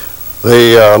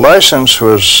 The license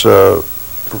was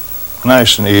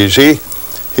nice and easy.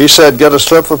 He said, get a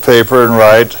slip of paper and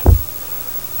write,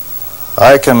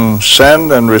 I can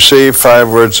send and receive 5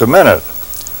 words a minute.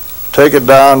 Take it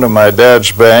down to my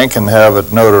dad's bank and have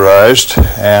it notarized,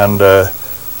 and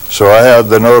so I had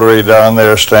the notary down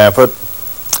there stamp it,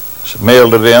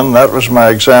 mailed it in. That was my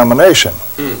examination.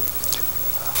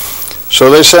 So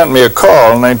they sent me a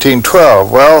call in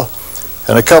 1912. Well,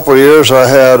 in a couple of years I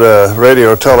had a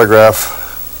radio telegraph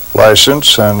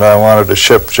license, and I wanted a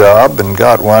ship job and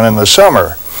got one in the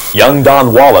summer. Young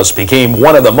Don Wallace became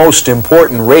one of the most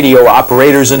important radio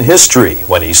operators in history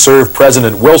when he served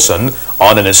President Wilson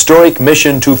on an historic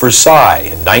mission to Versailles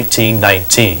in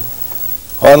 1919.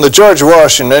 On the George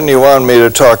Washington, you wanted me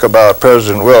to talk about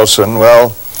President Wilson.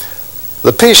 Well,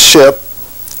 the peace ship,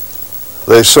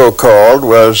 they so-called,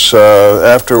 was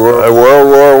after World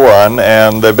War I,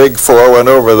 and the big four went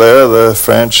over there, the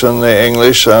French and the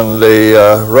English and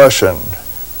the Russian.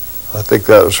 I think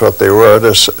that was what they were,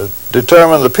 to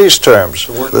determine the peace terms,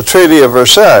 the Treaty of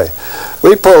Versailles.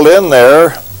 We pulled in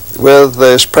there with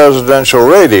this presidential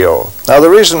radio. Now,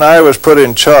 the reason I was put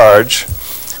in charge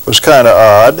was kind of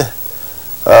odd.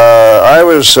 I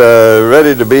was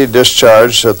ready to be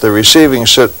discharged at the receiving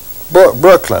set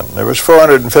Brooklyn. There was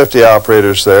 450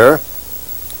 operators there.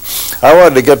 I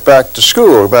wanted to get back to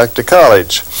school, back to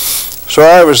college. So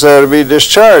I was there to be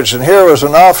discharged, and here was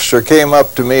an officer came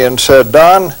up to me and said,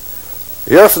 Don,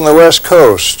 you're from the West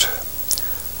Coast.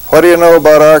 What do you know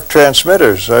about arc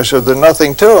transmitters? I said, there's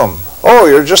nothing to them. Oh,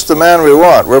 you're just the man we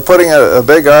want. We're putting a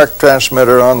big arc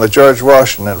transmitter on the George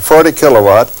Washington, 40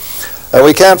 kilowatt, and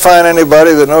we can't find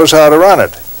anybody that knows how to run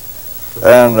it.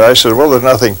 And I said, well, there's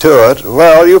nothing to it.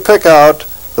 Well, you pick out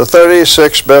the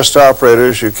 36 best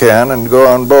operators you can and go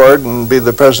on board and be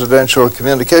the presidential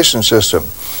communication system.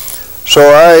 So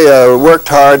I worked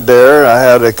hard there. I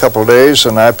had a couple days,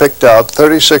 and I picked out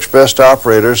 36 best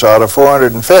operators out of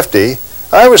 450.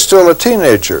 I was still a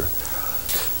teenager.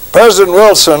 President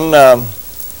Wilson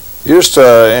used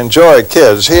to enjoy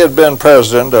kids. He had been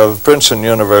president of Princeton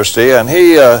University, and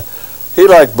he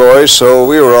liked boys, so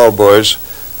we were all boys.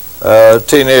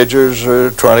 Teenagers,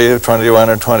 20, 21,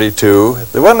 and 22.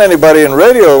 There wasn't anybody in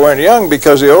radio who weren't young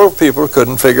because the old people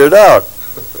couldn't figure it out.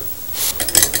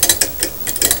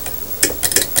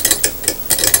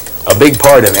 A big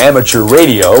part of amateur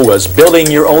radio was building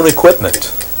your own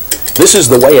equipment. This is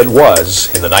the way it was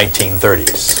in the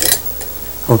 1930s.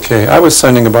 Okay, I was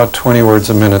sending about 20 words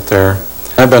a minute there.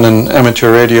 I've been in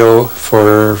amateur radio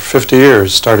for 50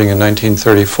 years, starting in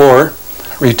 1934.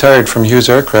 Retired from Hughes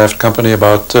Aircraft Company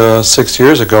about 6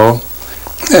 years ago.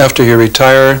 After you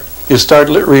retire, you start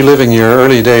reliving your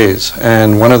early days,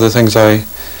 and one of the things I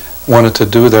wanted to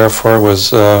do therefore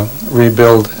was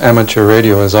rebuild amateur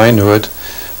radio as I knew it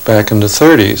back in the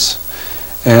 30s.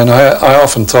 And I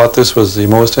often thought this was the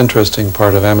most interesting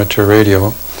part of amateur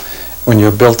radio, when you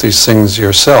built these things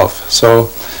yourself. So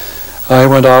I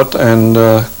went out and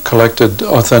collected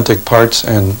authentic parts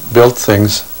and built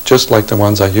things just like the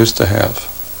ones I used to have.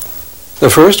 The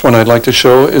first one I'd like to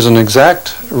show is an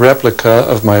exact replica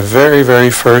of my very, very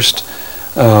first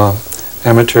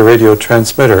amateur radio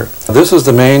transmitter. This is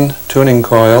the main tuning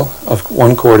coil of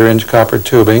 1/4 inch copper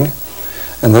tubing,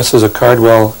 and this is a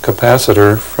Cardwell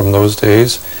capacitor from those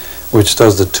days, which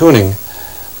does the tuning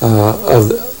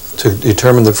to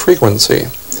determine the frequency.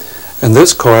 And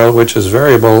this coil, which is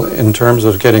variable in terms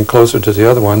of getting closer to the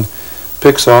other one,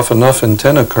 picks off enough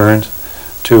antenna current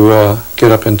to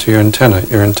get up into your antenna.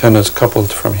 Your antenna is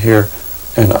coupled from here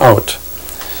and out.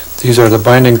 These are the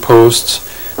binding posts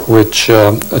which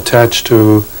attach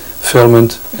to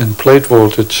filament and plate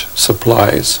voltage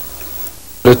supplies.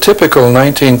 The typical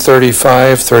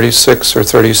 1935, 36, or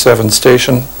 37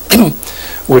 station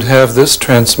would have this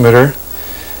transmitter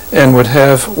and would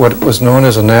have what was known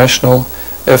as a national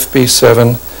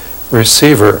FB7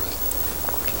 receiver.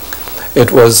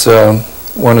 It was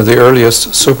one of the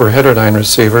earliest super heterodyne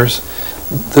receivers.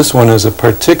 This one is a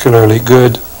particularly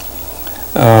good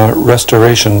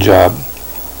restoration job.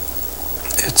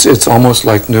 It's almost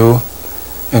like new,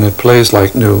 and it plays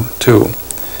like new too.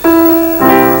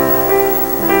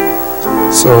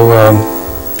 So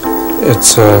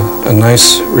it's a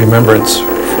nice remembrance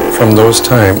from those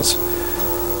times.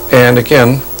 And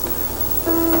again,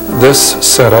 this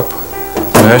setup,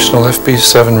 the National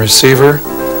FB7 receiver,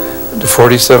 the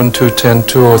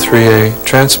 47210-203A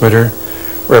transmitter,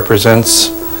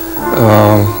 represents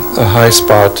a high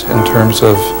spot in terms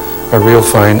of a real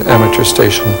fine amateur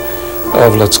station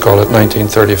of, let's call it,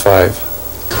 1935.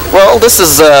 Well, this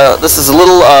is a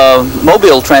little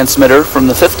mobile transmitter from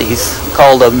the 50s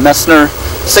called a Messner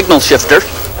signal shifter.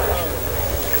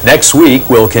 Next week,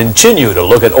 we'll continue to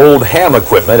look at old ham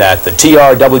equipment at the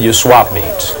TRW swap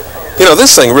meet. You know,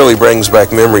 this thing really brings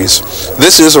back memories.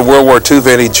 This is a World War II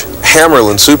vintage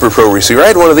Hammerlin Super Pro receiver. I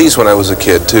had one of these when I was a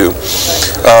kid, too.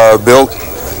 Built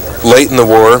late in the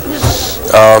war.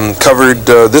 Covered,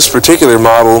 this particular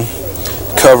model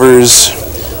covers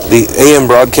the AM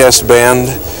broadcast band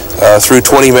through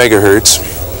 20 megahertz.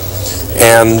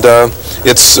 And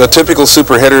it's a typical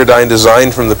super heterodyne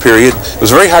design from the period. It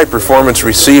was a very high performance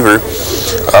receiver,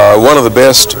 one of the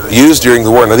best used during the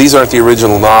war. Now, these aren't the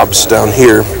original knobs down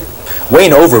here.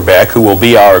 Wayne Overbeck, who will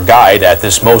be our guide at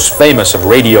this most famous of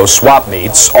radio swap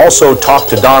meets, also talked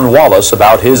to Don Wallace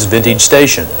about his vintage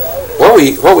station.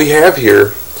 What we have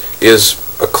here is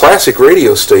a classic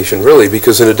radio station, really,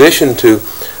 because in addition to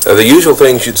the usual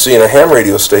things you'd see in a ham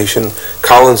radio station,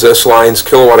 Collins S lines,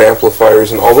 kilowatt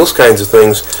amplifiers, and all those kinds of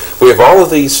things, we have all of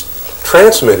these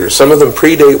transmitters. Some of them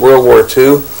predate World War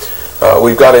II.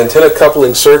 We've got antenna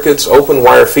coupling circuits, open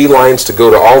wire feed lines to go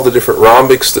to all the different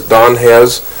rhombics that Don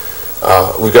has.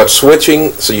 We've got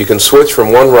switching, so you can switch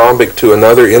from one rhombic to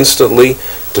another instantly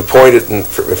to point it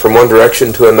from one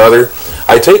direction to another.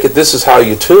 I take it this is how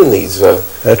you tune these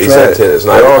antennas.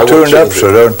 They're all tuned up,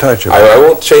 so don't touch them. I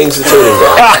won't change the tuning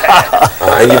down.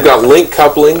 And you've got link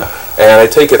coupling, and I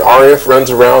take it RF runs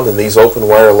around in these open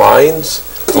wire lines.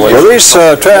 Well, these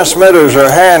transmitters are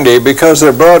handy because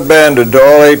they're broadbanded to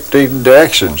all 18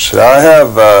 directions. I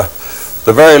have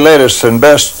the very latest and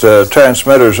best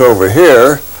transmitters over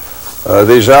here.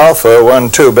 These Alpha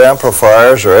one-tube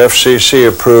amplifiers are FCC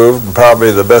approved and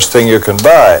probably the best thing you can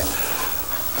buy.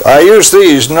 I use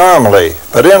these normally,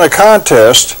 but in a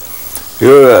contest,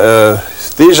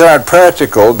 these aren't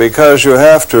practical because you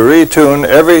have to retune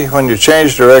when you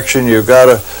change direction, you've got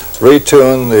to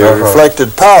retune the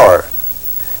reflected power.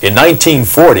 In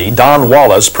 1940, Don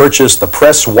Wallace purchased the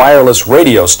Press Wireless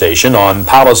radio station on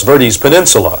Palos Verdes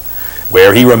Peninsula,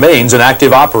 where he remains an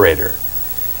active operator.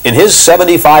 In his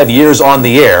 75 years on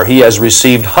the air, he has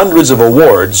received hundreds of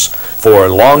awards for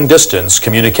long-distance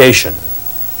communication.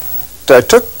 I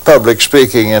took public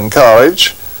speaking in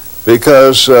college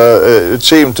because it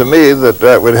seemed to me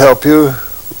that would help you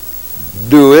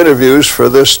do interviews for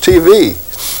this TV.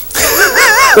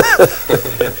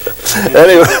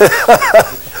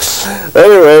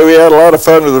 Anyway, we had a lot of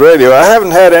fun with the radio. I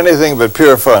haven't had anything but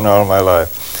pure fun all my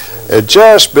life. It's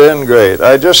just been great.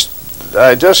 I just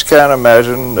can't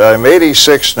imagine. I'm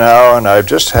 86 now, and I've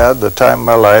just had the time of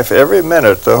my life. Every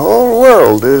minute, the whole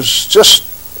world has just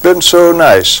been so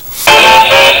nice.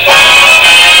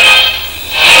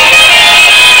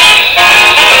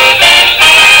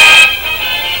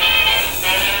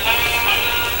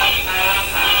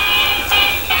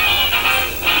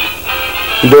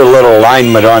 Do a little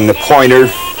alignment on the pointer.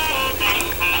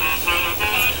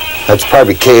 That's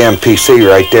probably KMPC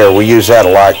right there. We use that a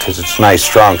lot because it's a nice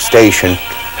strong station.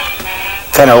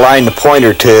 Kind of align the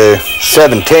pointer to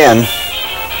 710.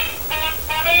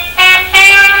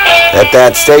 At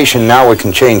that station, now we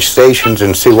can change stations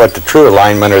and see what the true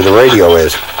alignment of the radio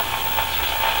is.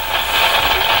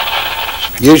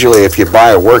 Usually if you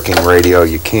buy a working radio,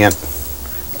 you can't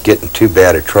get in too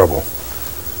bad of trouble.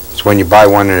 So when you buy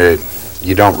one that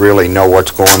you don't really know what's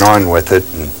going on with it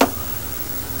and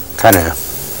kind of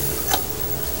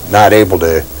not able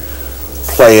to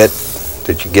play it,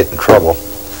 that you get in trouble.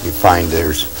 You find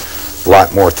there's a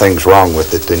lot more things wrong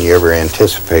with it than you ever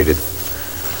anticipated.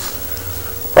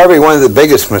 Probably one of the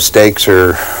biggest mistakes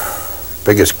or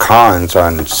biggest cons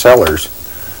on sellers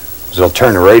is they'll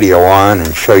turn the radio on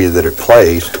and show you that it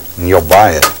plays and you'll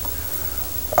buy it.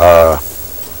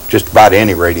 Just about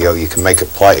any radio you can make it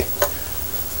play.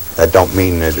 That don't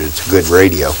mean that it's a good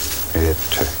radio. It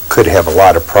could have a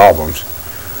lot of problems.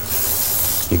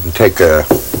 You can take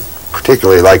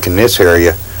particularly like in this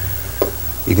area,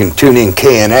 you can tune in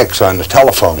KNX on the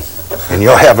telephone and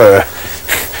you'll have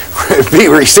be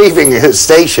receiving a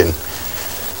station,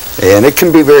 and it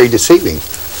can be very deceiving.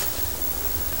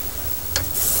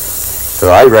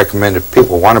 So I recommend if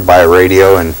people want to buy a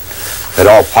radio and at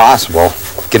all possible,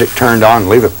 get it turned on,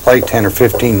 leave it play 10 or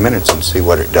 15 minutes and see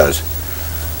what it does.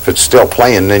 If it's still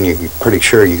playing, then you're pretty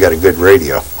sure you got a good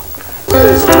radio.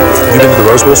 Have you been to the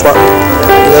Roseville swap? No,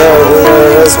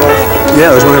 there's one. Yeah,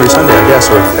 there's one every Sunday, I guess,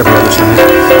 or every other Sunday.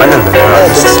 I've never been there.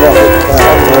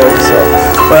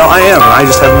 Well, I am, and I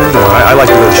just haven't been to one. I like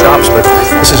to go to shops, but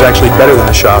this is actually better than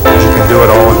the shop, because you can do it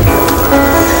all.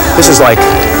 This is like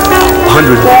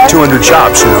 100, 200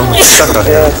 shops, you know, with stuff out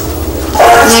here.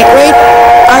 My great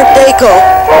Art Deco.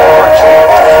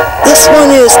 This one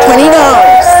is $20.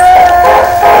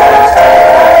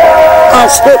 I'll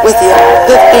split with you,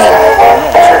 15.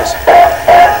 Cheers.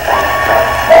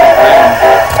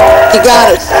 You got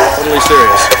it. Totally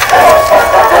serious.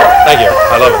 Thank you.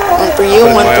 I love it. One for you,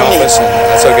 one for me.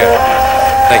 That's okay.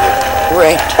 Thank you.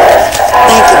 Great.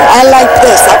 Thank you. I like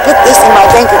this. I'll put this in my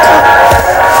bank account.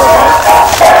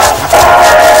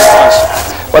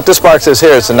 What this box is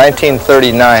here is a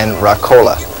 1939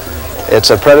 Rockola. It's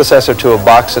a predecessor to a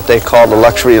box that they call the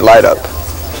Luxury Light-Up.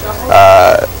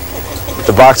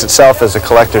 The box itself is a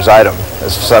collector's item.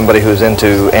 As somebody who's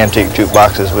into antique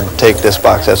jukeboxes would take this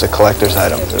box as a collector's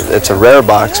item. It's a rare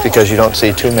box because you don't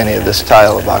see too many of this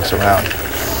style of box around.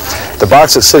 The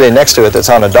box that's sitting next to it that's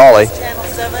on a dolly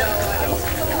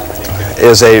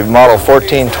is a model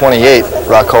 1428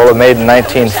 Rockola made in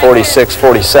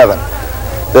 1946-47.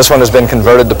 This one has been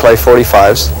converted to play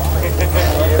 45s.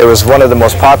 It was one of the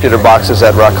most popular boxes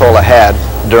that Rockola had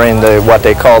during what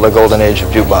they call the golden age of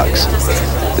jukebox.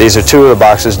 These are two of the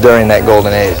boxes during that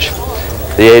golden age.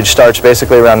 The age starts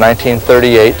basically around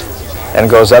 1938 and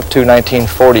goes up to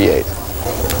 1948.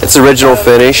 It's original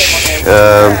finish.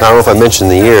 I don't know if I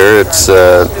mentioned the year. It's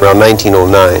around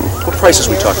 1909. What prices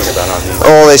are we talking about on these?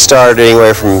 Oh, they start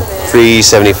anywhere from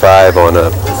 $375 on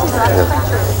up. Yeah.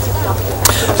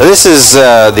 Now this is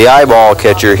the eyeball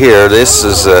catcher here. This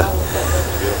is a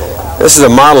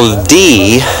Model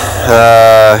D.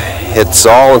 It's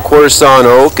all in quarter sawn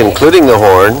oak, including the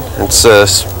horn. It's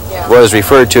what is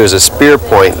referred to as a spear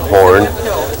point horn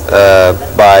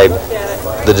by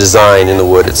the design in the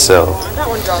wood itself.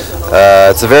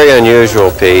 It's a very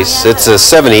unusual piece. It's a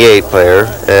 78 player,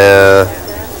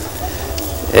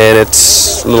 and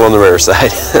it's a little on the rare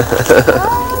side.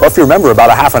 Well, if you remember,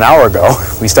 about a half an hour ago,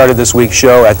 we started this week's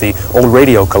show at the Old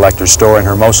Radio Collector store in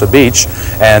Hermosa Beach,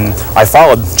 and I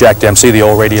followed Jack Dempsey, the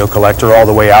Old Radio Collector, all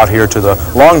the way out here to the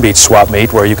Long Beach swap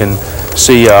meet, where you can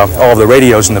see all of the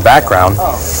radios in the background.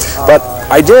 But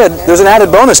there's an added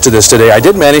bonus to this today. I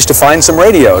did manage to find some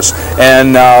radios,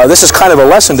 and this is kind of a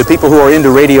lesson to people who are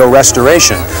into radio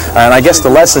restoration. And I guess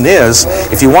the lesson is,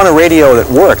 if you want a radio that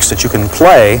works, that you can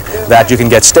play, that you can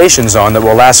get stations on that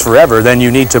will last forever, then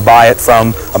you need to buy it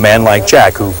from a man like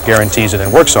Jack, who guarantees it and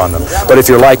works on them. But if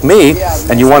you're like me,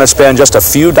 and you want to spend just a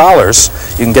few dollars,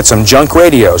 you can get some junk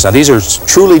radios. Now, these are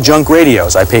truly junk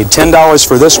radios. I paid $10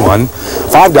 for this one,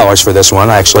 $5 for this one,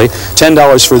 actually,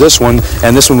 $10 for this one,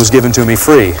 and this one was given to me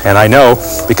free. And I know,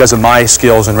 because of my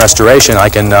skills in restoration, I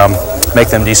can make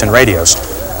them decent radios.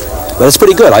 But it's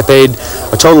pretty good. I paid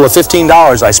a total of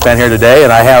 $15 I spent here today,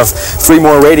 and I have 3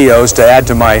 more radios to add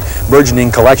to my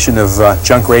burgeoning collection of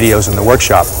junk radios in the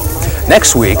workshop.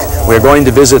 Next week, we're going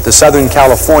to visit the Southern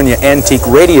California Antique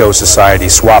Radio Society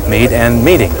swap meet and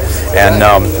meeting, and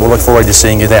we'll look forward to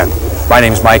seeing you then. My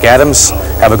name's Mike Adams.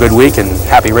 Have a good week, and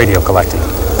happy radio collecting.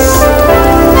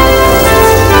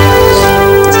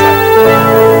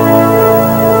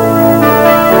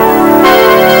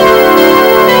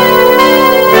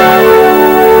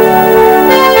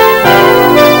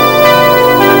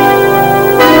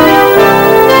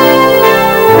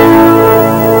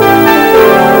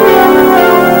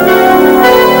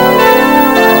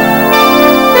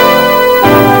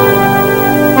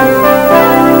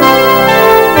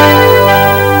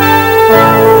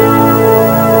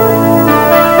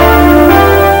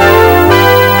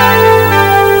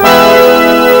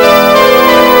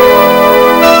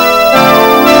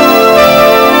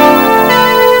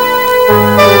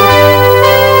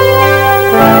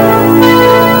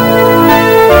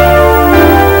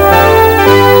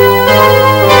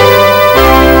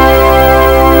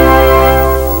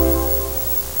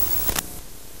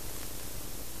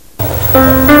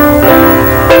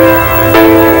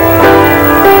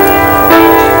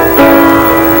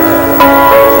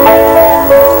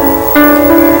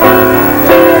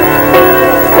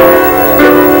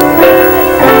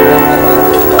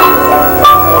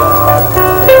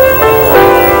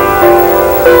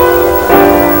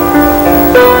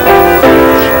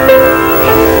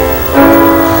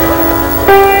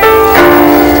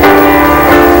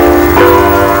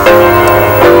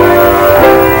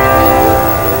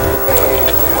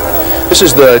 This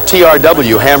is the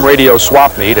TRW ham radio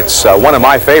swap meet. It's one of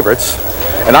my favorites.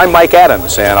 And I'm Mike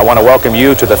Adams, and I want to welcome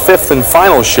you to the 5th and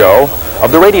final show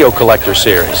of the Radio Collector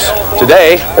Series.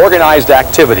 Today, organized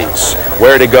activities.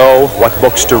 Where to go, what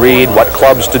books to read, what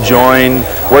clubs to join,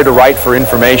 where to write for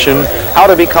information, how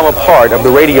to become a part of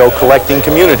the radio collecting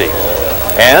community.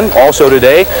 And also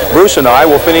today, Bruce and I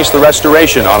will finish the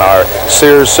restoration on our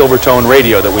Sears Silvertone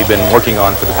radio that we've been working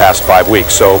on for the past 5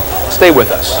 weeks. So stay with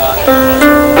us.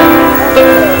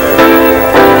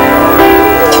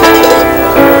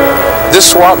 This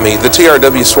swap meet, the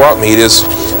TRW swap meet, is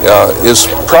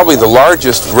probably the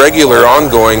largest regular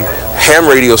ongoing ham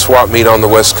radio swap meet on the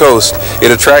West Coast. It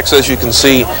attracts, as you can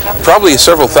see, probably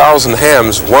several thousand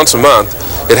hams once a month.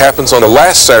 It happens on the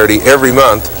last Saturday every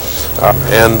month,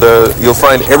 and you'll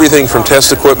find everything from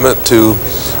test equipment to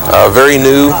very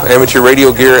new amateur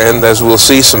radio gear, and as we'll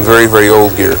see, some very, very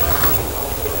old gear.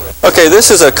 Okay, this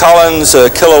is a Collins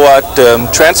kilowatt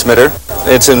transmitter.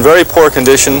 It's in very poor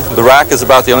condition. The rack is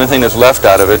about the only thing that's left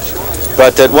out of it.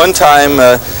 But at one time,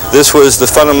 this was the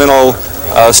fundamental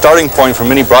starting point for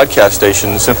many broadcast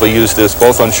stations. Simply used this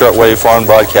both on shortwave, foreign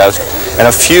broadcast, and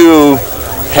a few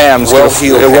hams,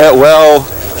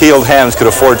 well-heeled hams could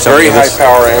afford something. Very high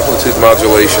power amplitude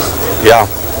modulation. Yeah.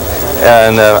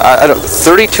 And I don't,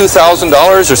 $32,000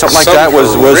 or something like that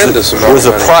was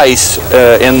the price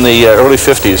in the early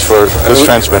 50s for this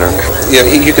transmitter. Yeah,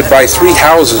 you could buy 3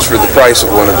 houses for the price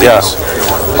of one of these.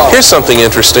 Yeah. Here's something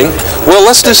interesting. Well,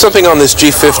 let's do something on this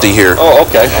G50 here. Oh,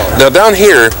 okay. Now down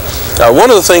here, one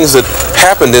of the things that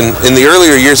happened in the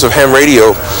earlier years of ham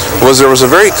radio was there was a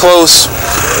very close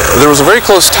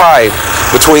tie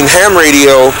between ham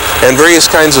radio and various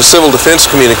kinds of civil defense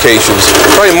communications,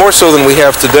 probably more so than we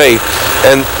have today.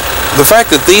 And the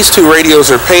fact that these two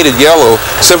radios are painted yellow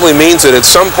simply means that at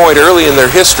some point early in their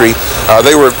history,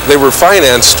 they were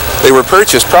financed, they were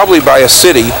purchased probably by a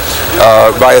city,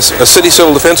 by a city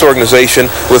civil defense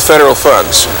organization with federal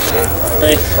funds.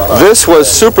 This was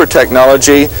super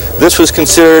technology. This was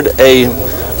considered a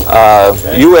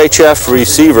UHF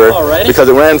receiver because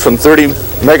it ran from 30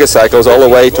 megacycles all the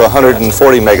way to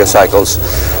 140 megacycles.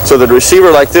 So the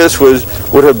receiver like this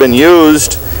would have been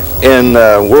used in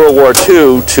World War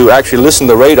II to actually listen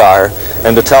to radar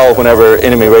and to tell whenever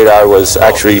enemy radar was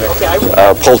actually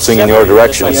pulsing in your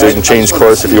direction, so you can change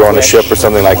course if you're on a ship or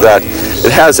something like that.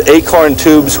 It has acorn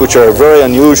tubes, which are very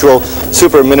unusual,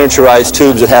 super miniaturized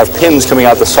tubes that have pins coming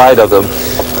out the side of them.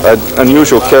 An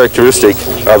unusual characteristic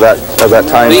of that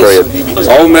time period.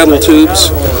 All metal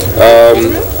tubes,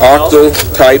 octal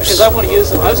types,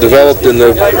 developed in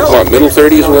the middle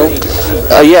 30s, Will?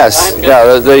 Yes.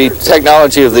 Yeah, the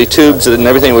technology of the tubes and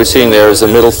everything we're seeing there is a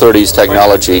middle 30s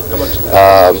technology,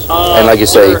 and like you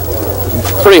say,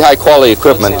 pretty high quality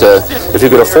equipment. If you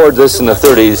could afford this in the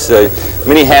 30s,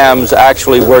 many hams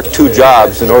actually worked 2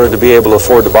 jobs in order to be able to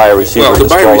afford to buy a receiver. Well, to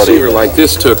buy a receiver like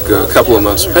this took a couple of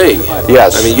months' pay.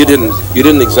 Yes. I mean, you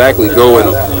didn't exactly go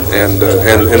and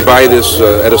buy this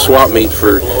at a swap meet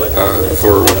for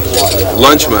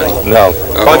lunch money. No.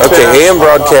 Okay, AM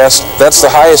broadcast, that's the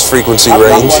highest frequency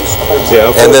range.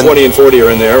 Yeah, 420 and 40 are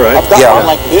in there, right? Yeah.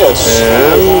 Like this.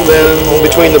 And then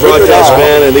between the broadcast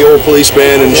band and the old police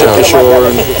band and Ship to Shore.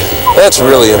 That's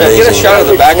really amazing. Get a shot of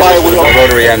the back of the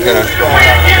rotary antenna.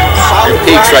 It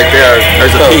peaks right there.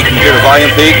 There's a peak. You get a volume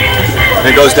peak, and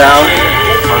it goes down.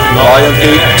 Volume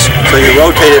peak. So you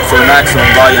rotate it for the maximum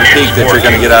volume peak that you're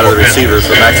going to get out of the receiver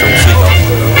for maximum signal.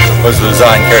 Was the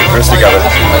design characteristic of it.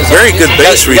 Very good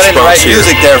bass response here.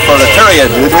 Music there for the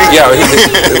period, did we? Yeah,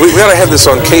 we got to have this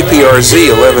on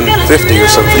KPRZ 1150 or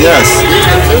something. Yes.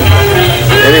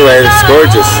 Anyway, it's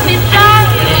gorgeous.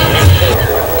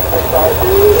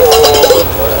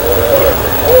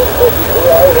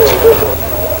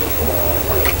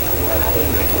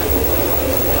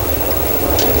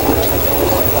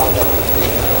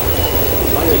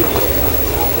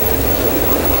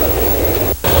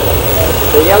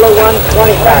 The yellow one,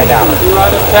 $25.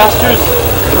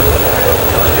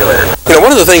 You know,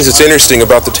 one of the things that's interesting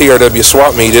about the TRW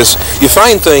swap meet is you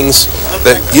find things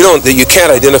that you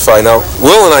can't identify. Now,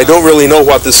 Will and I don't really know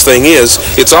what this thing is.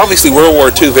 It's obviously World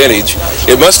War II vintage.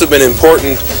 It must have been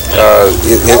important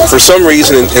for some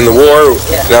reason in the war.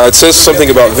 Now, it says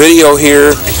something about video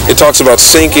here. It talks about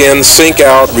sync in, sync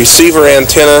out, receiver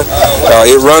antenna.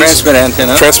 It runs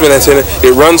transmit antenna.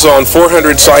 It runs on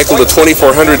 400 cycle to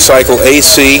 2400 cycle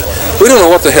AC. We don't know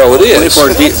what the hell it is.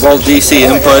 24 volt DC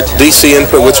input. DC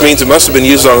input, which means it must have been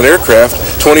used on an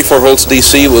aircraft. 24 volts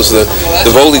DC was the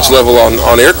voltage level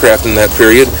on aircraft in that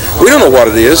period. We don't know what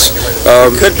it is.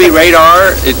 It could be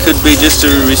radar. It could be just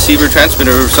a receiver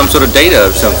transmitter or some sort of data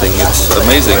or something. something. It's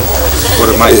amazing what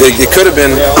it might be. It could have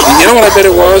been, you know what I bet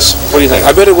it was? What do you think?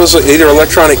 I bet it was either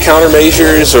electronic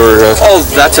countermeasures or... oh,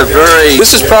 that's a very...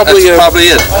 This is probably... That's probably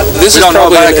it. This we is don't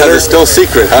know probably about it because it's still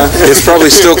secret, huh? It's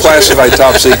probably still classified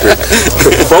top secret.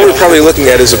 What we're probably looking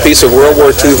at is a piece of World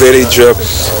War II vintage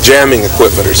jamming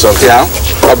equipment or something. Yeah?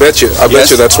 I'll bet you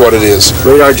that's what it is.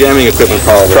 Radar jamming equipment,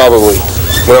 probably. Probably.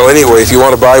 Well, anyway, if you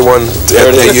want to buy one, there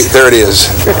it is.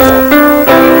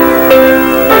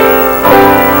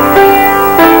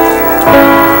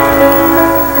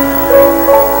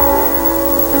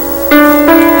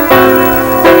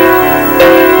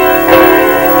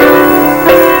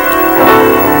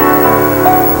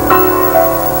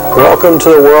 Welcome to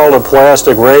the world of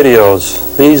plastic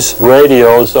radios. These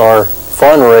radios are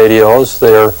fun radios.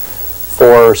 They're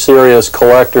for serious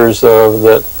collectors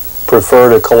that prefer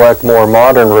to collect more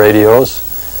modern radios.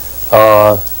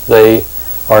 They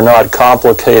are not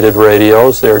complicated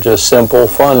radios. They're just simple,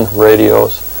 fun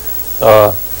radios.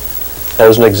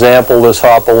 As an example, this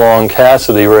Hopalong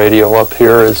Cassidy radio up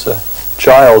here is a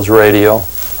child's radio,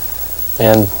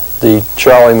 and the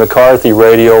Charlie McCarthy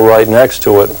radio right next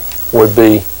to it would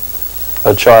be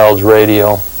a child's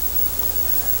radio.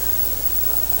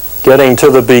 Getting to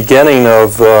the beginning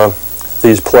of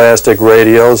these plastic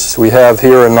radios, we have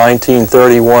here a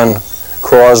 1931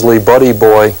 Crosley Buddy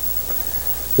Boy,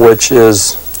 which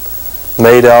is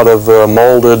made out of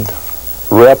molded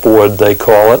rep wood, they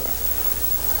call it.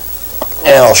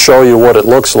 And I'll show you what it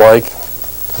looks like.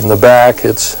 In the back,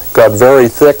 it's got very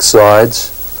thick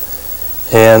sides,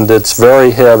 and it's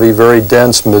very heavy, very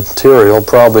dense material,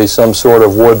 probably some sort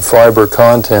of wood fiber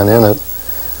content in it.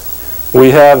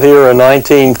 We have here a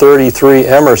 1933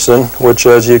 Emerson, which,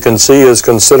 as you can see, is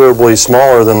considerably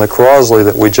smaller than the Crosley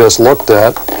that we just looked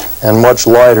at, and much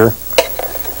lighter.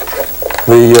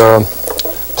 The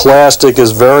plastic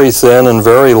is very thin and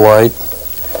very light.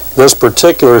 This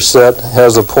particular set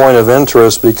has a point of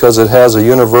interest because it has a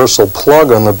universal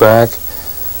plug on the back,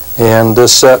 and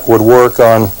this set would work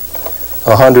on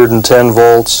 110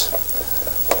 volts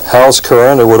house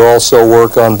current. It would also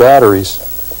work on batteries.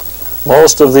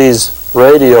 Most of these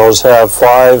radios have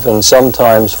 5 and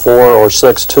sometimes 4 or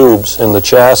 6 tubes in the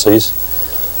chassis.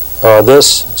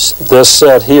 This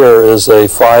set here is a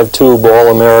 5-tube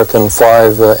All-American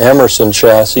 5 Emerson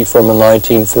chassis from a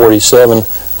 1947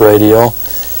 radio.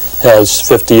 Has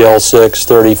 50 L6,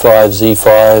 35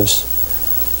 Z5s,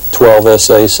 12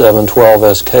 SA7, 12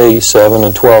 SK7,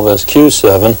 and 12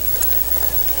 SQ7.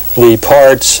 The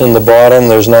parts in the bottom,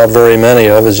 there's not very many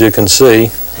of, as you can see.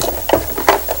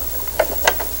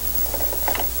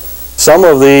 Some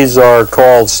of these are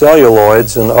called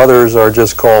celluloids and others are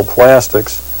just called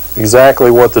plastics.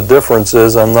 Exactly what the difference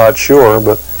is, I'm not sure,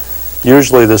 but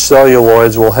usually the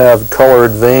celluloids will have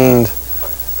colored veined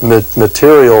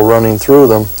material running through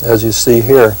them, as you see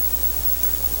here.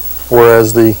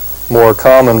 Whereas the more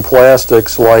common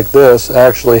plastics like this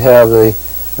actually have a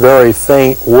very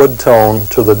faint wood tone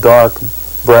to the dark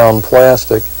brown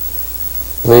plastic.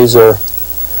 These are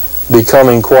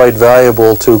becoming quite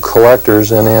valuable to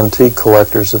collectors and antique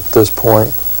collectors at this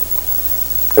point.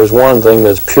 There's one thing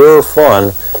that's pure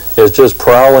fun, is just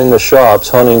prowling the shops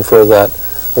hunting for that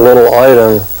little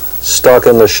item stuck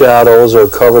in the shadows or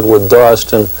covered with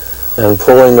dust, and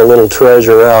pulling the little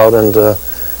treasure out and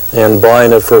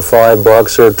buying it for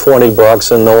 $5 or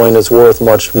 $20 and knowing it's worth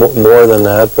much more than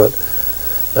that. But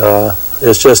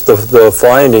it's just the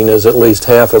finding is at least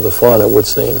half of the fun, it would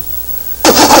seem.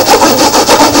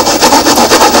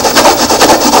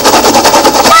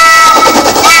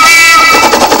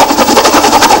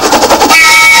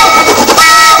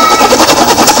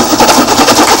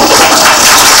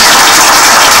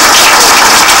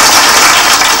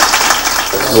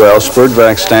 Well,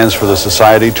 SPURDVAC stands for the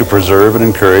Society to Preserve and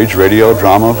Encourage Radio,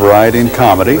 Drama, Variety, and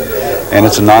Comedy, and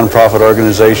it's a nonprofit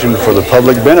organization for the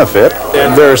public benefit.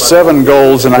 There are 7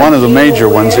 goals, and one of the major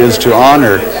ones is to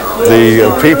honor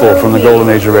the people from the golden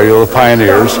age of radio, the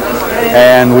pioneers,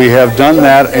 and we have done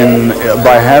that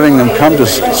by having them come to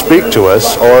speak to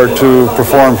us or to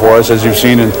perform for us, as you've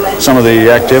seen in some of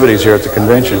the activities here at the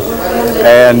convention,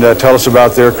 and tell us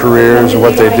about their careers and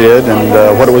what they did and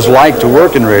what it was like to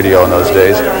work in radio in those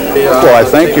days. So I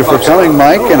thank you for coming,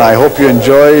 Mike, and I hope you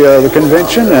enjoy the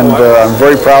convention, and I'm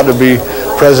very proud to be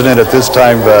president at this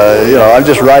time. I'm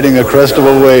just riding a crest of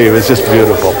a wave. It's just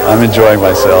beautiful. I'm enjoying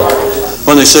myself.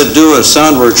 When they said do a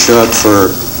sound workshop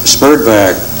for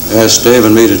SPURDVAC, asked Dave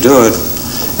and me to do it,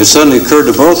 it suddenly occurred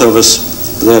to both of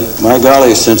us that, my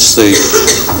golly, since the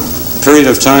period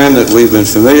of time that we've been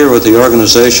familiar with the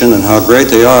organization and how great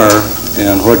they are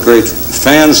and what great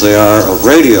fans they are of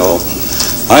radio,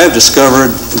 I have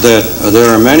discovered that there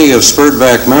are many of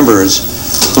Spurtback members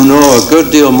who know a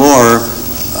good deal more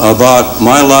about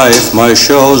my life, my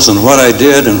shows, and what I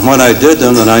did and when I did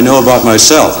them than I know about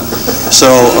myself. So,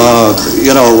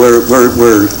 you know,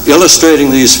 we're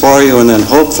illustrating these for you, and then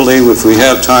hopefully, if we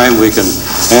have time, we can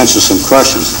answer some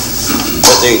questions.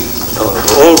 But the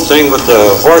old thing with the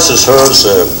horse's hooves,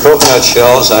 coconut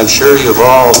shells, I'm sure you've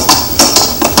all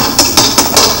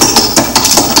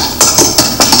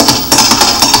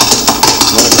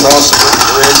across the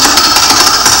bridge.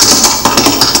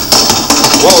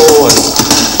 Whoa, and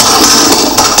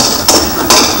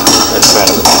that's kind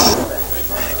of.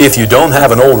 If you don't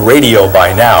have an old radio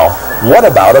by now, what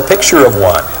about a picture of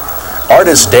one?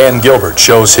 Artist Dan Gilbert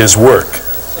shows his work.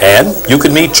 And you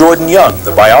can meet Jordan Young,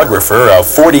 the biographer of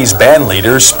 40s band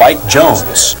leader Spike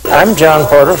Jones. I'm John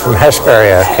Porter from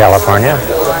Hesperia, California,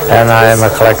 and I'm a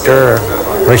collector,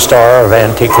 restorer of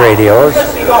antique radios.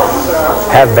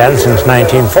 Have been since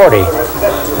 1940.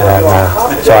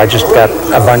 And so I just got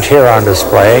a bunch here on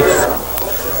display.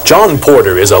 John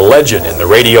Porter is a legend in the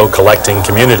radio collecting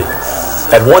community.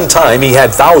 At one time, he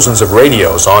had thousands of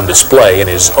radios on display in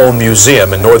his own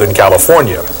museum in Northern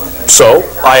California. So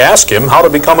I asked him how to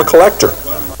become a collector.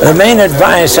 The main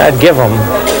advice I'd give them,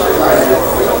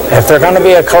 if they're going to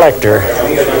be a collector,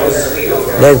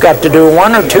 they've got to do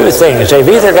one or two things. They've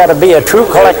either got to be a true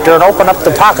collector and open up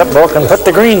the pocketbook and put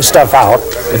the green stuff out,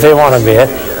 if they want to be it,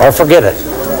 or forget it.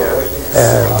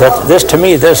 To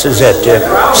me, this is it.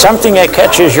 Something that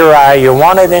catches your eye, you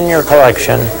want it in your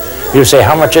collection, you say,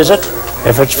 how much is it?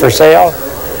 If it's for sale,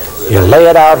 you lay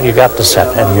it out, you got the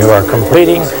set, and you are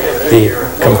completing the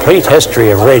complete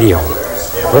history of radio.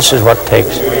 This is what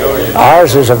takes.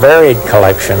 Ours is a varied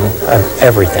collection of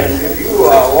everything.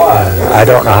 I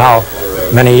don't know how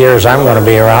many years I'm going to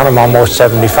be around. I'm almost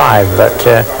 75, but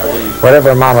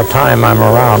whatever amount of time I'm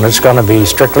around, it's going to be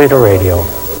strictly to radio.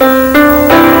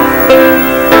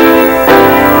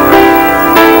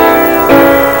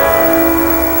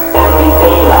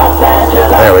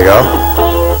 There we go.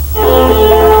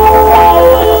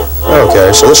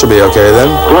 Okay, so this will be okay then.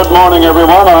 Good morning,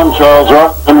 everyone. I'm Charles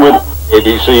Rockman with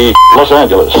ABC Los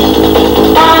Angeles.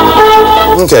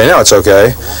 Okay, now it's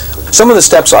okay. Some of the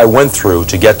steps I went through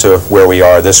to get to where we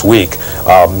are this week,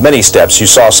 many steps, you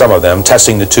saw some of them,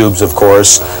 testing the tubes, of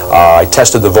course. I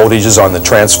tested the voltages on the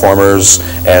transformers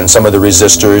and some of the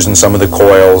resistors and some of the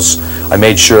coils. I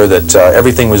made sure that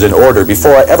everything was in order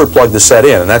before I ever plugged the set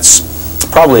in, and that's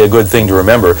probably a good thing to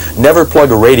remember. Never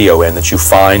plug a radio in that you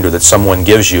find or that someone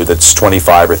gives you that's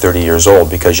 25 or 30 years old,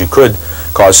 because you could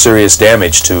cause serious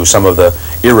damage to some of the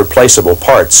irreplaceable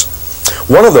parts.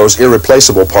 One of those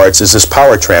irreplaceable parts is this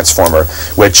power transformer,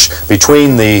 which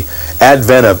between the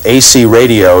advent of AC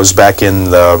radios back in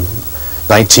the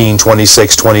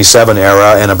 1926-27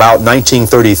 era and about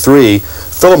 1933,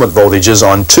 filament voltages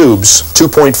on tubes,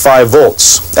 2.5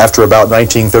 volts. After about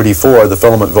 1934, the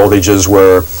filament voltages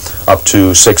were up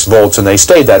to 6 volts, and they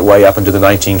stayed that way up into the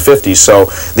 1950s. So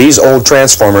these old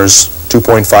transformers,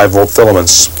 2.5 volt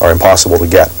filaments, are impossible to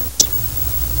get.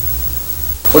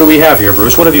 What do we have here,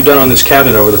 Bruce? What have you done on this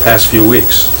cabinet over the past few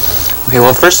weeks? Okay,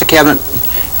 well, first the cabinet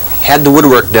had the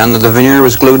woodwork done. The veneer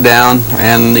was glued down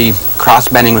and the cross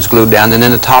banding was glued down, and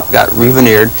then the top got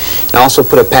re-veneered. And I also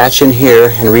put a patch in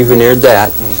here and re-veneered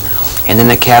that. And then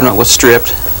the cabinet was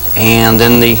stripped, and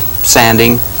then the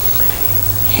sanding,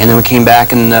 and then we came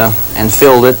back and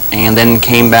filled it, and then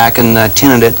came back and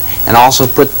tinted it, and also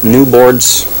put new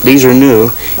boards. These are new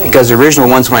because the original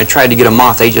ones, when I tried to get them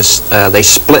off, they just they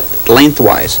split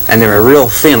lengthwise, and they were real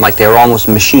thin, like they were almost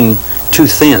machine too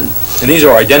thin. And these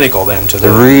are identical then to the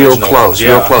real original close, ones.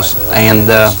 real close. And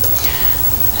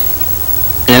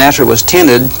then after it was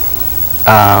tinted,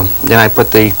 then I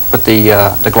put the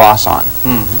gloss on.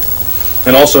 Mm-hmm.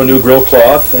 And also new grill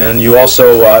cloth, and you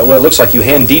also, well, it looks like you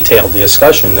hand detailed the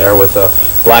escutcheon there with a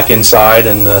black inside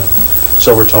and the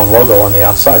Silvertone logo on the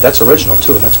outside. That's original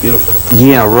too, and that's beautiful.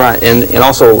 Yeah, right. And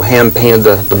also hand painted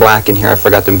the black in here. I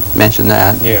forgot to mention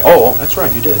that. Yeah. Oh, that's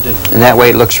right. You did, didn't you? And that way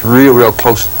it looks real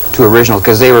close to original,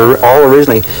 because they were all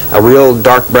originally a real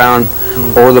dark brown,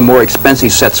 or the more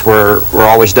expensive sets were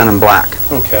always done in black.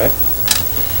 Okay.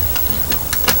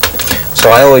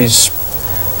 So I always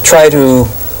try to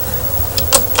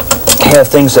have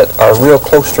things that are real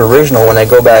close to original when they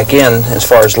go back in, as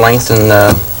far as length and.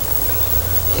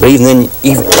 But even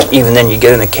then, you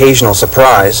get an occasional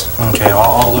surprise. Okay,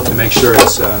 I'll look to make sure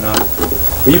it's not.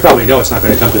 Well, you probably know it's not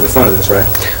going to come to the front of this, right?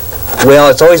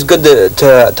 Well, it's always good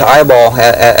to eyeball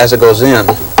as it goes in.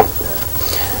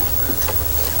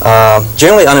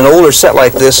 Generally, on an older set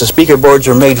like this, the speaker boards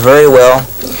are made very well,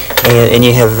 and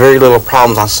you have very little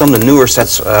problems. On some of the newer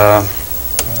sets,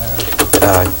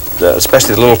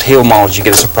 especially the little tail models, you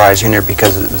get a surprise in there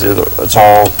because it's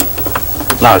all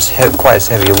not as quite as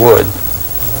heavy a wood.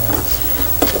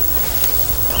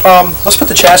 Let's put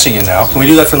the chassis in now. Can we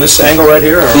do that from this angle right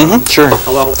here? Sure.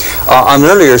 On an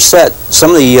earlier set, some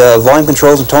of the volume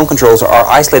controls and tone controls are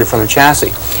isolated from the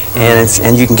chassis,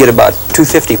 and you can get about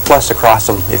 250 plus across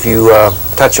them if you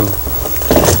touch them.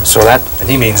 So that. And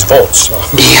he means volts. So.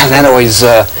 Yeah, that always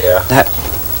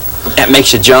that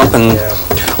makes you jump and.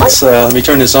 Let's let me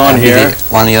turn this on here.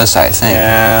 On the other side, I think.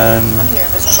 And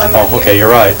okay,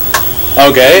 you're right.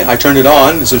 Okay, I turned it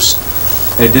on. And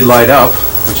it did light up,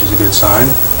 which is a good sign.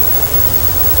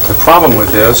 The problem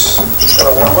with this, of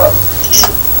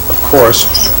course,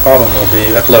 the problem will be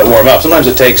you have to let it warm up. Sometimes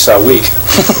it takes a week.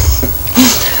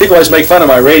 People always make fun of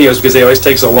my radios because they always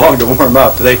take so long to warm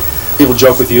up. Do people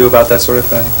joke with you about that sort of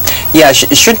thing? Yeah,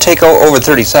 it should take over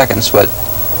 30 seconds, but.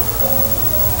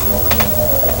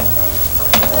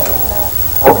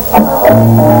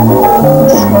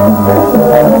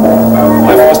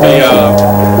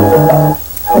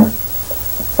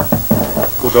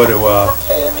 We'll go to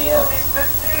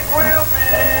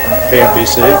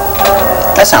KMBC.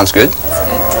 That sounds good.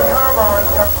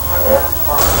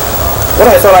 What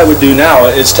I thought I would do now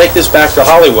is take this back to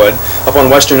Hollywood, up on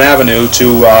Western Avenue,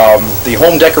 to the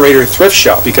Home Decorator Thrift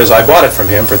Shop, because I bought it from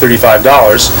him for $35. Now,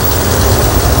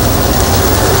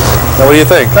 what do you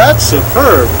think? That's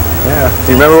superb. Yeah.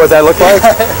 Do you remember what that looked like?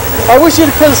 I wish you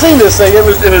could have seen this thing. It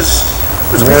was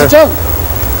pretty junk.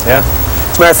 Yeah.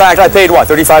 As a matter of fact, I paid what,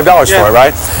 $35 for it,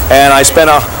 right? And I spent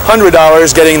 $100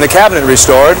 getting the cabinet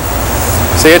restored.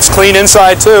 See, it's clean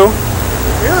inside too.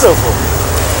 Beautiful.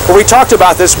 Well, we talked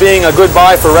about this being a good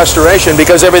buy for restoration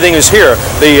because everything is here.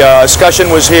 The escutcheon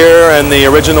was here and the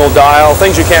original dial,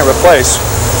 things you can't replace.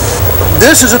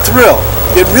 This is a thrill.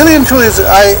 It really and truly is.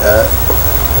 I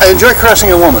enjoy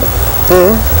caressing a woman.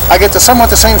 I get somewhat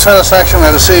the same satisfaction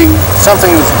out of seeing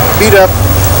something beat up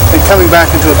and coming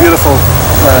back into a beautiful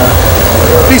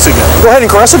piece again. Go ahead and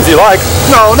caress it if you like.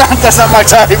 No, that's not my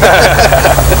type.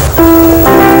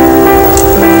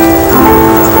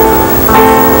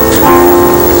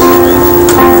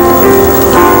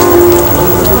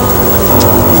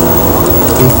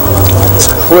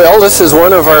 Well, this is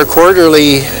one of our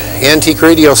quarterly antique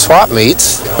radio swap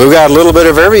meets. We've got a little bit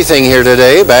of everything here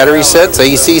today: battery sets,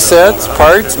 AC sets,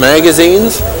 parts,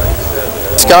 magazines.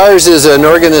 SCARS is an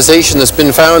organization that's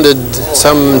been founded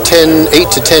some 8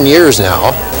 to 10 years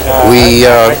now. We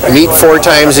meet 4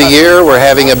 times a year. We're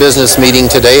having a business meeting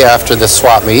today after the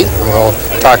swap meet. We'll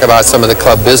talk about some of the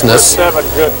club business.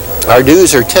 Our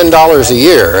dues are $10 a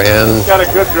year, and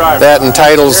that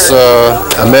entitles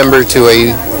a member to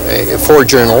 4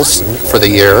 journals for the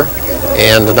year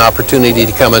and an opportunity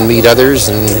to come and meet others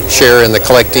and share in the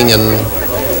collecting and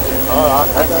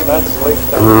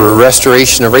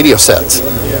restoration of radio sets. A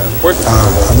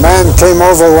man came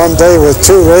over one day with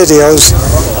 2 radios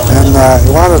and he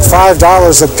wanted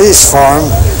 $5 a piece for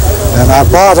them, and I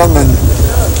bought them, and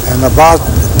in about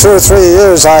 2 or 3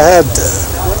 years I had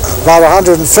about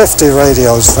 150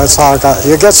 radios. That's how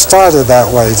you get started that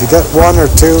way. You get 1 or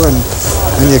 2 and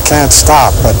you can't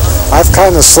stop. But I've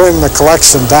kind of slimmed the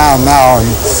collection down now, and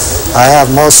I have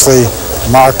mostly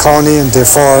Marconi and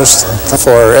DeForest.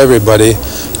 For everybody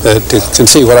can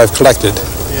see what I've collected.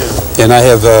 And I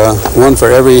have one for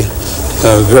every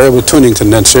variable tuning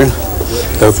condenser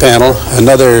panel,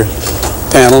 another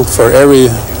panel for every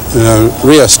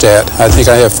rheostat. I think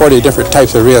I have 40 different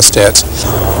types of rheostats.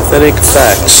 Authentic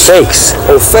facts. Fakes.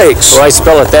 Oh, fakes. Well, I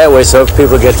spell it that way so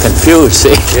people get confused,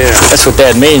 see? Yeah. That's what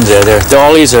that means there.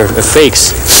 All these are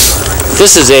fakes.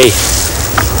 This is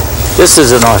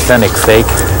an authentic fake.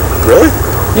 Really?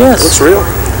 Yes. Looks real.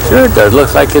 Sure it does.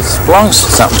 Looks like it belongs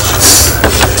to something.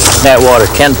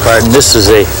 Atwater Kent part, and this is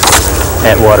a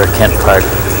Atwater Kent part.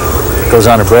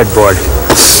 Goes on a breadboard.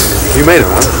 You made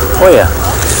it, huh? Oh, yeah.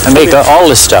 I make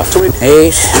all this stuff.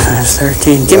 8,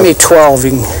 13. Give me 12.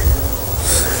 You can...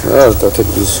 I'll take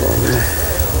this one.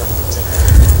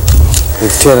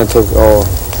 10 I take all.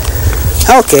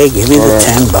 Okay, give me the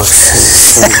 $10.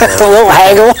 A little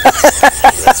haggle.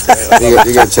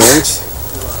 you got change?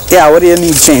 Yeah, what do you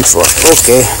need change for?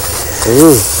 Okay.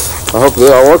 Ooh, I hope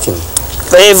they're all working.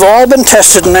 They've all been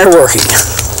tested and they're working.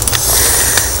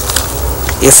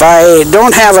 If I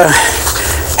don't have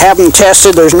them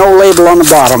tested, there's no label on the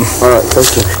bottom. All right,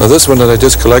 thank you. Now this one that I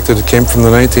just collected, it came from the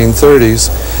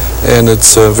 1930s, and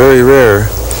it's very rare.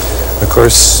 Of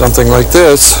course, something like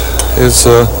this is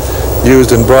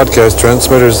used in broadcast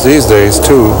transmitters these days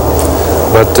too.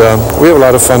 But we have a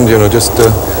lot of fun, just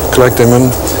collecting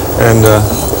them and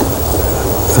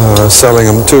selling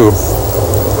them too.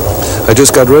 I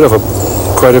just got rid of a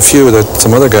quite a few that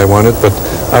some other guy wanted, but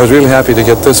I was really happy to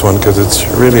get this one because it's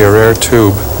really a rare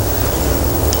tube.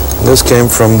 This came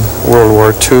from World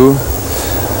War II,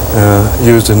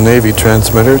 used in Navy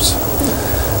transmitters,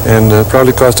 and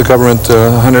probably cost the government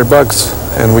 $100,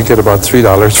 and we get about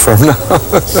 $3 for them now.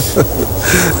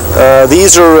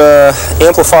 These are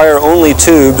amplifier-only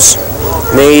tubes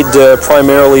made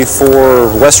primarily for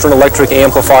Western Electric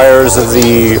amplifiers of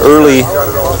the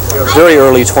very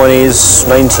early 20s,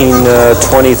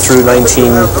 1920 through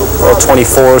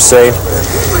 1924, say.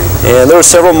 And there are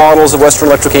several models of Western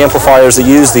Electric amplifiers that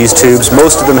use these tubes.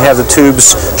 Most of them have the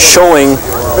tubes showing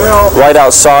right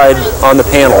outside on the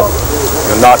panel.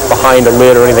 Not behind a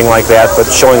lid or anything like that, but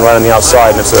showing right on the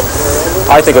outside. And it's,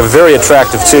 I think, a very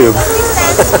attractive tube.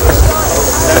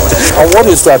 What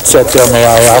is that set there, may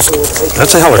I ask?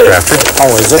 That's a helicopter.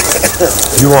 Oh, is it?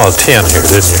 You wanted 10 here,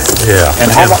 didn't you? Yeah.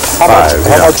 And how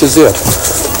much is it?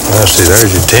 Let's see,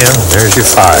 there's your 10, and there's your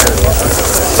 5.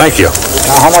 Thank you.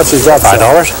 Now, how much is that? $5?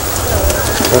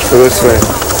 That's for this thing.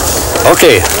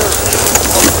 Okay.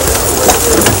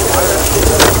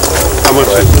 How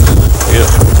much? You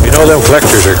know them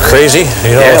collectors are crazy.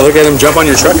 You know? Yeah, look at them jump on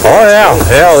your truck. Oh, yeah.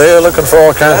 Yeah, they're looking for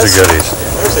all kinds of goodies.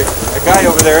 There's a guy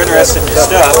over there interested in your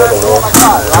stuff. Oh my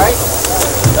God, right?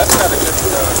 That's not a good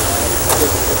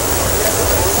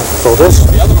So this?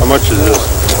 How much is this?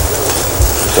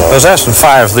 I was asking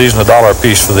 5 of these and $1 a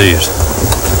piece for these.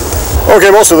 Okay,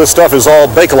 most of this stuff is all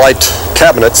Bakelite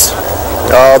cabinets.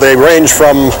 They range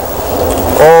from,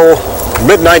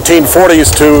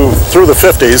 mid-1940s to through the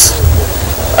 50s.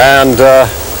 And the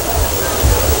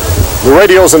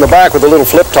radios in the back with the little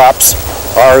flip tops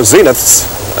are Zeniths.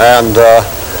 And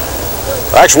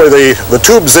actually the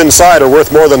tubes inside are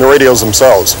worth more than the radios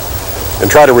themselves. And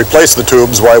try to replace the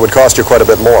tubes, why it would cost you quite a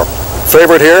bit more.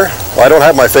 Favorite here? Well, I don't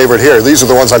have my favorite here. These are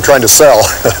the ones I'm trying to sell.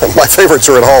 My favorites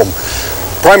are at home.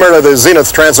 Primarily the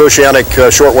Zenith transoceanic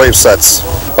shortwave sets.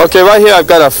 Okay, right here I've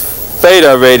got a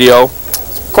Theta radio.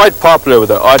 It's quite popular with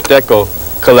the Art Deco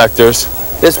collectors.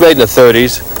 It's made in the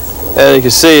 30s, and you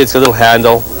can see it's got a little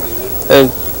handle,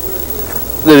 and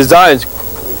the design's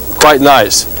quite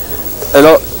nice. And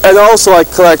also I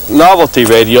collect novelty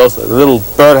radios, a little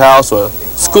birdhouse or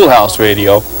schoolhouse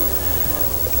radio.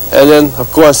 And then,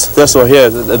 of course, this one here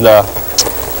in the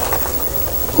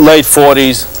late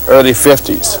 40s, early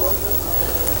 50s.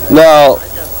 Now,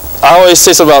 I always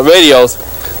say something about radios.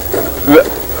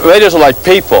 Radios are like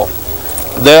people.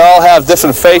 They all have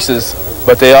different faces,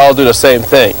 but they all do the same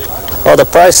thing. Well, the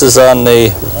prices on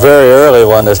the very early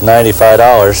one is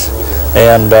 $95,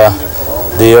 and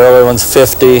the early one's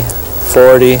 $50,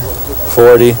 $40,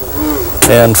 $40,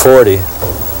 and $40.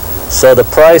 So the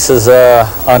prices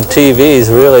on TVs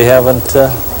really haven't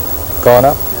gone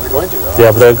up. They're going to, though.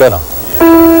 Yeah, but they're gonna.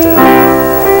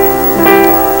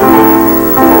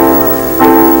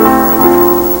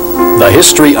 The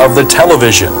history of the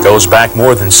television goes back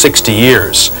more than 60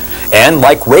 years. And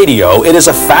like radio, it is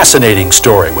a fascinating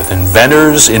story with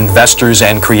inventors, investors,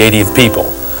 and creative people.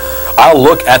 I'll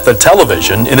look at the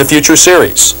television in a future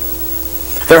series.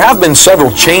 There have been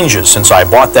several changes since I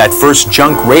bought that first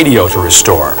junk radio to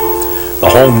restore. The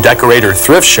Home Decorator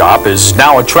Thrift Shop is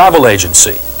now a travel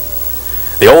agency.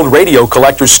 The old radio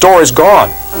collector's store is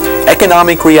gone.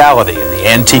 Economic reality in the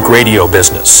antique radio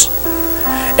business.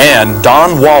 And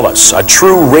Don Wallace, a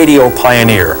true radio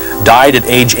pioneer, died at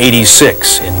age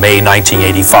 86 in May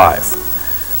 1985.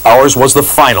 Ours was the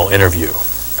final interview.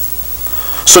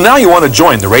 So now you want to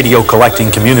join the radio collecting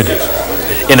community.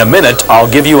 In a minute, I'll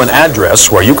give you an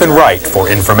address where you can write for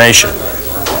information.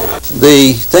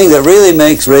 The thing that really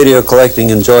makes radio collecting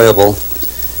enjoyable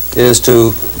is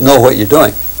to know what you're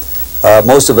doing.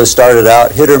 Most of us started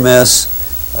out hit or miss,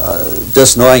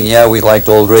 just knowing, yeah, we liked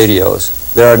old radios.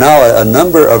 There are now a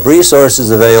number of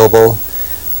resources available.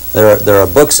 There are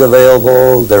books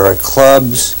available. There are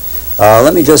clubs.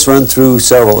 Let me just run through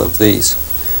several of these.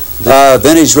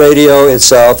 Vintage Radio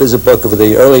itself is a book of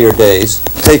the earlier days,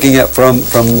 taking it from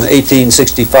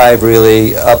 1865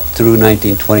 really up through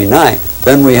 1929.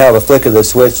 Then we have A Flick of the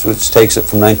Switch, which takes it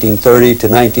from 1930 to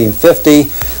 1950,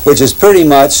 which is pretty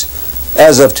much,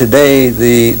 as of today,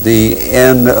 the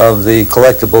end of the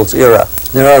collectibles era.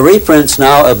 There are reprints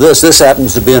now of this. This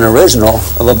happens to be an original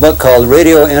of a book called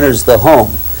Radio Enters the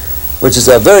Home, which is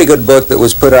a very good book that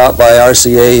was put out by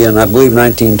RCA in, I believe,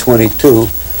 1922.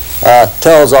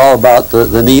 Tells all about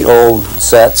the neat old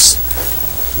sets.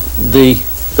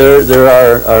 There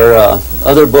are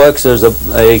other books. There's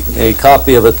a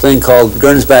copy of a thing called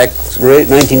Gernsback's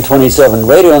 1927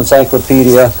 Radio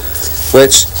Encyclopedia,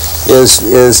 which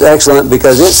is excellent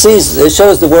because it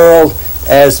shows the world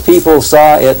as people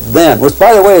saw it then, which,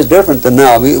 by the way, is different than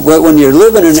now. When you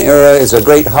live in an era, it's a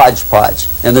great hodgepodge,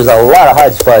 and there's a lot of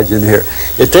hodgepodge in here.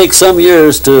 It takes some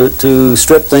years to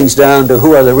strip things down to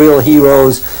who are the real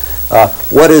heroes,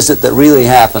 what is it that really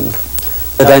happened.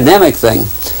 The dynamic thing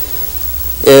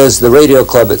is the radio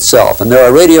club itself, and there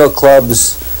are radio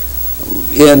clubs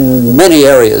in many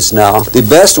areas now. The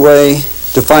best way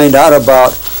to find out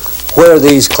about where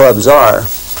these clubs are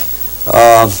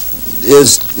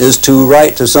is to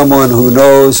write to someone who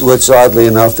knows, which oddly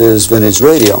enough is Vintage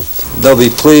Radio. They'll be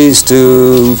pleased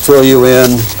to fill you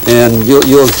in, and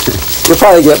you'll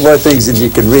probably get more things than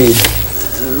you can read.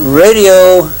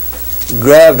 Radio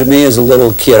grabbed me as a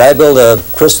little kid. I built a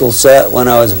crystal set when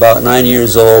I was about 9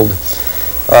 years old.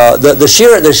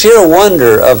 The sheer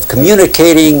wonder of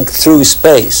communicating through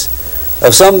space,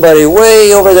 of somebody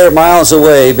way over there miles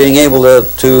away being able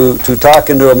to talk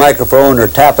into a microphone or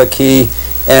tap a key,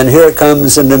 and here it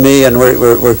comes into me, and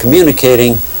we're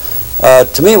communicating,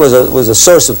 to me was a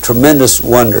source of tremendous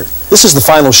wonder. This is the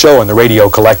final show in the Radio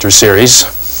Collector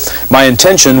series. My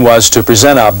intention was to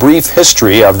present a brief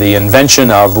history of the invention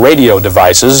of radio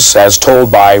devices as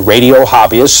told by radio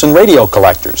hobbyists and radio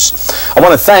collectors. I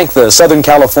want to thank the Southern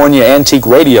California Antique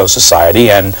Radio Society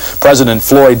and President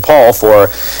Floyd Paul for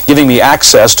giving me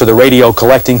access to the radio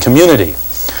collecting community.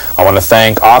 I want to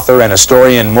thank author and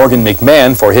historian Morgan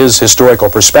McMahon for his historical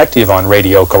perspective on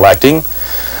radio collecting.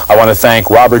 I want to thank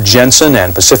Robert Jensen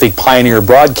and Pacific Pioneer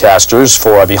Broadcasters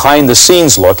for a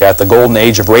behind-the-scenes look at the golden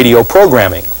age of radio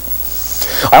programming.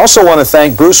 I also want to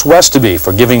thank Bruce Westerby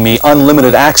for giving me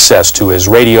unlimited access to his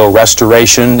radio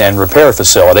restoration and repair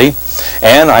facility.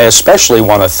 And I especially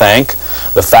want to thank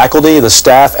the faculty, the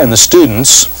staff, and the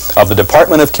students of the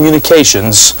Department of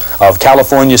Communications of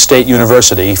California State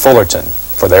University, Fullerton,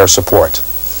 for their support.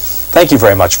 Thank you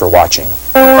very much for watching.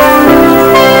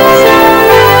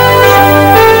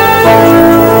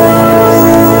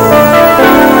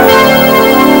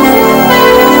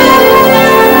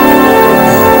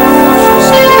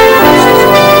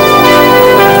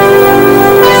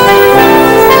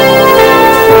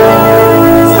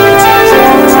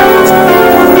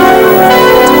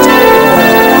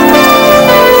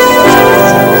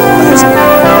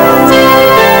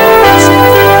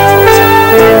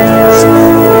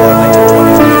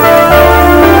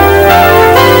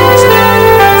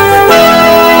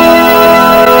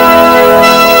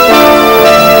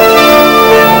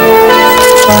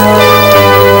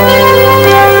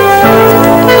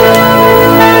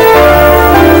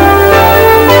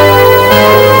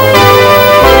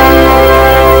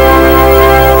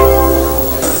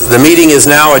 The meeting is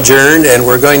now adjourned, and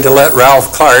we're going to let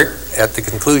Ralph Clark, at the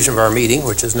conclusion of our meeting,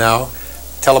 which is now,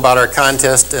 tell about our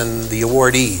contest and the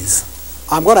awardees.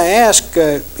 I'm going to ask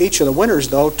each of the winners,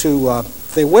 though, to,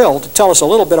 if they will, to tell us a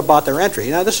little bit about their entry.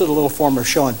 Now, this is a little form of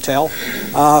show and tell.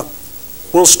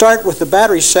 We'll start with the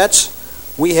battery sets.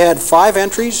 We had 5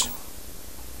 entries.